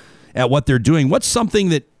rich at what they're doing. What's something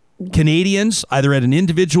that Canadians, either at an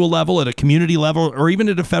individual level, at a community level, or even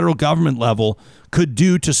at a federal government level, could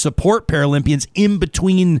do to support Paralympians in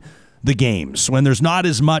between the games when there's not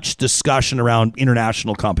as much discussion around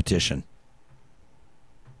international competition?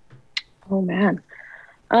 Oh man.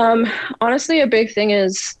 Honestly, a big thing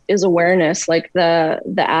is awareness. Like the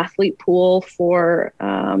athlete pool for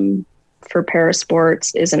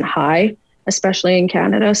parasports isn't high, especially in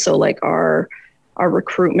Canada. So like our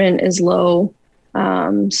recruitment is low.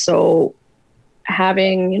 So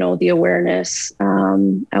having, the awareness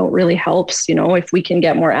out really helps. If we can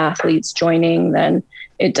get more athletes joining, then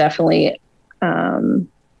it definitely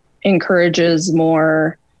encourages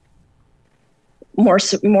more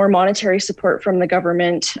monetary support from the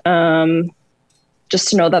government. Just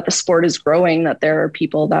to know that the sport is growing, that there are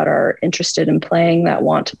people that are interested in playing, that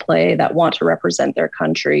want to play, that want to represent their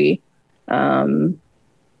country. And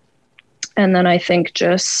then I think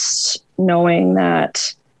just knowing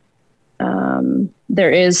that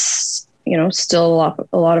there is, still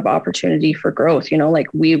a lot of opportunity for growth. Like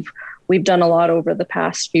we've done a lot over the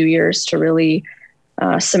past few years to really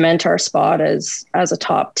cement our spot as a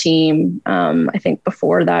top team. I think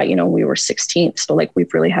before that, we were 16th. So like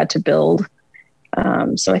we've really had to build.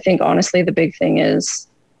 So I think honestly, the big thing is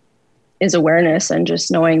awareness, and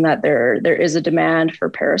just knowing that there is a demand for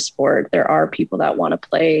parasport. There are people that want to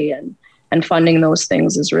play, and funding those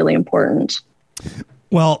things is really important.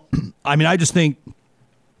 Well, I mean,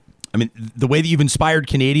 the way that you've inspired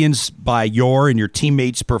Canadians by your and your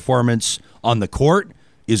teammates' performance on the court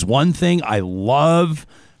is one thing. I love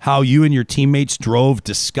how you and your teammates drove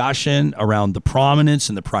discussion around the prominence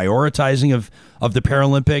and the prioritizing of the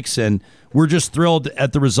Paralympics, and we're just thrilled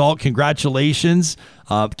at the result. Congratulations.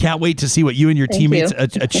 Can't wait to see what you and your teammates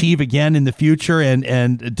achieve again in the future.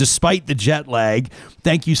 And despite the jet lag,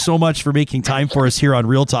 thank you so much for making time for us here on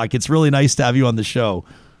Real Talk. It's really nice to have you on the show.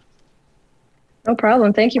 No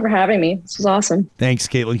problem. Thank you for having me. This was awesome. Thanks,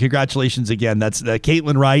 Katelyn. Congratulations again. That's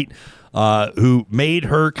Katelyn Wright, who made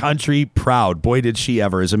her country proud. Boy, did she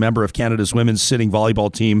ever, as a member of Canada's women's sitting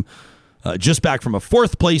volleyball team, just back from a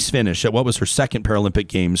 4th place finish at what was her 2nd Paralympic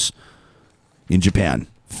Games in Japan.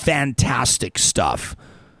 Fantastic stuff.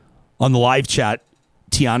 On the live chat,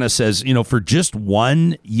 Tiana says, for just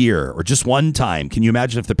 1 year or just one time, can you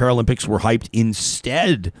imagine if the Paralympics were hyped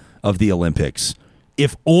instead of the Olympics?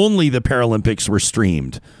 If only the Paralympics were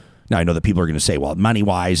streamed. Now, I know that people are going to say, well,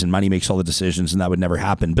 money-wise, and money makes all the decisions, and that would never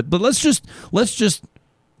happen. But let's just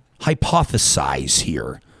hypothesize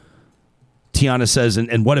here. Tiana says,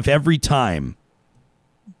 and what if every time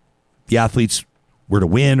the athletes were to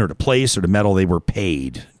win or to place or to medal, they were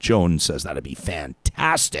paid? Joan says that'd be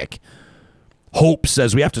fantastic. Hope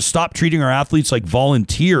says we have to stop treating our athletes like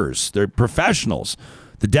volunteers. They're professionals.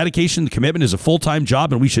 The dedication, the commitment is a full-time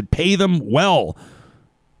job, and we should pay them well.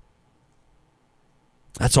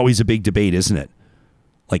 That's always a big debate, isn't it?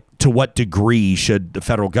 Like, to what degree should the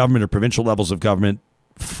federal government or provincial levels of government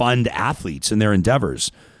fund athletes in their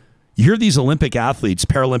endeavors? You hear these Olympic athletes,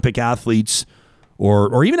 Paralympic athletes,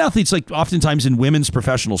 or even athletes like oftentimes in women's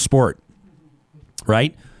professional sport,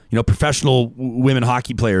 right? Professional women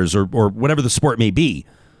hockey players or whatever the sport may be,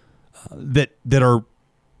 that are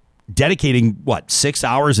dedicating 6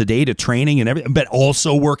 hours a day to training and everything, but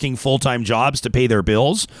also working full-time jobs to pay their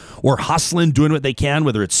bills, or hustling, doing what they can,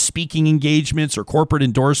 whether it's speaking engagements or corporate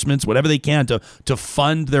endorsements, whatever they can to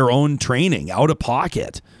fund their own training out of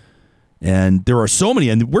pocket. And there are so many,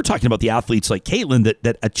 and we're talking about the athletes like Katelyn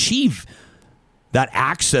that achieve that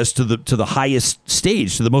access to the highest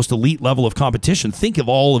stage, to the most elite level of competition. Think of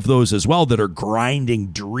all of those as well that are grinding,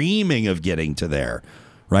 dreaming of getting to there,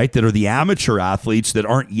 right? That are the amateur athletes that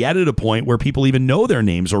aren't yet at a point where people even know their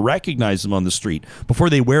names or recognize them on the street before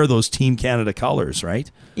they wear those Team Canada colors,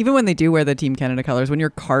 right? Even when they do wear the Team Canada colors, when you're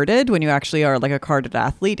carded, when you actually are like a carded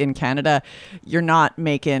athlete in Canada, you're not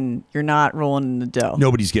rolling in the dough.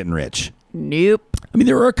 Nobody's getting rich. Nope. I mean,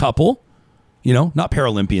 there are a couple, not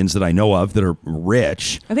Paralympians that I know of that are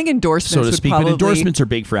rich. I think endorsements, so to speak, but endorsements are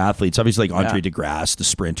big for athletes. Obviously, like Andre DeGrasse, the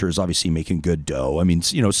sprinters, obviously making good dough. I mean,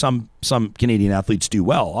 some Canadian athletes do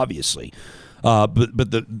well, obviously, but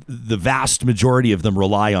the vast majority of them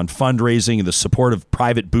rely on fundraising and the support of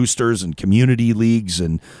private boosters and community leagues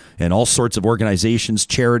and all sorts of organizations,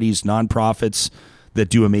 charities, nonprofits that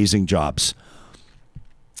do amazing jobs.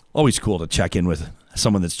 Always cool to check in with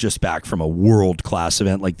someone that's just back from a world-class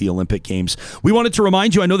event like the Olympic Games. We wanted to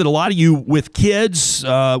remind you, I know that a lot of you with kids,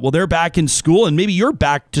 they're back in school, and maybe your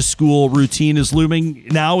back-to-school routine is looming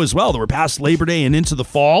now as well, that we're past Labor Day and into the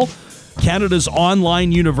fall. Canada's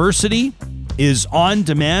online university is on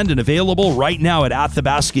demand and available right now at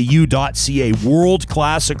athabascau.ca.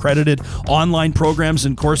 World-class accredited online programs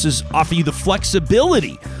and courses offer you the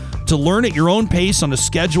flexibility to learn at your own pace on a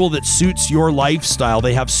schedule that suits your lifestyle.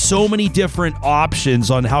 They have so many different options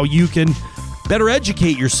on how you can better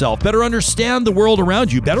educate yourself, better understand the world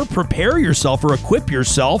around you, better prepare yourself or equip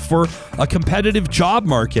yourself for a competitive job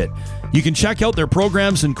market. You can check out their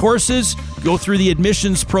programs and courses, go through the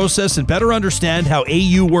admissions process, and better understand how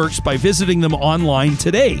AU works by visiting them online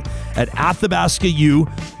today at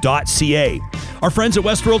athabascau.ca. Our friends at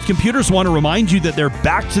Westworld Computers want to remind you that their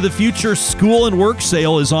Back to the Future School and Work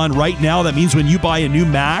sale is on right now. That means when you buy a new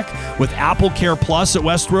Mac with Apple Care Plus at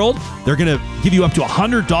Westworld, they're going to give you up to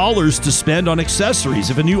 $100 to spend on accessories.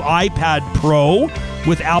 If a new iPad Pro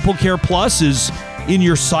with Apple Care Plus is in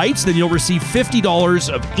your sights, then you'll receive $50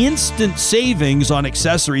 of instant savings on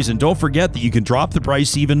accessories. And don't forget that you can drop the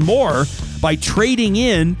price even more by trading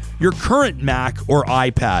in your current Mac or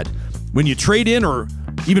iPad. When you trade in or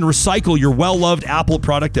even recycle your well-loved Apple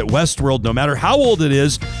product at Westworld, no matter how old it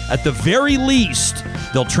is, at the very least,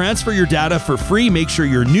 they'll transfer your data for free, make sure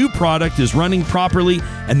your new product is running properly,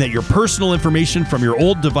 and that your personal information from your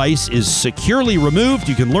old device is securely removed.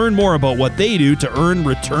 You can learn more about what they do to earn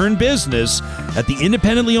return business at the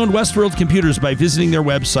independently owned Westworld Computers by visiting their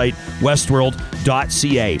website,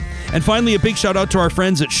 westworld.ca. And finally, a big shout out to our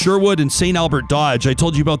friends at Sherwood and St. Albert Dodge. I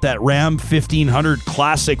told you about that Ram 1500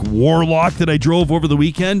 Classic Warlock that I drove over the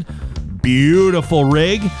weekend. Beautiful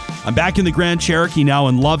rig. I'm back in the Grand Cherokee now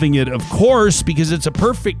and loving it, of course, because it's a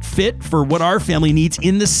perfect fit for what our family needs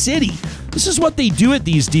in the city. This is what they do at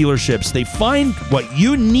these dealerships. They find what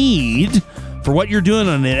you need for what you're doing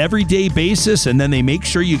on an everyday basis, and then they make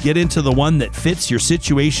sure you get into the one that fits your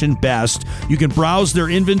situation best. You can browse their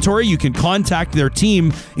inventory. You can contact their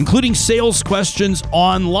team, including sales questions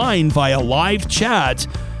online via live chat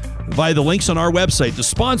via the links on our website, the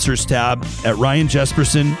sponsors tab at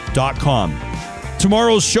ryanjesperson.com.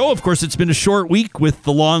 Tomorrow's show, of course, it's been a short week with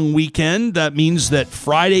the long weekend. That means that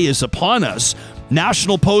Friday is upon us.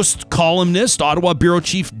 National Post columnist, Ottawa Bureau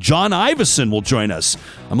Chief John Ivison will join us.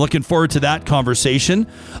 I'm looking forward to that conversation.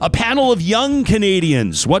 A panel of young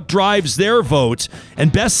Canadians, what drives their vote,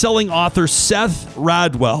 and best-selling author Seth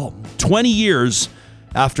Radwell, 20 years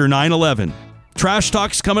after 9/11. Trash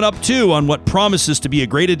Talk's coming up, too, on what promises to be a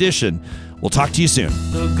great addition. We'll talk to you soon.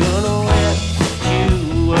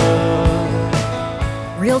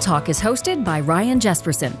 Real Talk is hosted by Ryan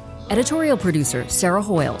Jesperson, editorial producer Sarah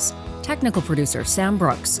Hoyles, technical producer Sam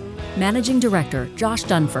Brooks, managing director Josh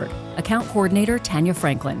Dunford, account coordinator Tanya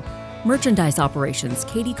Franklin, merchandise operations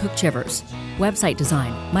Katie Cook-Chivers, website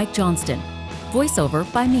design Mike Johnston, voiceover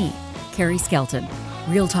by me, Carrie Skelton.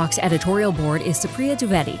 Real Talk's editorial board is Supriya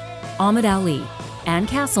Dwivedi, Ahmed Ali, Ann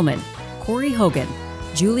Castleman, Corey Hogan,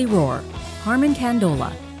 Julie Rohr, Harman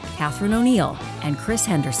Candola, Catherine O'Neill, and Chris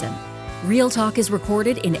Henderson. Real Talk is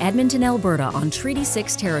recorded in Edmonton, Alberta on Treaty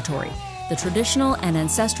 6 territory, the traditional and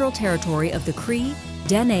ancestral territory of the Cree,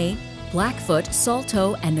 Dene, Blackfoot,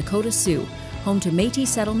 Saulteaux, and Nakota Sioux, home to Métis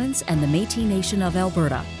settlements and the Métis Nation of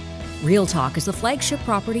Alberta. Real Talk is the flagship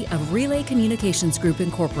property of Relay Communications Group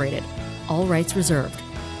Incorporated. All rights reserved.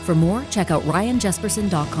 For more, check out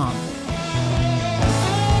ryanjesperson.com.